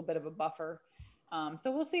gives a little bit of a buffer.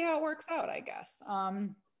 So we'll see how it works out, I guess,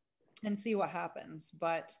 and see what happens.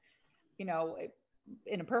 But,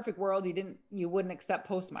 in a perfect world, you wouldn't accept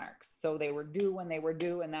postmarks. So they were due when they were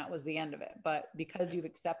due, and that was the end of it. But because you've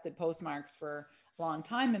accepted postmarks for a long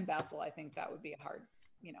time in Bethel, I think that would be a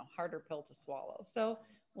harder pill to swallow. So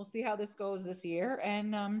we'll see how this goes this year.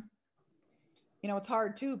 And, it's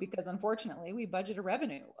hard too, because unfortunately we budget a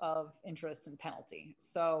revenue of interest and penalty.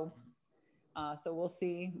 So we'll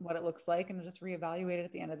see what it looks like and just reevaluate it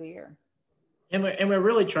at the end of the year. And we're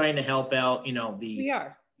really trying to help out,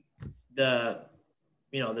 the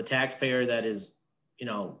taxpayer that is,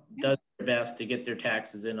 does their best to get their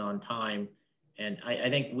taxes in on time. And I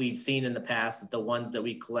think we've seen in the past that the ones that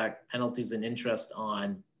we collect penalties and interest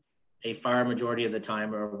on a far majority of the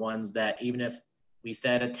time are ones that even if we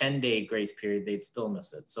set a 10-day grace period, they'd still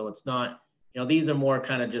miss it. So it's not, these are more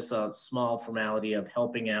kind of just a small formality of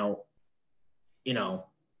helping out,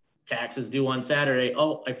 taxes due on Saturday.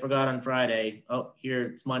 Oh, I forgot on Friday. Oh, here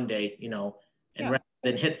it's Monday, and rather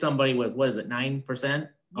than hit somebody with, what is it, 9%?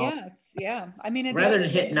 Yeah. I mean, rather than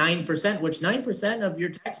hit 9%, which 9% of your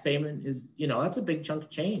tax payment is, that's a big chunk of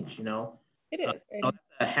change, It is.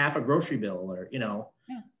 A half a grocery bill or, Yeah.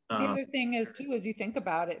 The other thing is too, as you think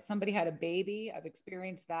about it, somebody had a baby. I've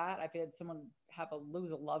experienced that. I've had someone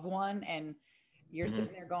lose a loved one, and you're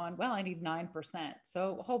sitting there going, well, I need 9%.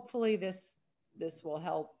 So hopefully this will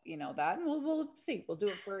help, that, and we'll see. We'll do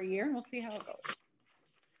it for a year and we'll see how it goes.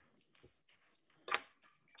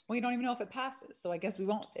 We don't even know if it passes. So I guess we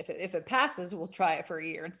won't. If it passes, we'll try it for a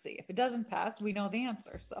year and see. If it doesn't pass, we know the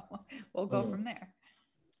answer. So we'll go from there.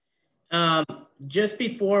 Just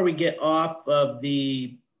before we get off of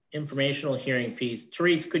the informational hearing piece,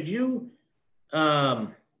 Therese, could you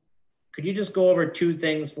just go over 2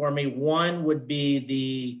 things for me? One would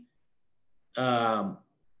be and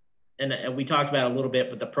we talked about it a little bit,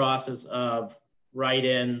 but the process of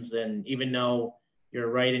write-ins, and even though you're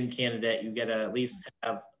a write-in candidate, you get to at least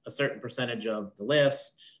have a certain percentage of the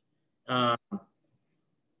list on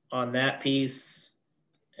that piece.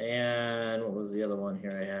 And what was the other one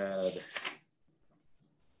here I had?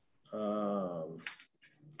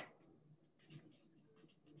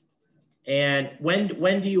 And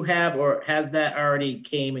when do you have, or has that already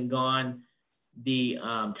came and gone, the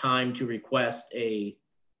time to request a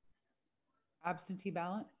absentee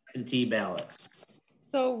ballot? Absentee ballot.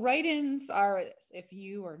 So write-ins are, if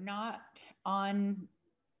you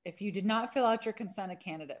did not fill out your consent of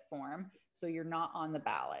candidate form, so you're not on the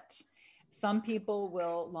ballot. Some people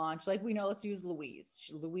will launch, like we know, let's use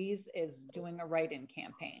Louise. Louise is doing a write-in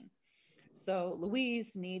campaign. So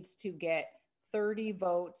Louise needs to get 30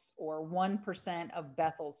 votes or 1% of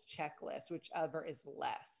Bethel's checklist, whichever is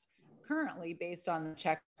less. Currently, based on the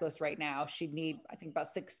checklist right now, she'd need, I think, about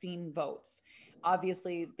 16 votes.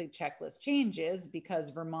 Obviously, the checklist changes because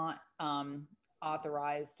Vermont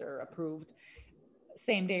authorized or approved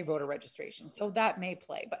same-day voter registration. So that may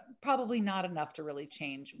play, but probably not enough to really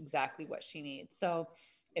change exactly what she needs. So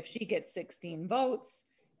if she gets 16 votes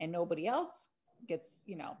and nobody else gets,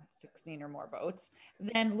 16 or more votes,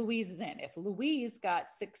 then Louise is in. If Louise got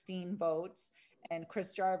 16 votes and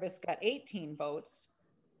Chris Jarvis got 18 votes,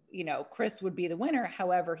 Chris would be the winner.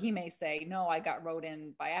 However, he may say, no, I got wrote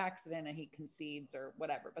in by accident, and he concedes or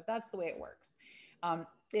whatever, but that's the way it works.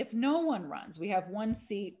 If no one runs, we have one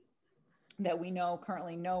seat that we know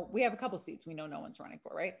currently we have a couple seats we know no one's running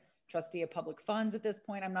for, right? Trustee of public funds at this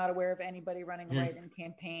point. I'm not aware of anybody running a write-in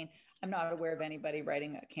campaign. I'm not aware of anybody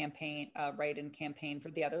writing a campaign, write-in campaign for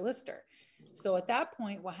the other lister. So at that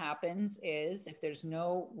point, what happens is if there's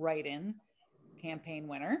no write-in campaign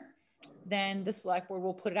winner, then the select board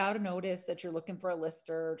will put out a notice that you're looking for a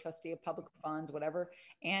lister, trustee of public funds, whatever.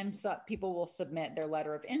 And so people will submit their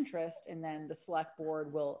letter of interest, and then the select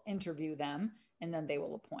board will interview them, and then they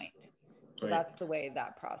will appoint. So that's the way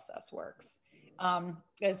that process works.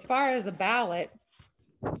 As far as a ballot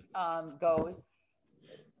goes,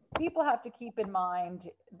 people have to keep in mind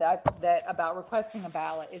that about requesting a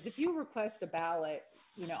ballot is if you request a ballot,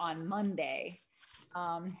 you know, on Monday,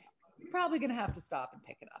 you're probably going to have to stop and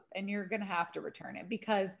pick it up, and you're going to have to return it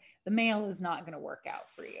because the mail is not going to work out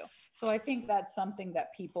for you. So I think that's something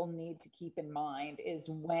that people need to keep in mind is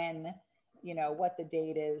when, you know, what the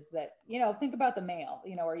date is that, you know, think about the mail.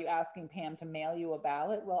 You know, are you asking Pam to mail you a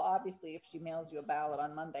ballot? Well, obviously, if she mails you a ballot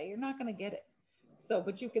on Monday, you're not going to get it. So,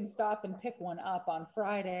 but you can stop and pick one up on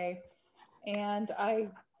Friday. And I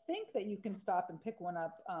think that you can stop and pick one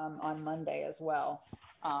up on Monday as well.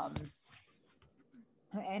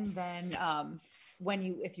 And then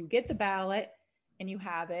if you get the ballot and you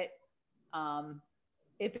have it,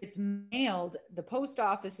 if it's mailed, the post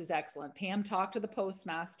office is excellent. Pam talked to the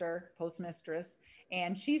postmistress,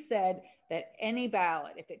 and she said that any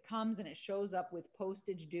ballot, if it comes and it shows up with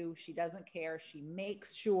postage due, she doesn't care. She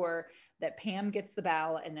makes sure that Pam gets the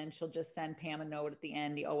ballot, and then she'll just send Pam a note at the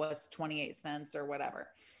end. You owe us 28 cents or whatever.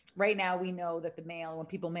 Right now, we know that the mail, when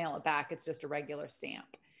people mail it back, it's just a regular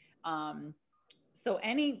stamp. So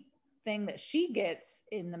anything that she gets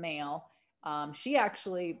in the mail, she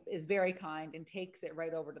actually is very kind and takes it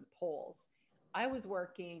right over to the polls. I was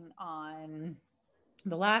working on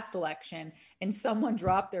the last election and someone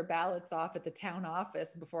dropped their ballots off at the town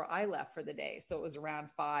office before I left for the day. So it was around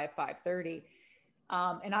 5:30.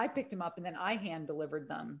 And I picked them up and then I hand delivered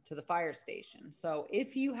them to the fire station. So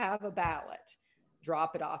if you have a ballot,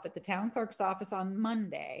 drop it off at the town clerk's office on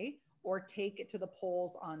Monday or take it to the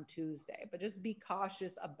polls on Tuesday, but just be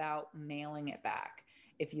cautious about mailing it back.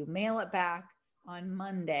 If you mail it back on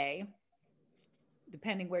Monday,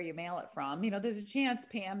 depending where you mail it from, you know, there's a chance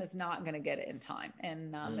Pam is not going to get it in time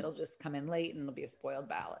and it'll just come in late and it'll be a spoiled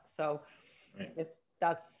ballot. So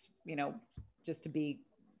that's, you know, just to be,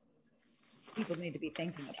 people need to be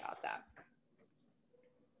thinking about that.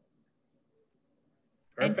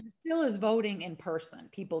 Perfect. And still is voting in person.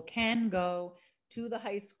 People can go to the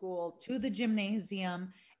high school, to the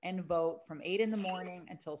gymnasium and vote from 8 in the morning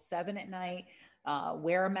until 7 at night.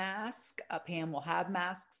 Wear a mask. Pam will have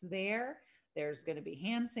masks there. There's going to be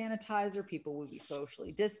hand sanitizer. People will be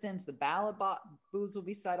socially distanced. The ballot booths will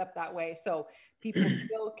be set up that way. So people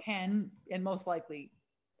still can, and most likely,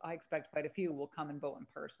 I expect quite a few will come and vote in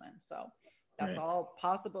person. So that's all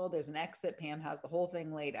possible. There's an exit. Pam has the whole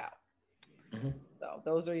thing laid out. So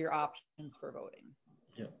those are your options for voting.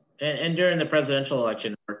 Yeah. And during the presidential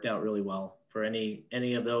election, it worked out really well for any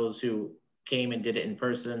of those who came and did it in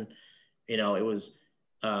person. You know, it was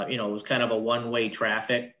kind of a one-way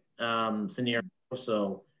traffic scenario.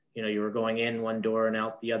 So, you know, you were going in one door and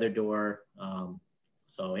out the other door.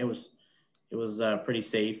 So it was pretty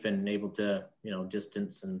safe and able to, you know,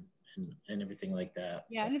 distance and everything like that.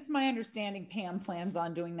 Yeah, so. And it's my understanding Pam plans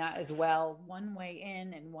on doing that as well. One way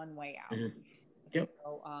in and one way out. Yep.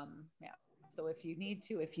 So, yeah. So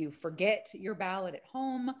if you forget your ballot at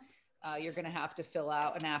home, you're going to have to fill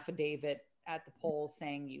out an affidavit at the polls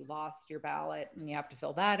saying you lost your ballot and you have to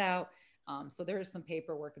fill that out. So there is some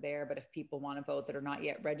paperwork there, but if people want to vote that are not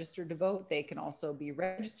yet registered to vote, they can also be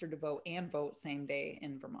registered to vote and vote same day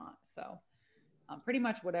in Vermont. So pretty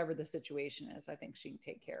much whatever the situation is, I think she can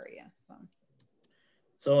take care of you.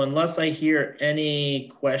 So unless I hear any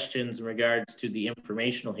questions in regards to the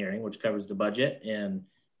informational hearing, which covers the budget and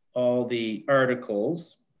all the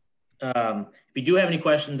articles, if you do have any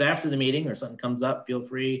questions after the meeting or something comes up, feel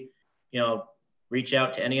free, you know, reach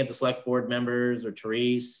out to any of the select board members or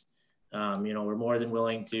Therese. You know, we're more than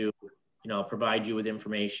willing to, you know, provide you with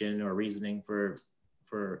information or reasoning for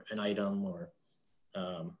an item or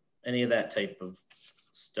any of that type of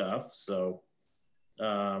stuff. So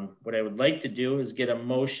what I would like to do is get a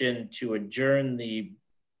motion to adjourn the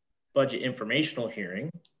budget informational hearing,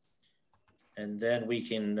 and then we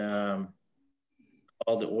can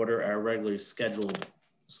call to order our regularly scheduled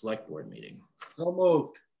select board meeting. So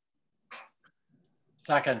moved.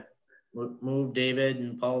 Second. Move David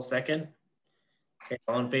and Paul second. Okay,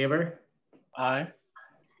 all in favor? Aye.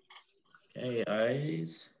 Okay,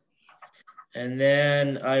 ayes. And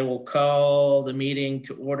then I will call the meeting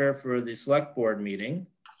to order for the select board meeting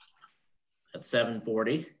at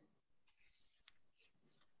 7:40.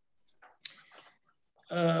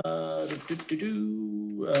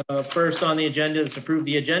 First on the agenda is to approve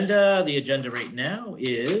the agenda. The agenda right now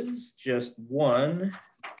is just one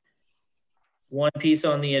piece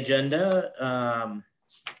on the agenda,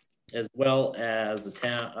 as well as the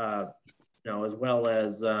town, as well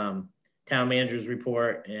as town manager's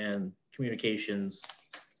report and communications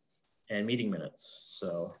and meeting minutes.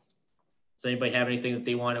 So Does anybody have anything that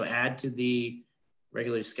they want to add to the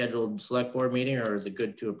regularly scheduled select board meeting, or is it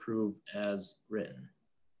good to approve as written?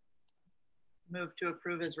 Move to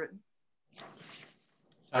approve as written.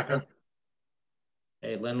 Second.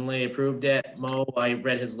 Okay, Lindley approved it. Mo, I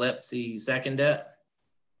read his lips. He seconded it.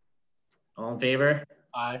 All in favor?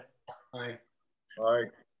 Aye. Aye. Aye.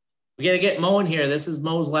 We got to get Mo in here. This is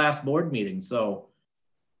Mo's last board meeting, so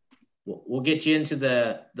we'll get you into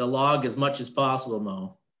the log as much as possible,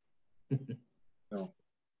 Mo. No.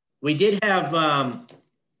 We did have,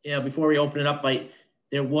 yeah, before we open it up,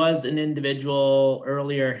 there was an individual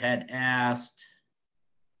earlier had asked,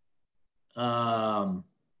 they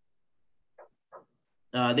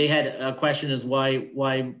had a question is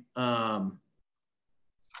why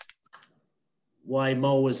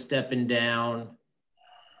Mo was stepping down,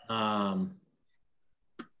 and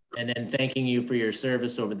then thanking you for your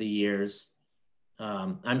service over the years.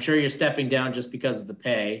 I'm sure you're stepping down just because of the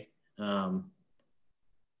pay. I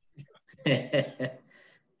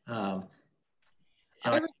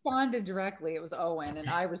responded directly. It was Owen, and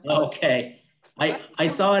I responded. Okay, I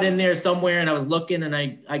saw it in there somewhere, and I was looking, and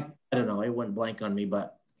I don't know, it went blank on me,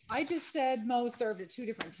 but I just said Mo served at 2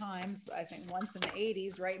 different times. I think once in the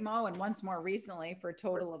 80s, right, Mo, and once more recently for a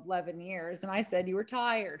total of 11 years. And I said you were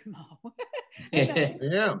tired, Mo.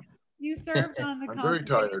 Yeah. You served on the I'm very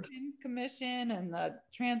tired. Conservation Commission and the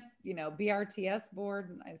BRTS board,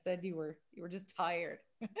 and I said you were just tired.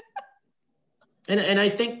 and I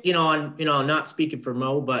think I'm not speaking for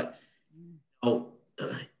Mo, but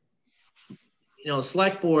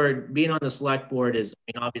select board, being on the select board is,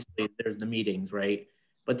 obviously there's the meetings, right?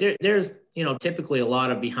 But there's typically a lot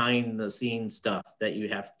of behind the scenes stuff that you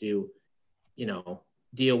have to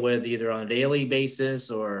deal with either on a daily basis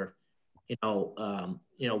or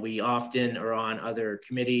we often are on other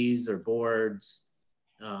committees or boards,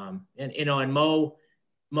 and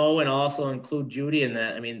Mo and also include Judy in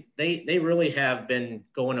that. They really have been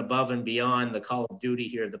going above and beyond the call of duty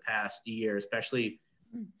here the past year, especially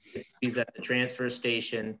he's at the transfer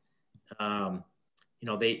station.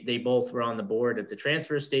 They both were on the board at the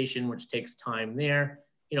transfer station, which takes time there.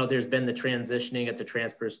 There's been the transitioning at the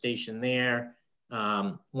transfer station there.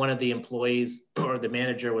 One of the employees or the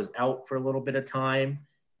manager was out for a little bit of time,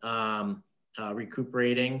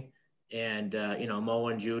 recuperating, and Mo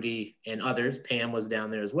and Judy and others, Pam was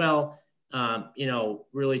down there as well,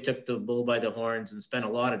 really took the bull by the horns and spent a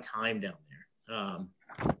lot of time down there.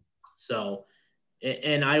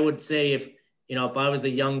 And I would say if I was a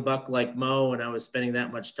young buck like Mo and I was spending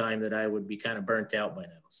that much time, that I would be kind of burnt out by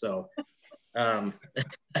now.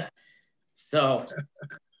 So,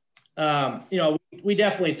 we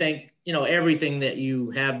definitely think, everything that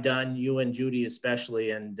you have done, you and Judy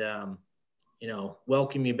especially, and,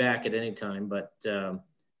 welcome you back at any time. But,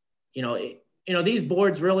 these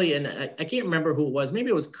boards really, and I can't remember who it was. Maybe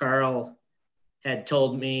it was Carl had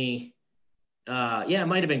told me, it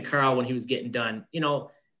might've been Carl when he was getting done,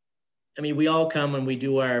 we all come and we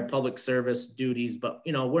do our public service duties, but,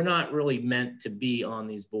 we're not really meant to be on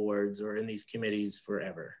these boards or in these committees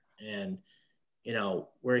forever. And,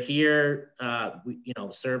 we're here, we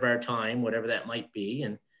serve our time, whatever that might be.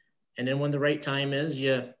 And then when the right time is,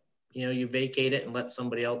 you vacate it and let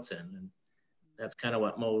somebody else in. And that's kind of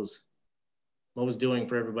what Mo's doing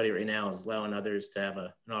for everybody right now, is allowing others to have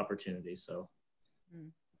an opportunity. So.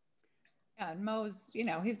 Yeah, and Mo's,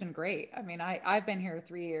 he's been great. I've been here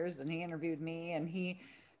 3 years, and he interviewed me, and he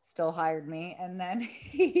still hired me. And then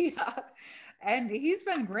he's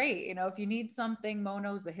been great. If you need something, Mo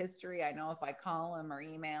knows the history. I know if I call him or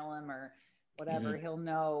email him or whatever, he'll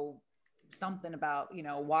know something about,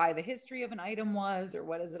 why the history of an item was, or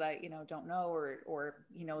what is it I, don't know, or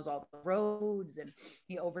he knows all the roads, and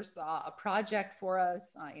he oversaw a project for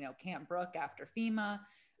us, Camp Brook after FEMA.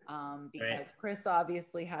 Because Chris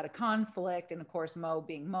obviously had a conflict, and of course Mo,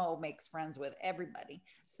 being Mo, makes friends with everybody.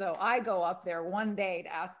 So I go up there one day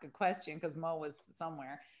to ask a question because Mo was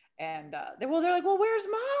somewhere, and they're like, well, where's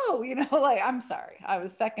Mo? I'm sorry, I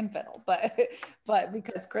was second fiddle, but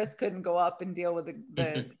because Chris couldn't go up and deal with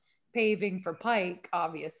the paving for Pike,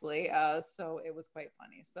 obviously, so it was quite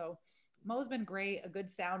funny. So Mo's been great, a good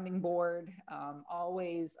sounding board,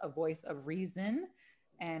 always a voice of reason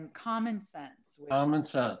and common sense,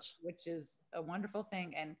 which is a wonderful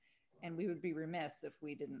thing. And we would be remiss if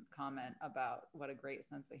we didn't comment about what a great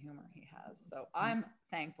sense of humor he has. So I'm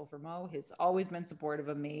thankful for Mo. He's always been supportive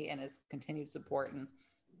of me and his continued support, and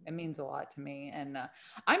it means a lot to me. And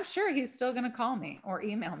I'm sure he's still going to call me or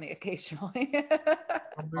email me occasionally.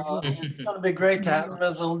 It's going to be great to have him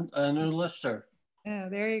as a new lister. Yeah,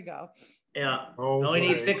 there you go. Yeah, we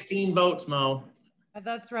need 16 votes, Mo.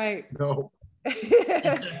 That's right. No.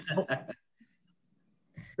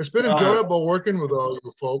 It's been enjoyable working with all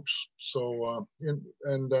you folks. So,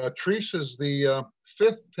 and Therese is the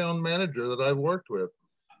 5th town manager that I've worked with.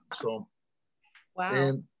 So, Wow.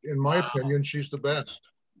 and in my opinion, she's the best.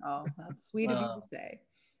 Oh, that's sweet of you to say.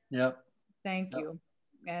 Yep. Thank you.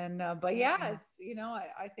 And, but yeah, it's, you know,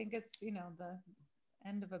 I think it's, you know, the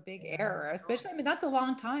end of a big era, especially, I mean, that's a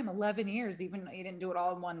long time, 11 years, even though you didn't do it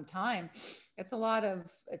all in one time. It's a lot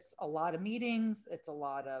of meetings. It's a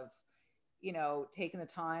lot of, you know, taking the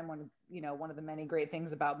time when, you know, one of the many great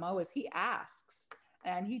things about Mo is he asks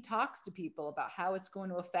and he talks to people about how it's going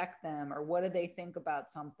to affect them or what do they think about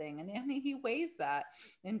something. And he weighs that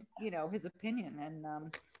in, you know, his opinion and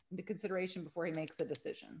into consideration before he makes a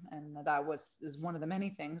decision. And that is one of the many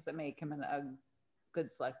things that make him a good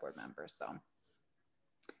select board member. So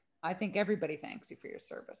I think everybody thanks you for your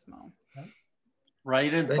service, Mo.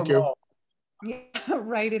 Right in Thank for you. Mo. Yeah,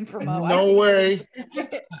 right in for Mo. No way.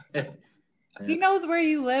 He knows where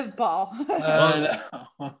you live, Paul.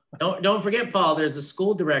 Don't forget, Paul, there's a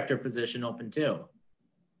school director position open too.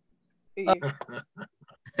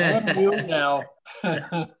 I'm you now.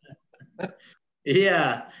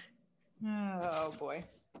 Yeah. Oh boy.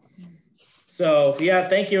 So yeah,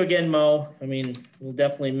 thank you again, Mo. I mean, we'll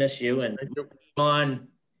definitely miss you. And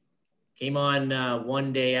came on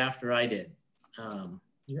one day after I did.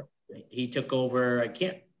 Yep. He took over.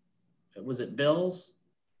 Was it Bill's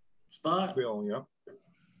spot? Bill, yeah.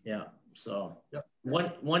 Yeah. So yep.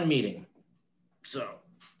 one meeting. So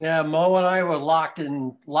yeah, Mo and I were locked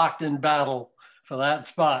in battle for that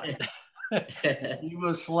spot. He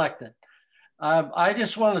was selected. I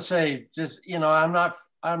just want to say, you know,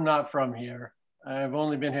 I'm not from here. I've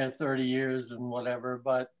only been here 30 years and whatever,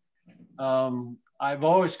 but I've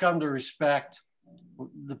always come to respect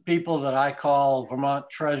the people that I call Vermont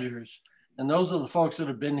treasures. And those are the folks that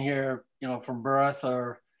have been here, you know, from birth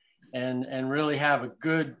and really have a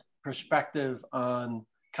good perspective on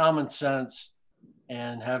common sense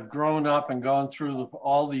and have grown up and gone through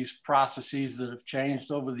all these processes that have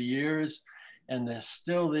changed over the years. And they're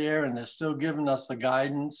still there and they're still giving us the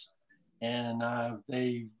guidance. And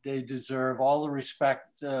they deserve all the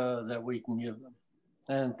respect that we can give them.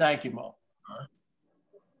 And thank you, Mo.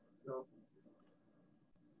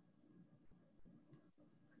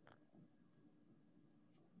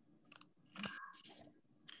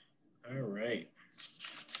 All right.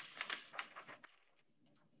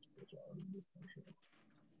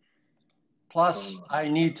 Plus, I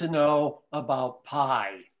need to know about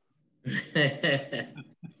pie.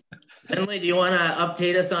 Emily, do you want to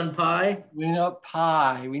update us on pie? We know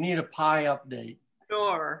pie. We need a pie update.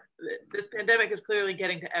 Sure. This pandemic is clearly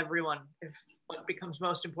getting to everyone if what becomes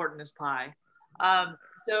most important is pie.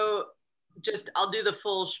 So I'll do the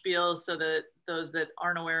full spiel so that those that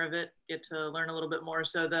aren't aware of it get to learn a little bit more.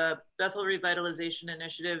 So the Bethel Revitalization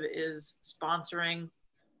Initiative is sponsoring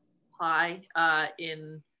pie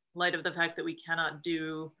in light of the fact that we cannot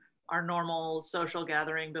do our normal social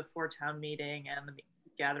gathering before town meeting and the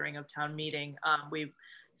gathering of town meeting. We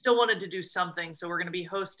still wanted to do something. So we're going to be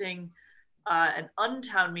hosting an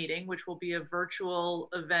untown meeting, which will be a virtual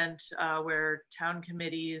event where town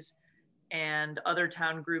committees and other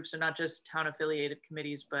town groups, and not just town affiliated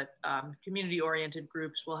committees, but community oriented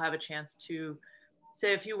groups will have a chance to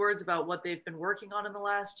say a few words about what they've been working on in the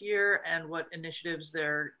last year and what initiatives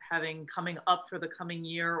they're having coming up for the coming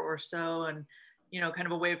year or so. And, you know, kind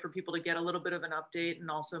of a way for people to get a little bit of an update and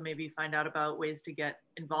also maybe find out about ways to get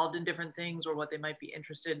involved in different things or what they might be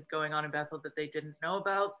interested going on in Bethel that they didn't know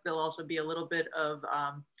about. There'll also be a little bit of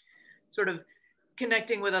sort of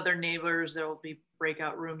connecting with other neighbors. There will be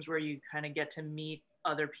breakout rooms where you kind of get to meet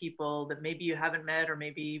other people that maybe you haven't met or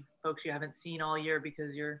maybe folks you haven't seen all year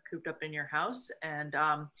because you're cooped up in your house. And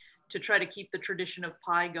to try to keep the tradition of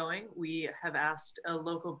pie going, we have asked a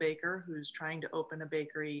local baker who's trying to open a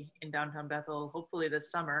bakery in downtown Bethel, hopefully this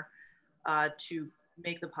summer, to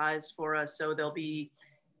make the pies for us. So there'll be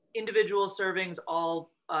individual servings, all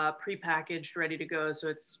pre-packaged, ready to go. So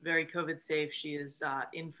it's very COVID safe. She is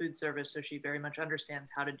in food service, so she very much understands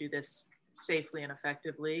how to do this safely and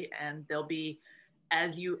effectively. And there'll be,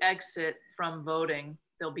 as you exit from voting,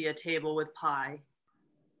 there'll be a table with pie.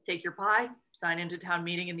 Take your pie, sign into town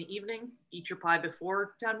meeting in the evening, eat your pie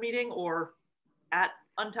before town meeting or at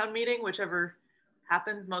untown meeting, whichever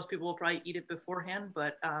happens. Most people will probably eat it beforehand,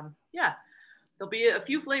 but yeah, there'll be a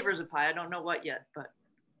few flavors of pie. I don't know what yet, but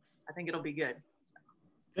I think it'll be good.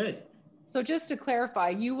 Good. So just to clarify,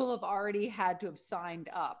 you will have already had to have signed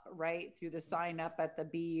up, right? Through the sign up at the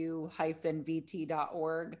bu-vt.org.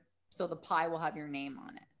 So the pie will have your name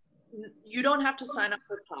on it. You don't have to sign up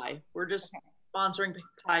for pie. We're just sponsoring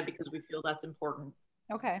pie because we feel that's important.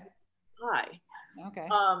 Okay. Pie. Okay.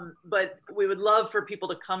 But we would love for people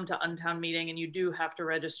to come to Untown meeting, and you do have to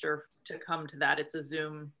register to come to that. It's a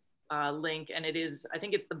Zoom link, and it is, I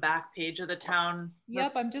think it's the back page of the town.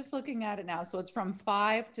 Yep, I'm just looking at it now. So it's from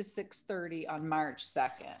 5 to 6:30 on March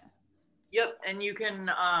 2nd. Yep, and you can,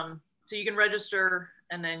 so you can register,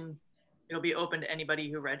 and then it'll be open to anybody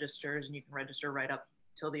who registers, and you can register right up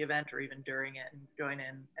till the event or even during it and join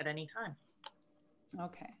in at any time.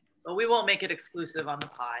 Okay. But we won't make it exclusive on the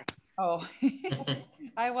pie. Oh,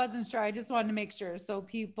 I wasn't sure. I just wanted to make sure. So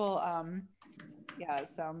people, yeah, it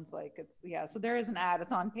sounds like it's, yeah. So there is an ad,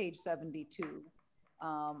 it's on page 72,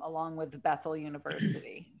 along with Bethel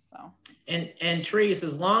University, so. And Therese,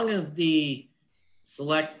 as long as the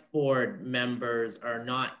select board members are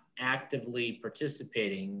not actively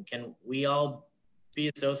participating, can we all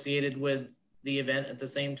be associated with the event at the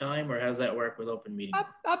same time, or how does that work with open meeting?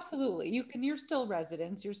 Absolutely. You're still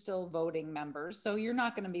residents, you're still voting members, so you're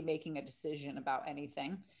not going to be making a decision about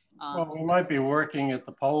anything. Well, we might be working at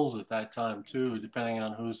the polls at that time too, depending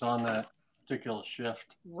on who's on that particular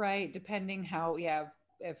shift. Right, depending how, yeah,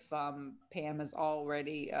 if Pam has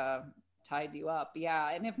already tied you up.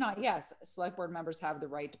 Yeah, and if not, yes, select board members have the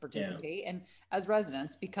right to participate, and as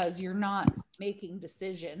residents, because you're not making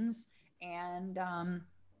decisions, and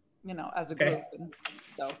you know, as a group. And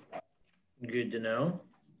so good to know.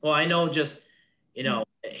 Well, I know just, you know,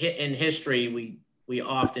 in history, we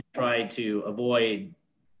often try to avoid,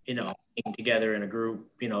 you know, being together in a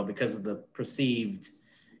group, you know, because of the perceived,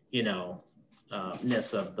 you know,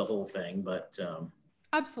 ness of the whole thing. But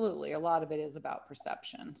absolutely, a lot of it is about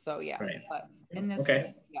perception. So yes, but in this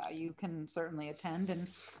case, yeah, you can certainly attend, and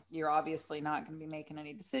you're obviously not going to be making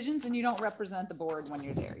any decisions, and you don't represent the board when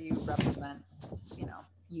you're there. You represent, you know,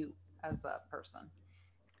 you as a person.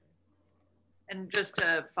 And just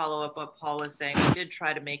to follow up what Paul was saying, we did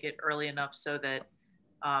try to make it early enough so that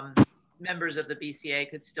members of the BCA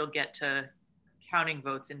could still get to counting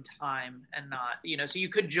votes in time, and not, you know, so you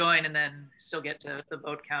could join and then still get to the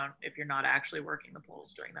vote count if you're not actually working the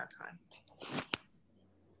polls during that time.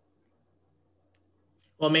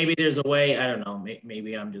 well, maybe there's a way, I don't know,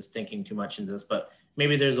 maybe I'm just thinking too much into this, but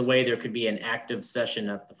maybe there's a way there could be an active session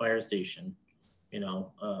at the fire station, you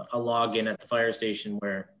know, a login at the fire station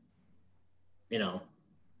where, you know,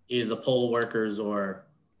 either the poll workers or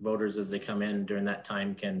voters as they come in during that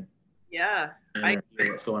time can hear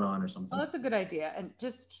what's going on or something. Well, that's a good idea. And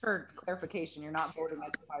just for clarification, you're not voting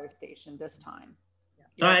at the fire station this time.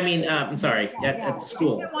 No, I mean, I'm sorry, at the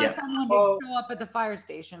school. I want someone to show up at the fire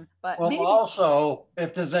station, but well, maybe also,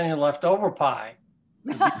 if there's any leftover pie,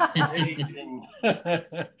 that'll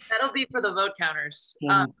be for the vote counters.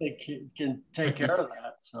 can take care of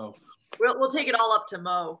that. So we'll take it all up to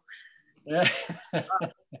Mo. Yeah. So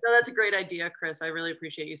that's a great idea, Chris. I really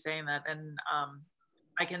appreciate you saying that, and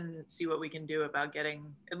I can see what we can do about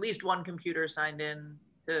getting at least one computer signed in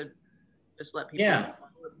to just let people know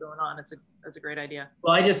what's going on. That's a great idea.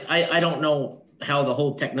 Well, I don't know how the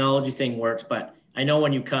whole technology thing works, but I know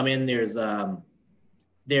when you come in, there's a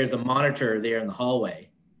monitor there in the hallway.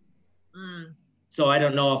 So I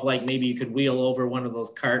don't know if like maybe you could wheel over one of those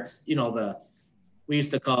carts, you know, we used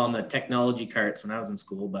to call them the technology carts when I was in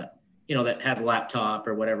school, but you know, that has a laptop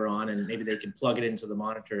or whatever on, and maybe they can plug it into the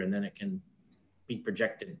monitor and then it can be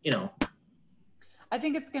projected, you know. I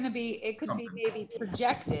think it could be maybe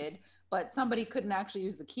projected, but somebody couldn't actually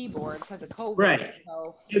use the keyboard because of COVID. Right.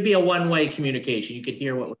 So it could be a one-way communication. You could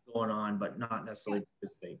hear what was going on, but not necessarily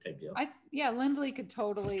participate type deal. Yeah, Lindley could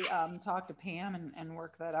totally talk to Pam and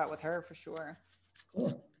work that out with her for sure.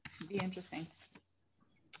 Cool. It'd be interesting.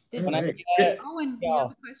 Owen, you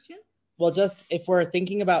have a question? Well, just if we're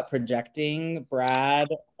thinking about projecting, Brad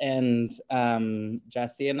and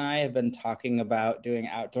Jesse and I have been talking about doing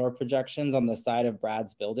outdoor projections on the side of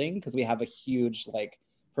Brad's building because we have a huge like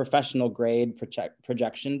professional grade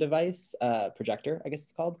projection device, projector, I guess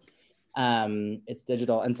it's called. It's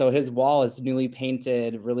digital. And so his wall is newly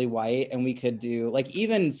painted really white, and we could do like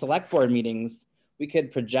even select board meetings, we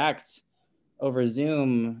could project over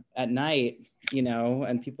Zoom at night, you know,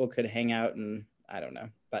 and people could hang out, and I don't know,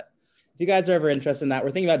 but if you guys are ever interested in that,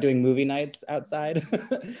 we're thinking about doing movie nights outside.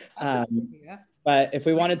 But if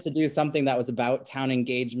we wanted to do something that was about town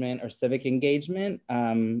engagement or civic engagement,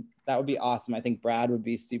 that would be awesome. I think Brad would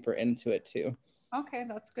be super into it too. Okay,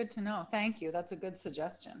 that's good to know. Thank you. That's a good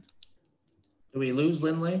suggestion. Do we lose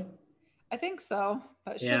Lindley? I think so,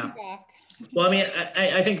 but she'll be back. Well, I mean,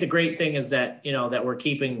 I think the great thing is that, you know, that we're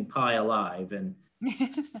keeping Pi alive, and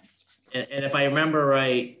and if I remember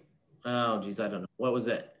right, oh geez, I don't know, what was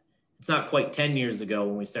it? It's not quite 10 years ago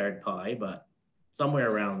when we started Pi, but somewhere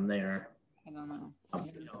around there. I don't know.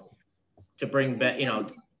 You know, to bring back, you know.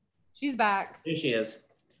 She's back. Here she is.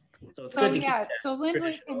 So, it's So good to yeah, keep that so Lindley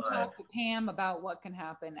tradition can alive. talk to Pam about what can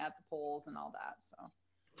happen at the polls and all that, so.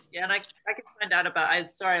 Yeah, and I can find out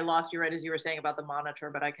about, sorry I lost you right as you were saying about the monitor,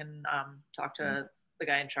 but I can talk to the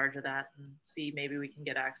guy in charge of that and see maybe we can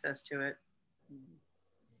get access to it.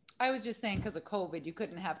 I was just saying because of COVID, you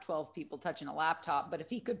couldn't have 12 people touching a laptop, but if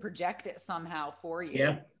he could project it somehow for you.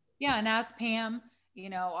 Yeah. Yeah, and ask Pam, you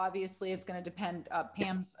know, obviously it's going to depend,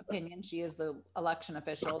 Pam's opinion. She is the election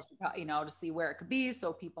official, you know, to see where it could be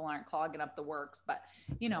so people aren't clogging up the works. But,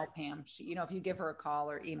 you know, Pam, she, you know, if you give her a call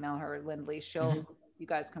or email her, Lindley, she'll, you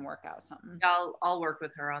guys can work out something. Yeah, I'll work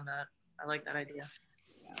with her on that. I like that idea.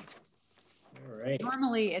 Yeah. All right.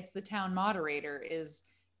 Normally it's the town moderator is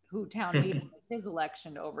who town meeting is his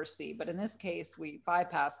election to oversee. But in this case, we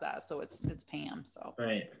bypass that. So it's Pam, so.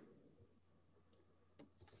 Right.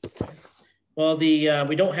 Well, we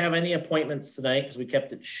don't have any appointments tonight because we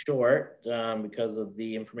kept it short because of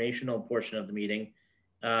the informational portion of the meeting.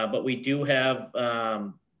 But we do have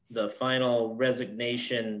the final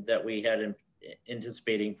resignation that we had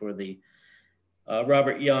anticipating for the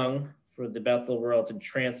Robert Young for the Bethel Royalton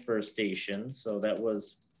Transfer Station. So that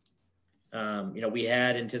was, you know, we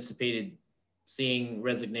had anticipated seeing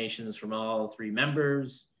resignations from all 3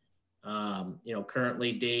 members. You know,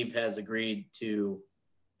 currently Dave has agreed to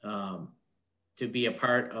be a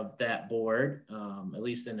part of that board, at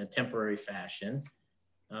least in a temporary fashion.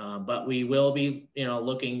 But we will be, you know,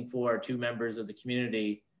 looking for 2 members of the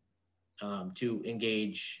community to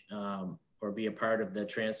engage or be a part of the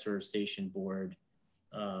transfer station board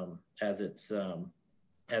as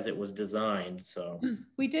it was designed. So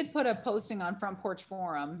we did put a posting on Front Porch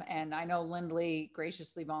Forum, and I know Lindley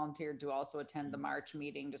graciously volunteered to also attend the March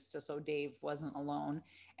meeting just so Dave wasn't alone.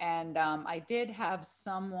 And I did have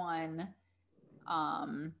someone.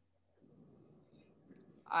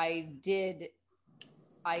 I did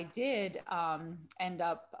end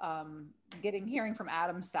up hearing from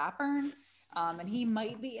Adam Sappern, and he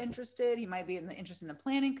might be interested. He might be interested in the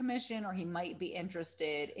Planning Commission, or he might be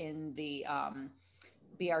interested in the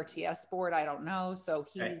BRTS board. I don't know. So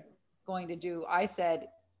he's going to do. I said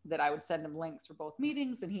that I would send him links for both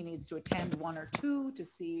meetings, and he needs to attend 1 or 2 to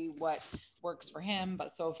see what works for him.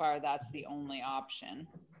 But so far, that's the only option.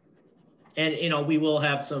 And, you know, we will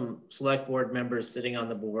have some select board members sitting on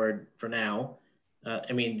the board for now.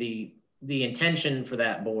 I mean, the intention for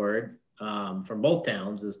that board from both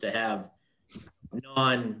towns is to have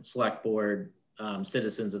non-select board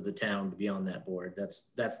citizens of the town to be on that board.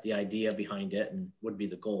 That's the idea behind it and would be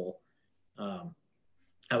the goal.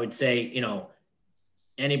 I would say, you know,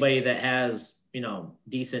 anybody that has, you know,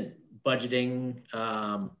 decent budgeting,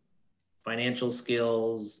 financial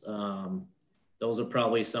skills, those are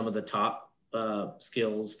probably some of the top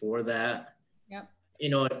skills for that. Yep. You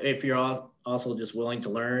know, if you're also just willing to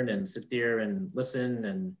learn and sit there and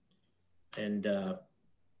listen and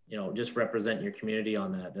you know, just represent your community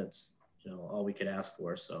on that, that's, you know, all we could ask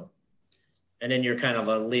for. So, and then you're kind of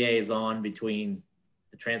a liaison between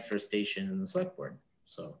the transfer station and the select board.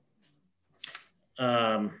 So,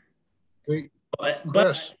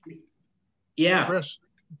 Chris, yeah. Chris,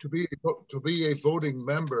 to be a voting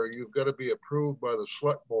member, you've got to be approved by the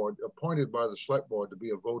select board, appointed by the select board to be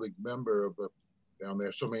a voting member of the down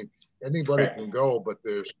there. So I mean, anybody can go, but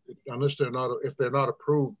unless if they're not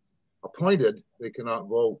appointed, they cannot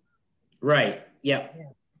vote. Right. Yeah.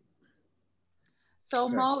 So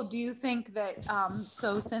Mo, do you think that,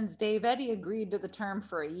 so since Dave Eddy agreed to the term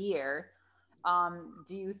for a year,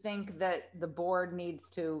 do you think that the board needs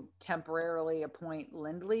to temporarily appoint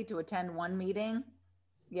Lindley to attend 1 meeting?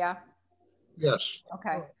 Yeah. Yes.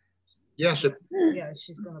 Okay. Yes. Yeah,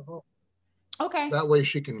 she's going to vote. Okay. That way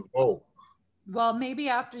she can vote. Well, maybe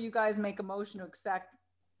after you guys make a motion to accept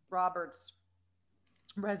Robert's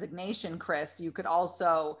resignation, Chris, you could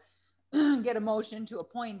also get a motion to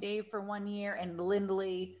appoint Dave for 1 year and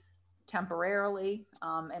Lindley temporarily.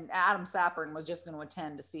 And Adam Sappern was just going to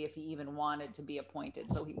attend to see if he even wanted to be appointed.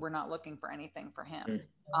 So we're not looking for anything for him.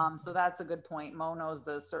 So that's a good point. Mo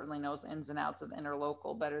certainly knows ins and outs of the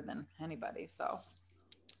interlocal better than anybody. So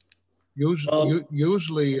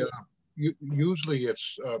usually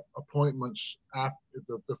it's appointments after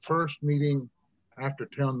the first meeting after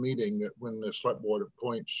town meeting, that when the select board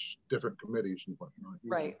appoints different committees and whatnot.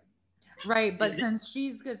 Right. But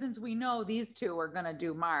since we know these 2 are going to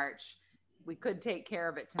do March, we could take care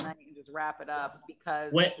of it tonight and just wrap it up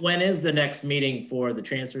because. When is the next meeting for the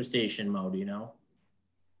transfer station, Mo, do you know?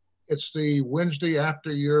 It's the Wednesday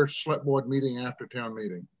after your select board meeting after town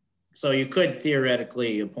meeting. So you could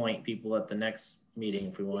theoretically appoint people at the next meeting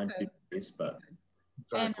if we wanted to do this, but.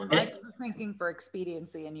 exactly. And I was just thinking for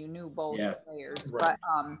expediency, and you knew both Yeah. players, Right.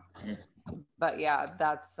 but yeah,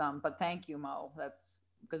 that's but thank you, Mo. That's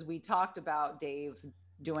because we talked about Dave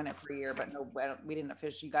doing it for a year, but no, we didn't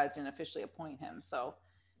officially. You guys didn't officially appoint him, so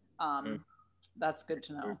that's good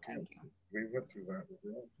to know. Okay. Thank you. We went through that.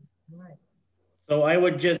 Right. So I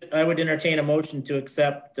would entertain a motion to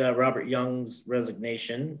accept Robert Young's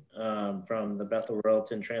resignation from the Bethel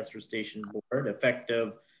Royalton Transfer Station Board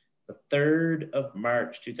effective the 3rd of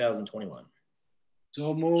March, 2021.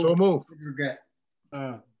 So move. So move. With regret.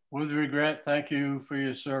 With regret, thank you for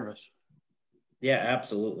your service. Yeah,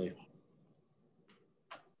 absolutely.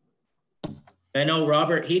 I know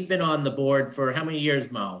Robert, he'd been on the board for how many years,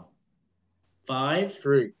 Mo? 5?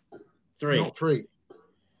 3. 3. No, 3.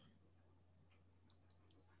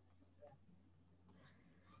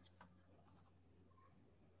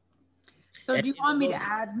 So do you want me to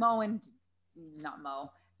add Mo and not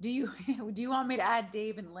Mo? Do you want me to add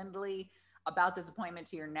Dave and Lindley about this appointment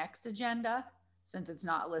to your next agenda? Since it's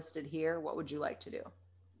not listed here, what would you like to do?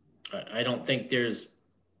 I don't think there's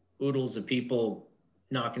oodles of people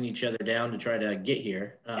knocking each other down to try to get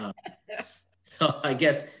here. So I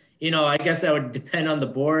guess that would depend on the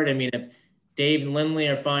board. I mean, if Dave and Lindley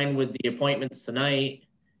are fine with the appointments tonight,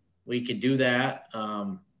 we could do that.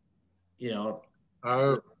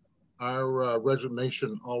 Our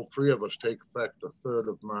resignation, all 3 of us take effect the 3rd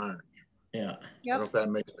of March. Yeah. I don't know if that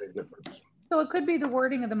makes any difference. So it could be the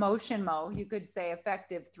wording of the motion, Mo. You could say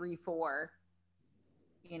effective 3/4.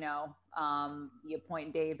 You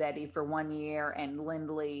appoint Dave Eddy for 1 year and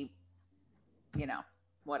Lindley,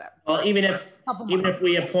 whatever. Well, even if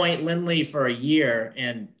we appoint Lindley for a year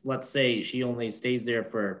and let's say she only stays there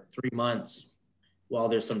for 3 months while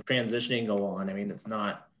there's some transitioning go on, I mean, it's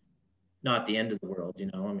not the end of the world, I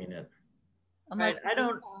mean, Right.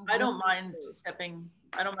 I don't mind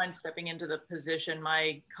stepping into the position.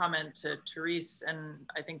 My comment to Therese, and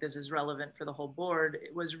I think this is relevant for the whole board,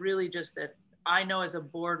 it was really just that I know as a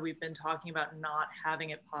board, we've been talking about not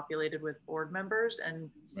having it populated with board members, and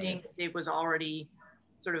seeing that Dave was already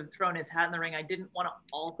sort of thrown his hat in the ring. I didn't want to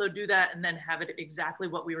also do that and then have it exactly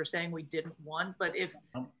what we were saying we didn't want. But if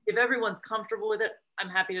everyone's comfortable with it, I'm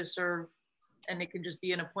happy to serve. And it can just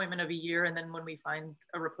be an appointment of a year. And then when we find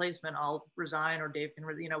a replacement, I'll resign, or Dave can,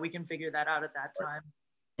 we can figure that out at that time.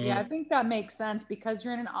 Yeah, I think that makes sense because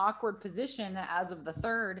you're in an awkward position as of the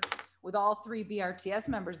 3rd with all 3 BRTS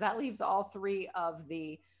members. That leaves all 3 of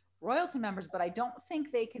the Royalton members, but I don't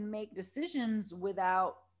think they can make decisions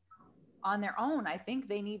on their own. I think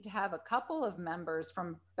they need to have a couple of members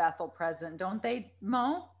from Bethel present, don't they,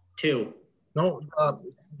 Mo? 2. No,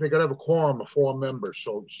 they got to have a quorum of 4 members,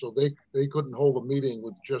 so they couldn't hold a meeting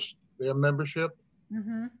with just their membership.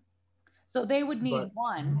 Mm-hmm. So they would need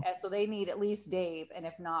 1, so they need at least Dave, and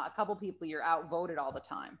if not, a couple people, you're outvoted all the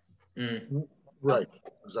time. Right,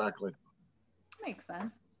 exactly. Makes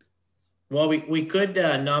sense. Well, we could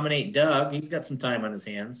nominate Doug. He's got some time on his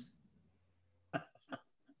hands.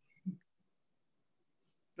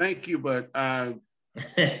 Thank you, but got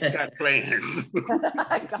plans.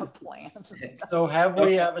 I got plans. So have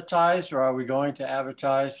we advertised, or are we going to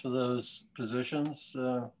advertise for those positions?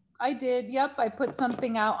 I did. Yep. I put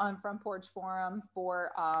something out on Front Porch Forum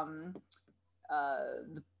for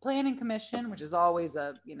the Planning Commission, which is always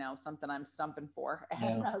something I'm stumping for.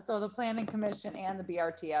 And so the Planning Commission and the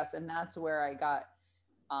BRTS, and that's where I got,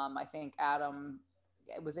 I think Adam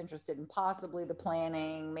was interested in possibly the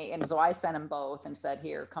planning. And so I sent him both and said,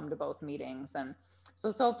 here, come to both meetings. And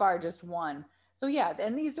so far just 1. So yeah,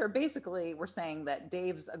 and these are basically, we're saying that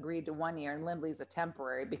Dave's agreed to 1 year and Lindley's a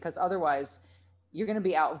temporary, because otherwise you're going to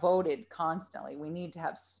be outvoted constantly. We need to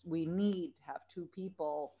have 2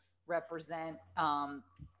 people represent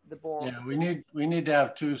the board. Yeah, we need to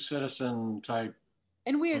have 2 citizen type.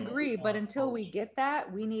 And we agree, but until we get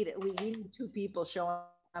that, we need 2 people showing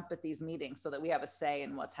up at these meetings so that we have a say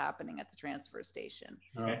in what's happening at the transfer station.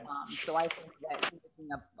 Okay. So I think that making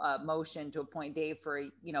a motion to appoint Dave for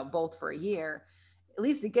both for a year, at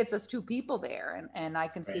least it gets us 2 people there, and I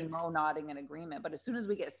can see Mo nodding in agreement. But as soon as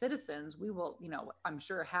we get citizens, we will, I'm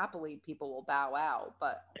sure happily people will bow out.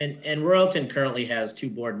 But and Royalton currently has 2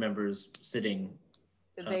 board members sitting.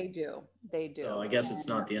 They do. So I guess it's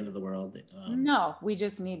not the end of the world. No, we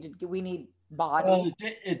just need body. Well,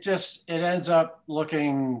 it ends up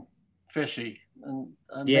looking fishy. And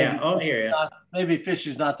yeah, I'll hear you. Maybe fishy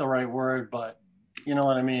is not the right word, but you know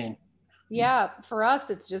what I mean. Yeah, for us,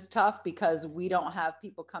 it's just tough because we don't have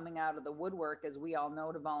people coming out of the woodwork, as we all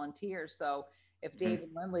know, to volunteer. So if Dave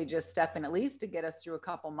and Lindley just step in at least to get us through a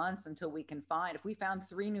couple months until we can find, if we found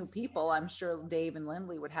 3 new people, I'm sure Dave and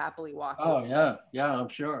Lindley would happily walk. Oh, yeah. Yeah, I'm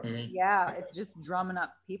sure. Yeah, it's just drumming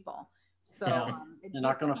up people. So you're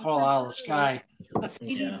not going to fall out of the sky.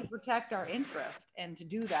 We need to protect our interest. And to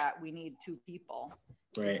do that, we need 2 people.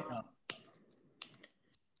 Right.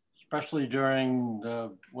 Especially during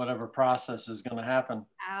the whatever process is going to happen.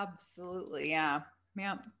 Absolutely. Yeah.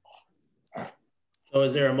 Yeah. So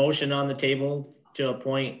is there a motion on the table to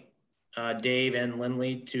appoint Dave and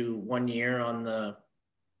Lindley to 1 year on the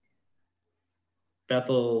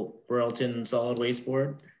Bethel Royalton Solid Waste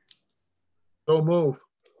Board? So move.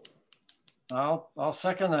 I'll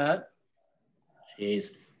second that.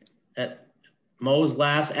 Jeez. Mo's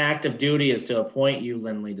last act of duty is to appoint you,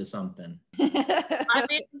 Lindley, to something. I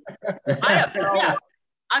mean,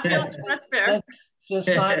 I feel that's fair. Since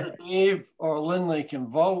neither Dave or Lindley can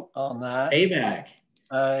vote on that. Payback.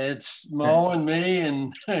 It's Mo and me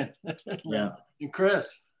and, yeah. and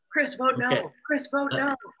Chris. Chris, vote no. Okay. Chris, vote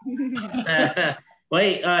no.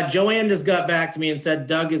 Wait, Joanne just got back to me and said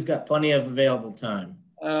Doug has got plenty of available time.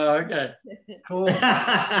 Okay, cool. Really?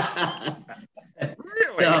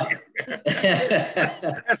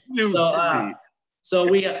 That's news to me. So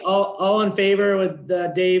we all in favor with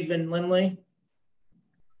Dave and Lindley?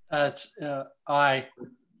 That's aye.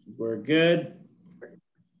 We're good.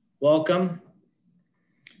 Welcome.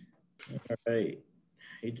 All right.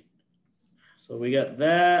 So we got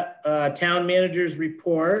that. Town manager's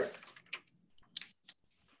report.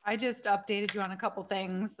 I just updated you on a couple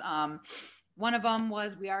things. One of them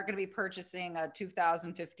was we are going to be purchasing a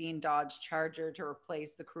 2015 Dodge Charger to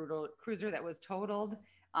replace the cruiser that was totaled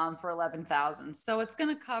for $11,000. So it's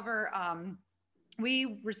going to cover,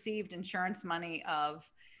 we received insurance money of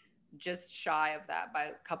just shy of that by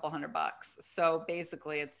a couple $100. So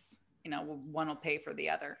basically it's, you know, one will pay for the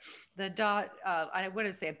other. I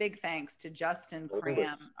would say a big thanks to Justin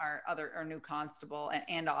Cram, our new constable,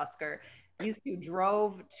 and Oscar. These 2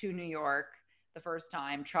 drove to New York the first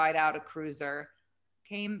time, tried out a cruiser,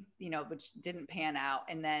 came, you know, which didn't pan out.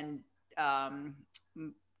 And then Oscar's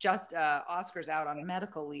out on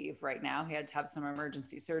medical leave right now. He had to have some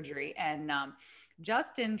emergency surgery. And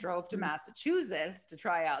Justin drove to Massachusetts to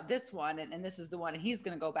try out this one. And this is the one, and he's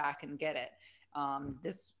going to go back and get it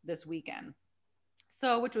this weekend.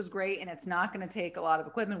 So, which was great. And it's not going to take a lot of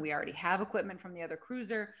equipment. We already have equipment from the other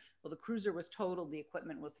cruiser. Well, the cruiser was totaled. The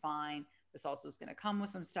equipment was fine. This also is going to come with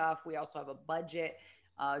some stuff. We also have a budget,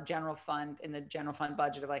 general fund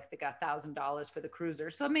budget of like they got $1,000 for the cruiser.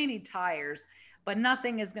 So it may need tires, but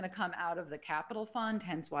nothing is going to come out of the capital fund.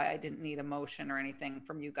 Hence why I didn't need a motion or anything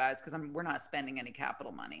from you guys, because we're not spending any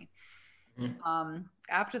capital money.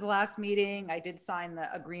 After the last meeting, I did sign the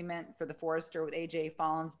agreement for the forester with AJ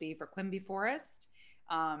Follansbee for Quimby Forest.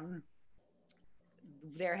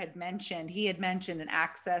 He had mentioned an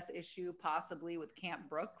access issue possibly with Camp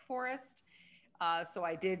Brook Forest. So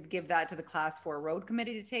I did give that to the Class 4 Road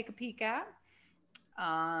Committee to take a peek at.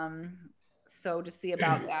 So to see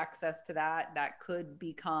about the access to that could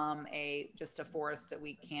become just a forest that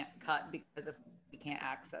we can't cut because if we can't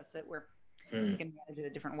access it, we can manage it a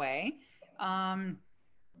different way.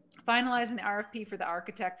 Finalizing the RFP for the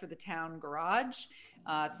architect for the town garage.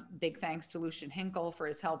 Big thanks to Lucian Hinkle for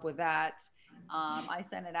his help with that. I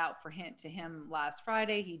sent it out to him last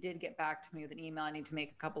Friday. He did get back to me with an email. I need to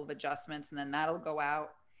make a couple of adjustments and then that'll go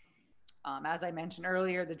out. As I mentioned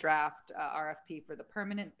earlier, the draft RFP for the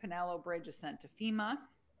permanent Pinello Bridge is sent to FEMA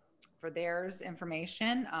for theirs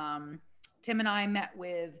information. Tim and I met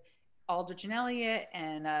with Aldrich and Elliott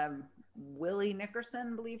and Willie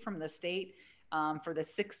Nickerson, I believe, from the state for the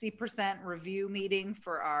 60% review meeting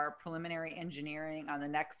for our preliminary engineering on the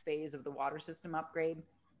next phase of the water system upgrade.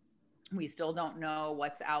 We still don't know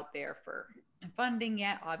what's out there for funding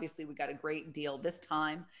yet. Obviously, we got a great deal this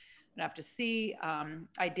time. We'll have to see.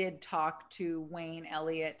 I did talk to Wayne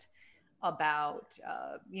Elliott about,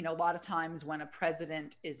 a lot of times when a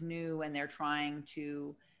president is new and they're trying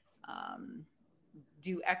to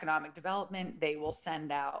do economic development, they will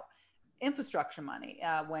send out infrastructure money.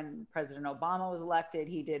 When President Obama was elected,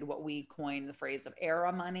 he did what we coined the phrase of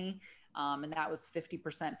ERA money. And that was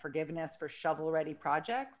 50% forgiveness for shovel-ready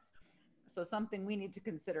projects. So something we need to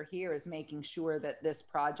consider here is making sure that this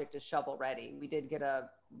project is shovel ready. We did get a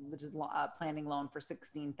planning loan for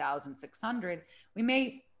 $16,600. We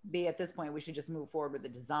may be at this point, we should just move forward with the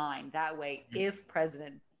design. That way, if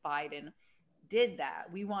President Biden did that,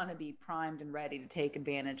 we want to be primed and ready to take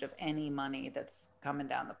advantage of any money that's coming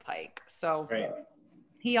down the pike. So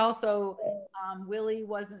he also, Willie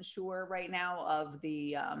wasn't sure right now of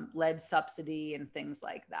the lead subsidy and things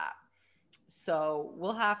like that. So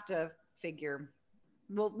we'll have to figure,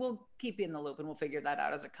 we'll keep you in the loop and we'll figure that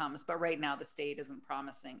out as it comes. But right now the state isn't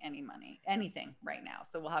promising anything right now.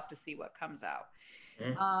 So we'll have to see what comes out.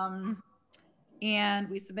 And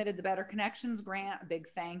we submitted the Better Connections grant. A big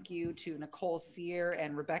thank you to Nicole Sear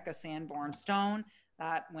and Rebecca Sanborn Stone.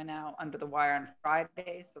 That went out under the wire on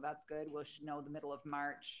Friday, so that's good. We should know the middle of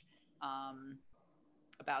March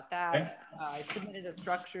about that. I submitted a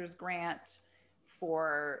structures grant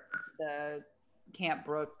for the Camp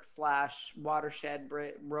Brook / Watershed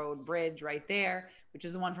Road Bridge right there, which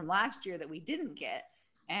is the one from last year that we didn't get.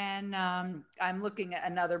 And I'm looking at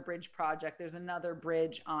another bridge project. There's another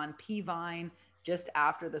bridge on Peavine just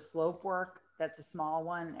after the slope work. That's a small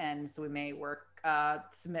one. And so we may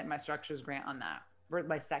submit my structures grant on that, or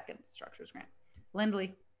my second structures grant.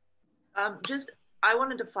 Lindley. I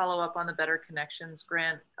wanted to follow up on the Better Connections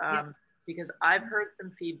grant because I've heard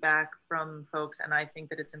some feedback from folks, and I think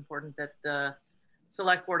that it's important that the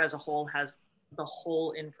select board as a whole has the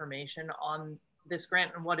whole information on this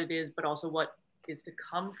grant and what it is, but also what is to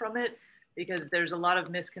come from it, because there's a lot of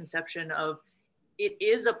misconception of it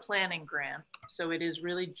is a planning grant. So it is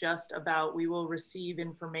really just about, we will receive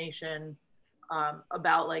information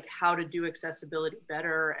about like how to do accessibility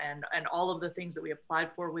better and all of the things that we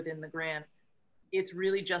applied for within the grant. It's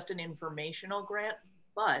really just an informational grant,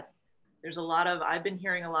 but there's I've been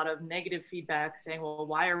hearing a lot of negative feedback saying, well,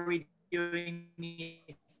 why are we doing these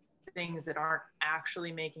things that aren't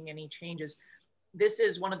actually making any changes? This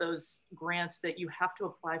is one of those grants that you have to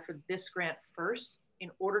apply for this grant first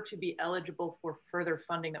in order to be eligible for further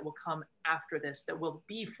funding that will come after this, that will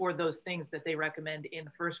be for those things that they recommend in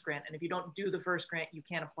the first grant. And if you don't do the first grant, you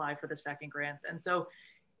can't apply for the second grants. And so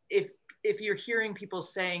if you're hearing people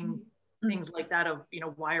saying things like that of,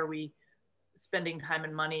 why are we spending time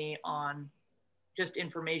and money on just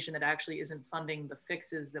information that actually isn't funding the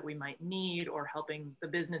fixes that we might need or helping the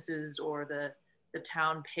businesses or the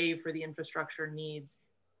town pay for the infrastructure needs,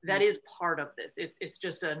 that is part of this. It's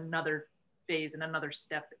just another phase and another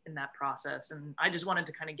step in that process. And I just wanted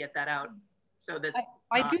to kind of get that out so that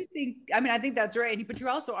I do think, I think that's right. But you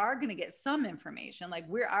also are going to get some information. Like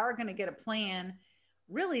we are going to get a plan.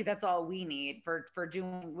 Really, that's all we need for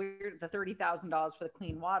doing the $30,000 for the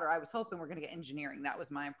clean water. I was hoping we're going to get engineering. That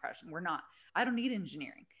was my impression. We're not. I don't need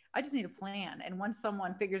engineering. I just need a plan. And once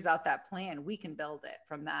someone figures out that plan, we can build it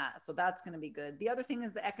from that. So that's going to be good. The other thing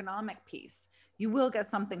is the economic piece. You will get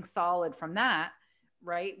something solid from that,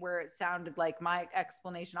 right? Where it sounded like my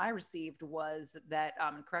explanation I received was that,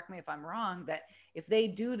 correct me if I'm wrong, that if they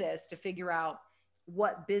do this to figure out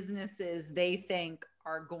what businesses they think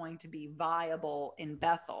are going to be viable in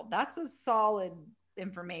Bethel, that's a solid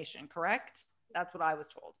information, correct? That's what I was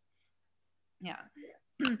told. Yeah.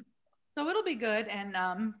 So it'll be good. And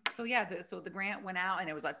so the grant went out and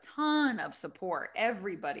it was a ton of support.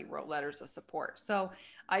 Everybody wrote letters of support. So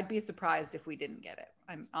I'd be surprised if we didn't get it.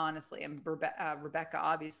 I'm honestly, and Rebecca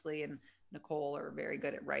obviously and Nicole are very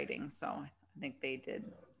good at writing. So I think they did.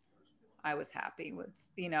 I was happy with,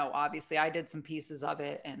 obviously I did some pieces of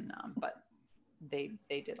it and, but they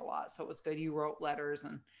did a lot. So it was good. You wrote letters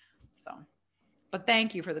and so, but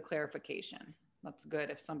thank you for the clarification. That's good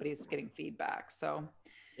if somebody's getting feedback. So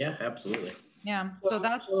yeah, absolutely. Yeah. So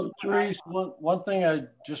that's Therese, one thing I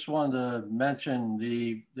just wanted to mention,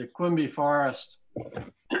 the Quimby Forest.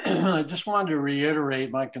 I just wanted to reiterate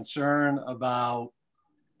my concern about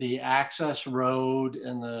the access road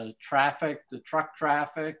and the traffic, the truck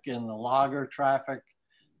traffic and the logger traffic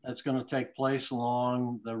that's going to take place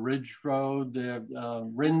along the Ridge Road, the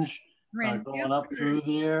Ringe going up through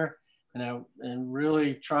there, and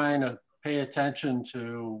really trying to pay attention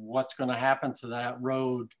to what's going to happen to that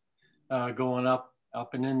road going up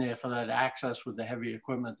and in there for that access with the heavy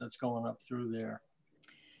equipment that's going up through there.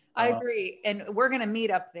 I agree. And we're going to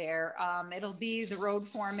meet up there. It'll be the road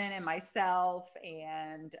foreman and myself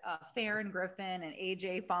and Farron Griffin and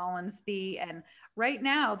AJ Follensby. And right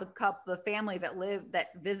now the family that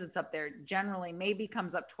visits up there generally maybe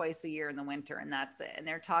comes up twice a year in the winter, and that's it. And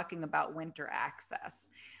they're talking about winter access.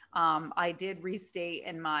 I did restate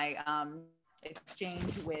in my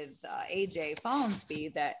exchange with AJ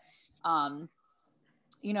Follensby that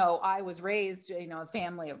I was raised, a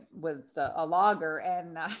family with a logger,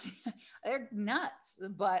 and they're nuts,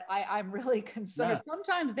 but I'm really concerned. Yeah.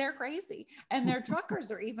 Sometimes they're crazy, and their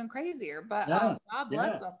truckers are even crazier, but God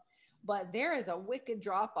bless them. But there is a wicked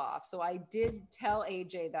drop off. So I did tell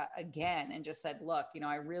AJ that again and just said, look,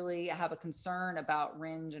 I really have a concern about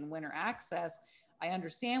Ringe and winter access. I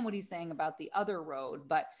understand what he's saying about the other road,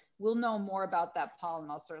 but we'll know more about that, Paul,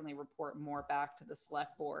 and I'll certainly report more back to the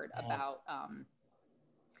select board about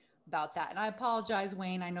about that. And I apologize,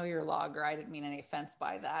 Wayne. I know you're a logger. I didn't mean any offense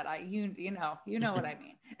by that. You know what I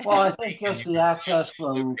mean. Well, I think just the access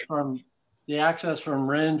from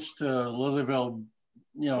Ringe to Lilyville,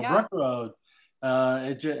 Brook Road.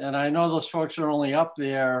 And I know those folks are only up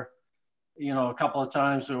there, a couple of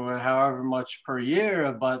times or however much per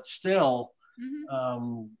year, but still,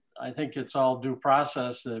 I think it's all due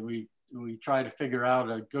process that we try to figure out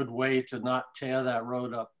a good way to not tear that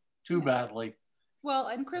road up too badly. Well,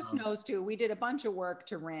 and Chris knows too, we did a bunch of work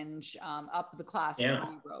to Ringe up the Class 3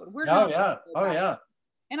 road. Yeah.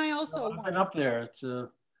 And I also I've been up there. It's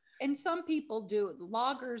and some people do.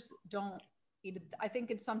 Loggers don't. I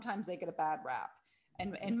think sometimes they get a bad rap.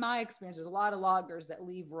 And in my experience, there's a lot of loggers that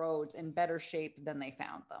leave roads in better shape than they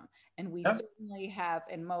found them. And we certainly have.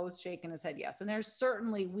 And Mo's shaking his head yes. And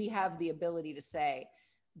we have the ability to say,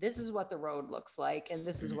 this is what the road looks like, and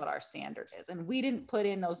this is what our standard is. And we didn't put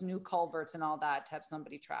in those new culverts and all that to have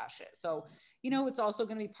somebody trash it. So, it's also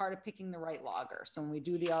going to be part of picking the right logger. So when we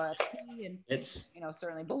do the RFP, and it's,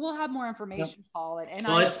 certainly, but we'll have more information, Paul. And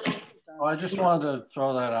I just wanted to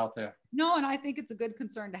throw that out there. No, and I think it's a good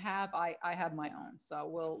concern to have. I have my own, so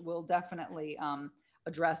we'll definitely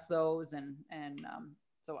address those.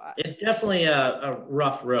 It's definitely a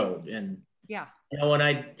rough road, and yeah. When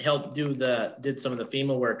I helped did some of the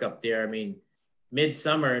FEMA work up there, I mean,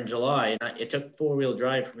 midsummer in July, and it took 4-wheel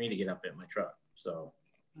drive for me to get up in my truck. So,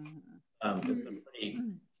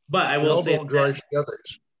 but I will say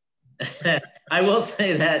I will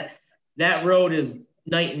say that road is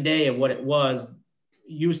night and day of what it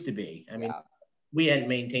used to be. I mean, we hadn't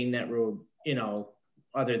maintained that road,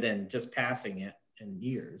 other than just passing it in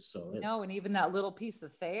years. So and even that little piece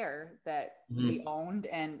of Thayer that we owned,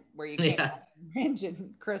 and where you came up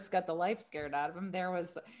and Chris got the life scared out of him. There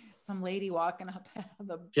was some lady walking up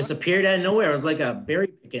the just appeared out of nowhere. It was like a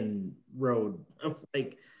berry picking road. I was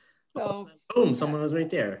like, boom, someone was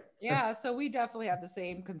right there. Yeah, so we definitely have the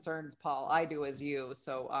same concerns, Paul. I do as you.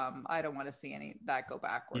 So I don't want to see any that go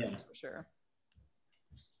backwards for sure.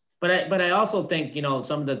 But I also think,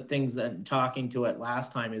 some of the things that talking to it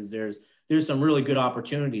last time is there's some really good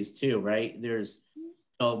opportunities too, right? There's,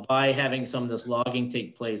 by having some of this logging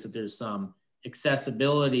take place, that there's some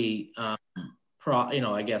accessibility,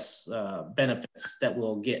 benefits that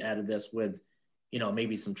we'll get out of this with,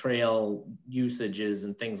 maybe some trail usages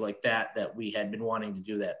and things like that we had been wanting to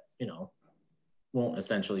do that, won't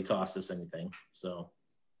essentially cost us anything. So.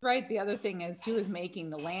 Right. The other thing is making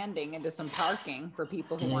the landing into some parking for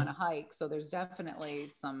people who want to hike. So there's definitely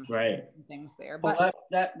some things there. But well,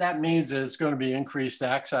 that means that it's going to be increased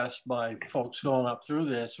access by folks going up through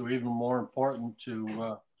this. So even more important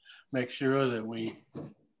to make sure that we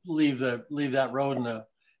leave that road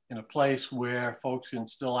in a place where folks can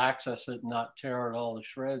still access it and not tear it all to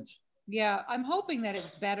shreds. Yeah, I'm hoping that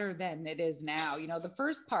it's better than it is now. The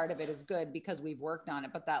first part of it is good because we've worked on it,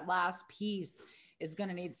 but that last piece is going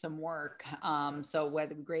to need some work. So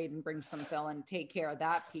whether we grade and bring some fill and take care of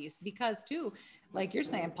that piece, because too, like you're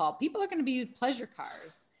saying, Paul, people are going to be pleasure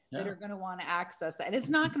cars that are going to want to access that. And it's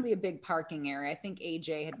not going to be a big parking area. I think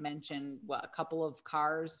AJ had mentioned a couple of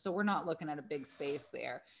cars. So we're not looking at a big space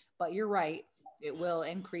there, but you're right. It will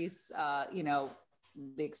increase,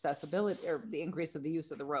 the accessibility or the increase of the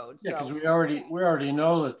use of the road. Yeah, because we already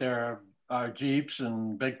know that there are Jeeps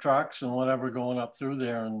and big trucks and whatever going up through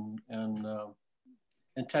there and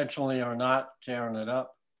intentionally or not tearing it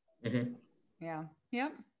up. Yeah.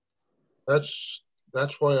 Yep. That's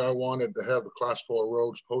why I wanted to have the Class 4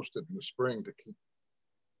 roads posted in the spring, to keep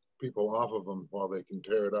people off of them while they can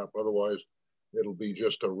tear it up. Otherwise, it'll be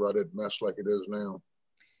just a rutted mess like it is now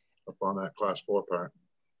up on that Class 4 part.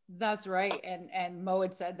 That's right. And Mo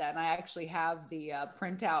had said that, and I actually have the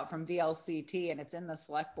printout from VLCT, and it's in the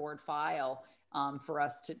select board file for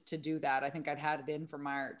us to do that. I think I'd had it in for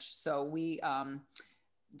March. So we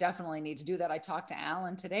definitely need to do that. I talked to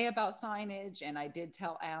Alan today about signage, and I did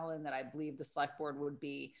tell Alan that I believe the select board would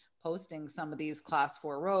be posting some of these Class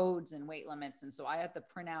 4 roads and weight limits. And so I had the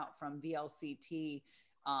printout from VLCT,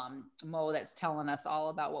 Mo, that's telling us all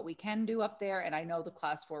about what we can do up there. And I know the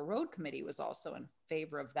Class 4 road committee was also in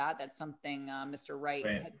favor of that. That's something Mr. Wright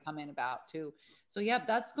had come in about too. So yep,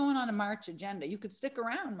 that's going on a March agenda. You could stick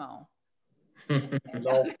around, Mo.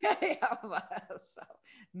 No. So,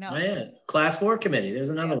 no. Man, Class 4 committee.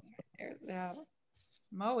 There's another one.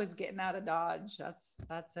 Mo is getting out of Dodge. That's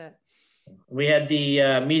it. We had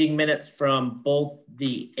the meeting minutes from both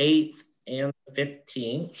the 8th and the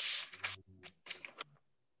 15th.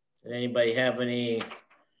 Did anybody have any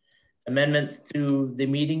amendments to the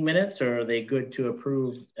meeting minutes, or are they good to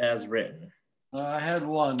approve as written? I had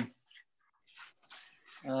one.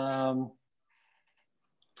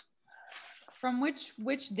 From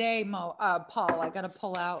which day, Paul? I got to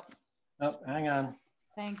pull out. Oh, hang on.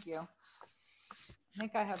 Thank you. I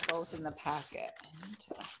think I have both in the packet.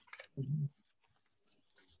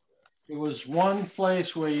 There was one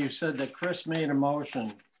place where you said that Chris made a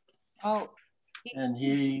motion. Oh. And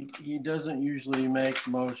he doesn't usually make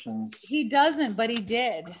motions. He doesn't, but he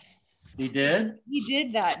did. He did? He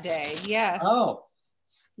did that day, yes. Oh.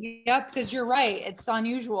 Yep, because you're right. It's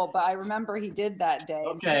unusual, but I remember he did that day.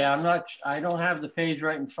 Okay, I don't have the page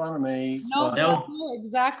right in front of me. No, but... that was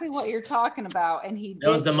exactly what you're talking about. And he that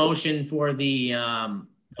was the motion for the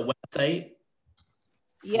website.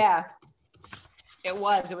 Yeah, it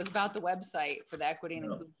was about the website for the Equity and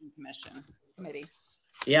Inclusion Committee.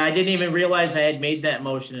 Yeah, I didn't even realize I had made that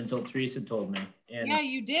motion until Teresa told me. And yeah,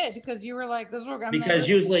 you did, because you were like, "This is what I'm." Because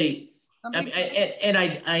usually,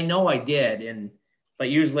 I know I did, but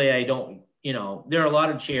usually I don't. You know, there are a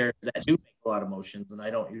lot of chairs that do make a lot of motions, and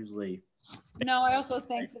I don't usually. No, I also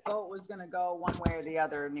think the vote was going to go one way or the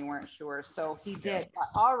other, and you weren't sure, so he did.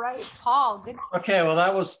 All right, Paul. Good. Okay, well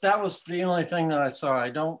that was the only thing that I saw.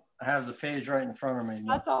 I don't have the page right in front of me.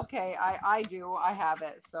 That's okay. I do. I have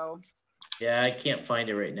it. So. Yeah, I can't find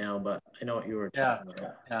it right now, but I know what you were talking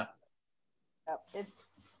about. Yeah. Yep,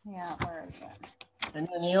 where is it? And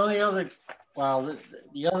then the only other,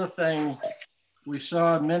 the other thing, we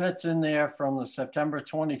saw minutes in there from the September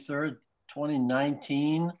 23rd,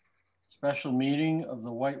 2019 special meeting of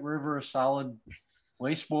the White River Solid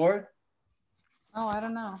Waste Board. Oh, I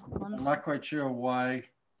don't know. I'm not quite sure why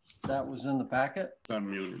that was in the packet.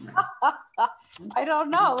 I don't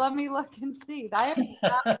know. Let me look and see. I have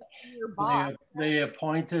to your box. They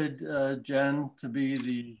appointed Jen to be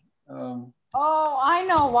the. Oh, I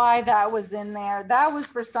know why that was in there. That was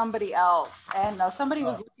for somebody else, and somebody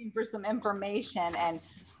was looking for some information, and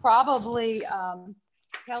probably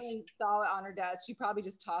Kelly saw it on her desk. She probably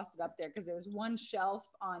just tossed it up there because there was one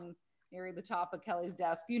shelf on near the top of Kelly's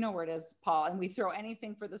desk. You know where it is, Paul. And we throw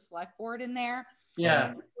anything for the select board in there.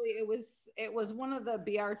 Yeah. It was one of the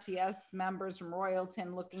BRTS members from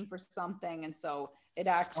Royalton looking for something, and so it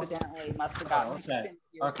accidentally must have gotten mixed into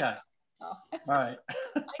your Okay. stuff. Oh. All right.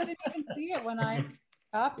 I didn't even see it when I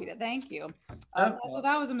copied it. Thank you. So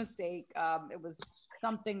that was a mistake. It was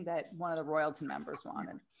something that one of the Royalton members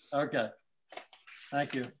wanted. Okay.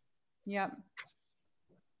 Thank you. Yep.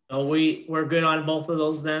 So we're good on both of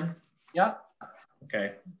those then? Yep.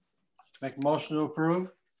 Okay. Make a motion to approve.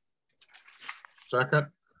 Second.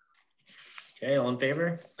 Okay, all in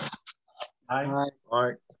favor? Aye. All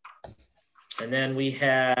right. And then we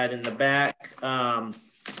had in the back,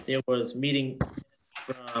 there was meeting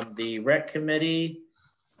from the rec committee,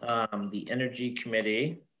 the energy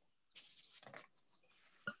committee.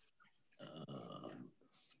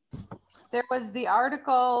 There was the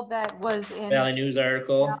article that was in Valley News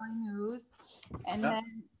article. Valley News. And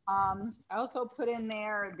then I also put in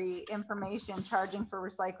there the information charging for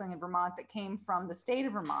recycling in Vermont that came from the state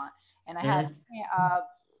of Vermont. And I had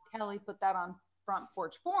Kelly put that on Front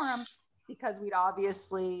Porch Forum because we'd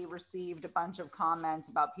obviously received a bunch of comments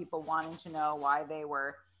about people wanting to know why they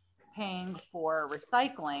were paying for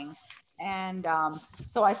recycling. And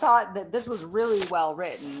so I thought that this was really well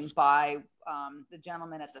written by the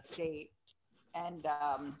gentleman at the state. And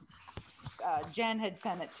Jen had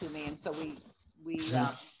sent it to me. And so we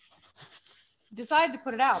decided to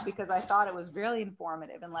put it out because I thought it was really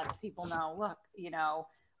informative and lets people know, look, you know,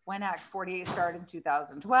 when Act 48 started in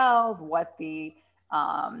 2012, what the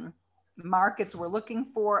markets were looking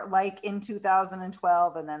for like in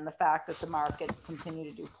 2012, and then the fact that the markets continue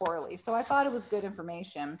to do poorly. So I thought it was good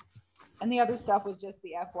information. And the other stuff was just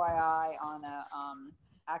the FYI on a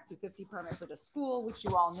Act 250 permit for the school, which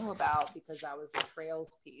you all knew about because that was the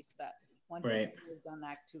trails piece that once the school was done,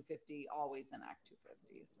 Act 250, always in Act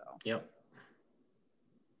 250. So yep.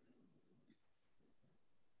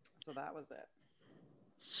 So that was it.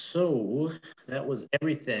 So that was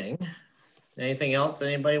everything. Anything else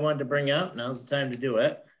anybody wanted to bring up? Now's the time to do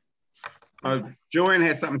it. Joanne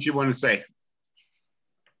had something she wanted to say.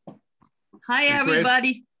 Hi,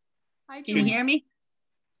 everybody. Hi, can you hear me?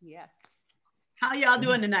 Yes. How y'all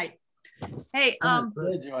doing tonight? Hey,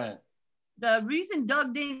 good, Joanne. The reason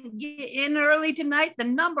Doug didn't get in early tonight, the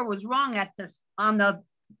number was wrong at this on the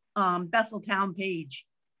Bethel town page.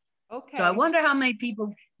 Okay. So I wonder how many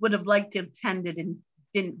people would have liked to have attended and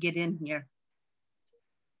didn't get in here.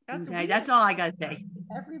 That's okay. That's all I gotta say.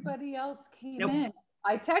 Everybody else came in.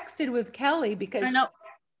 I texted with Kelly because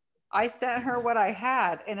I sent her what I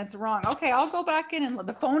had and it's wrong. Okay, I'll go back in and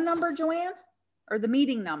the phone number, Joanne, or the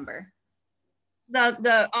meeting number.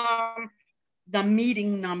 The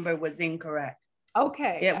meeting number was incorrect.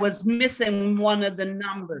 Okay. It was missing one of the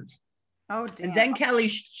numbers. Oh, damn. And then Kelly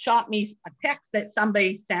shot me a text that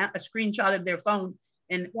somebody sent, a screenshot of their phone,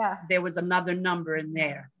 and there was another number in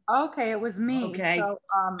there. Okay, it was me. Okay. So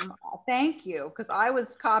thank you, because I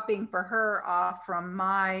was copying for her off from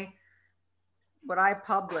what I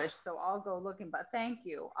published. So I'll go looking, but thank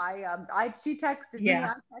you. She texted me,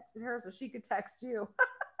 I texted her so she could text you.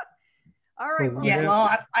 All right. Yeah, well,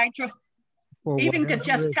 I just, even to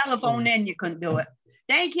just telephone in, you couldn't do it.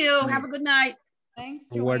 Thank you. Have a good night. Thanks,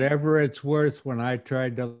 Joanne. Whatever it's worth, when I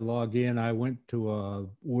tried to log in, I went to a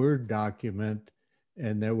Word document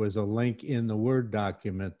and there was a link in the Word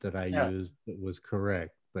document that I used that was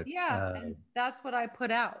correct. But and that's what I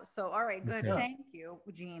put out. So, all right, good. Okay. Thank you,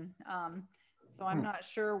 Jean. So I'm not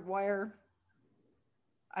sure where,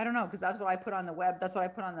 I don't know, because that's what I put on the web. That's what I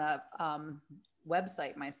put on the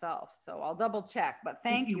website myself. So I'll double check, but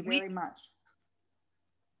thank you very much.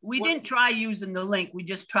 We didn't try using the link. We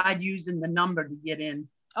just tried using the number to get in.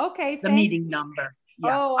 Okay. The meeting number.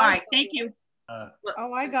 Yeah. Oh, all right. Thank you.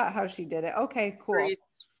 I got how she did it. Okay, cool.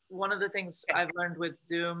 One of the things I've learned with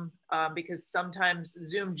Zoom, because sometimes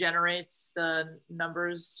Zoom generates the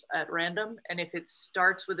numbers at random. And if it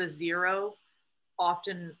starts with a 0,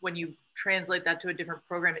 often when you translate that to a different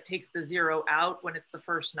program, it takes the 0 out when it's the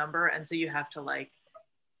first number. And so you have to like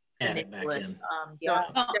add it back in. So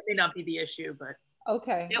that may not be the issue, but.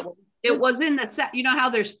 Okay. It was in the set, you know how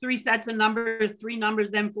there's 3 sets of numbers, 3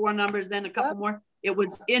 numbers, then 4 numbers, then a couple more. It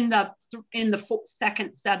was in the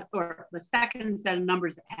second set, or the second set of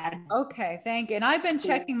numbers that had. Okay, thank you. And I've been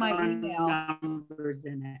checking my email. Numbers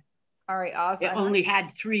in it. All right, awesome. It only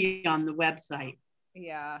had 3 on the website.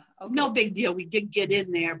 Yeah. Okay. No big deal. We did get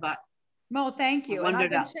in there, but. No, thank you. And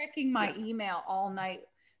I've been checking my email all night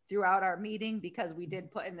throughout our meeting, because we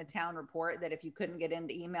did put in the town report that if you couldn't get in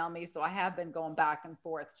to email me. So I have been going back and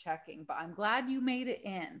forth checking, but I'm glad you made it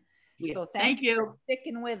in. Yeah. So thank you for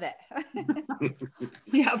sticking with it.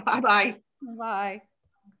 Yeah, bye-bye. Bye.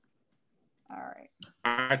 All right.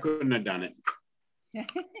 I couldn't have done it.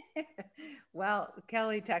 Well,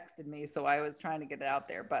 Kelly texted me, so I was trying to get it out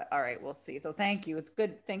there, but all right, we'll see. So thank you. It's a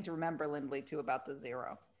good thing to remember, Lindley, too, about the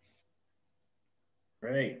 0.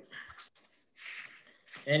 Right.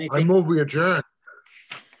 Anything? I move we adjourn.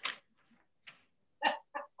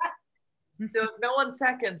 So if no one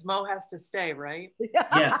seconds, Mo has to stay, right?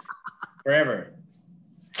 Yes, forever.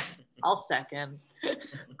 I'll second.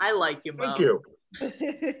 I like you, Mo. Thank you.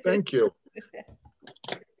 Thank you.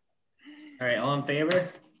 All right, all in favor?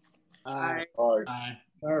 Aye. Aye.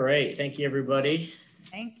 All right, thank you, everybody.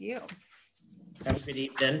 Thank you. Have a good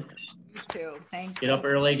evening. You too. Thank you. Get up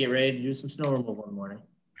early, get ready to do some snow removal in the morning.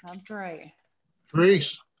 That's right.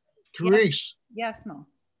 Therese. Yes, Mo.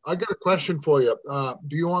 I got a question for you.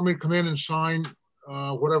 Do you want me to come in and sign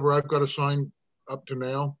whatever I've got to sign up to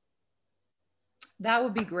now? That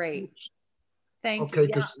would be great. Thank you.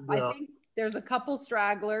 Yeah, I think there's a couple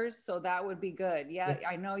stragglers, so that would be good. Yeah,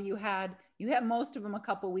 I know you had most of them a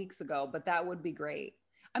couple weeks ago, but that would be great.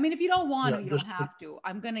 I mean, if you don't want to, you don't have to.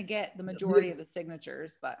 I'm gonna get the majority of the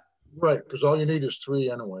signatures, but. Right, because all you need is 3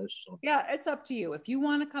 anyways. So. Yeah, it's up to you. If you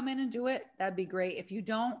want to come in and do it, that'd be great. If you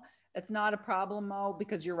don't, it's not a problem, Mo,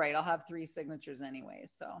 because you're right. I'll have 3 signatures anyway.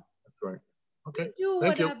 So that's right. Okay. Do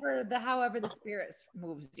whatever however the spirit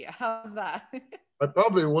moves you. How's that? I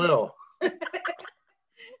probably will.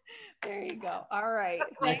 There you go. All right.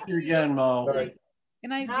 Thank you again, Mo. Right.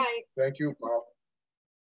 Good night. Thank you, Paul.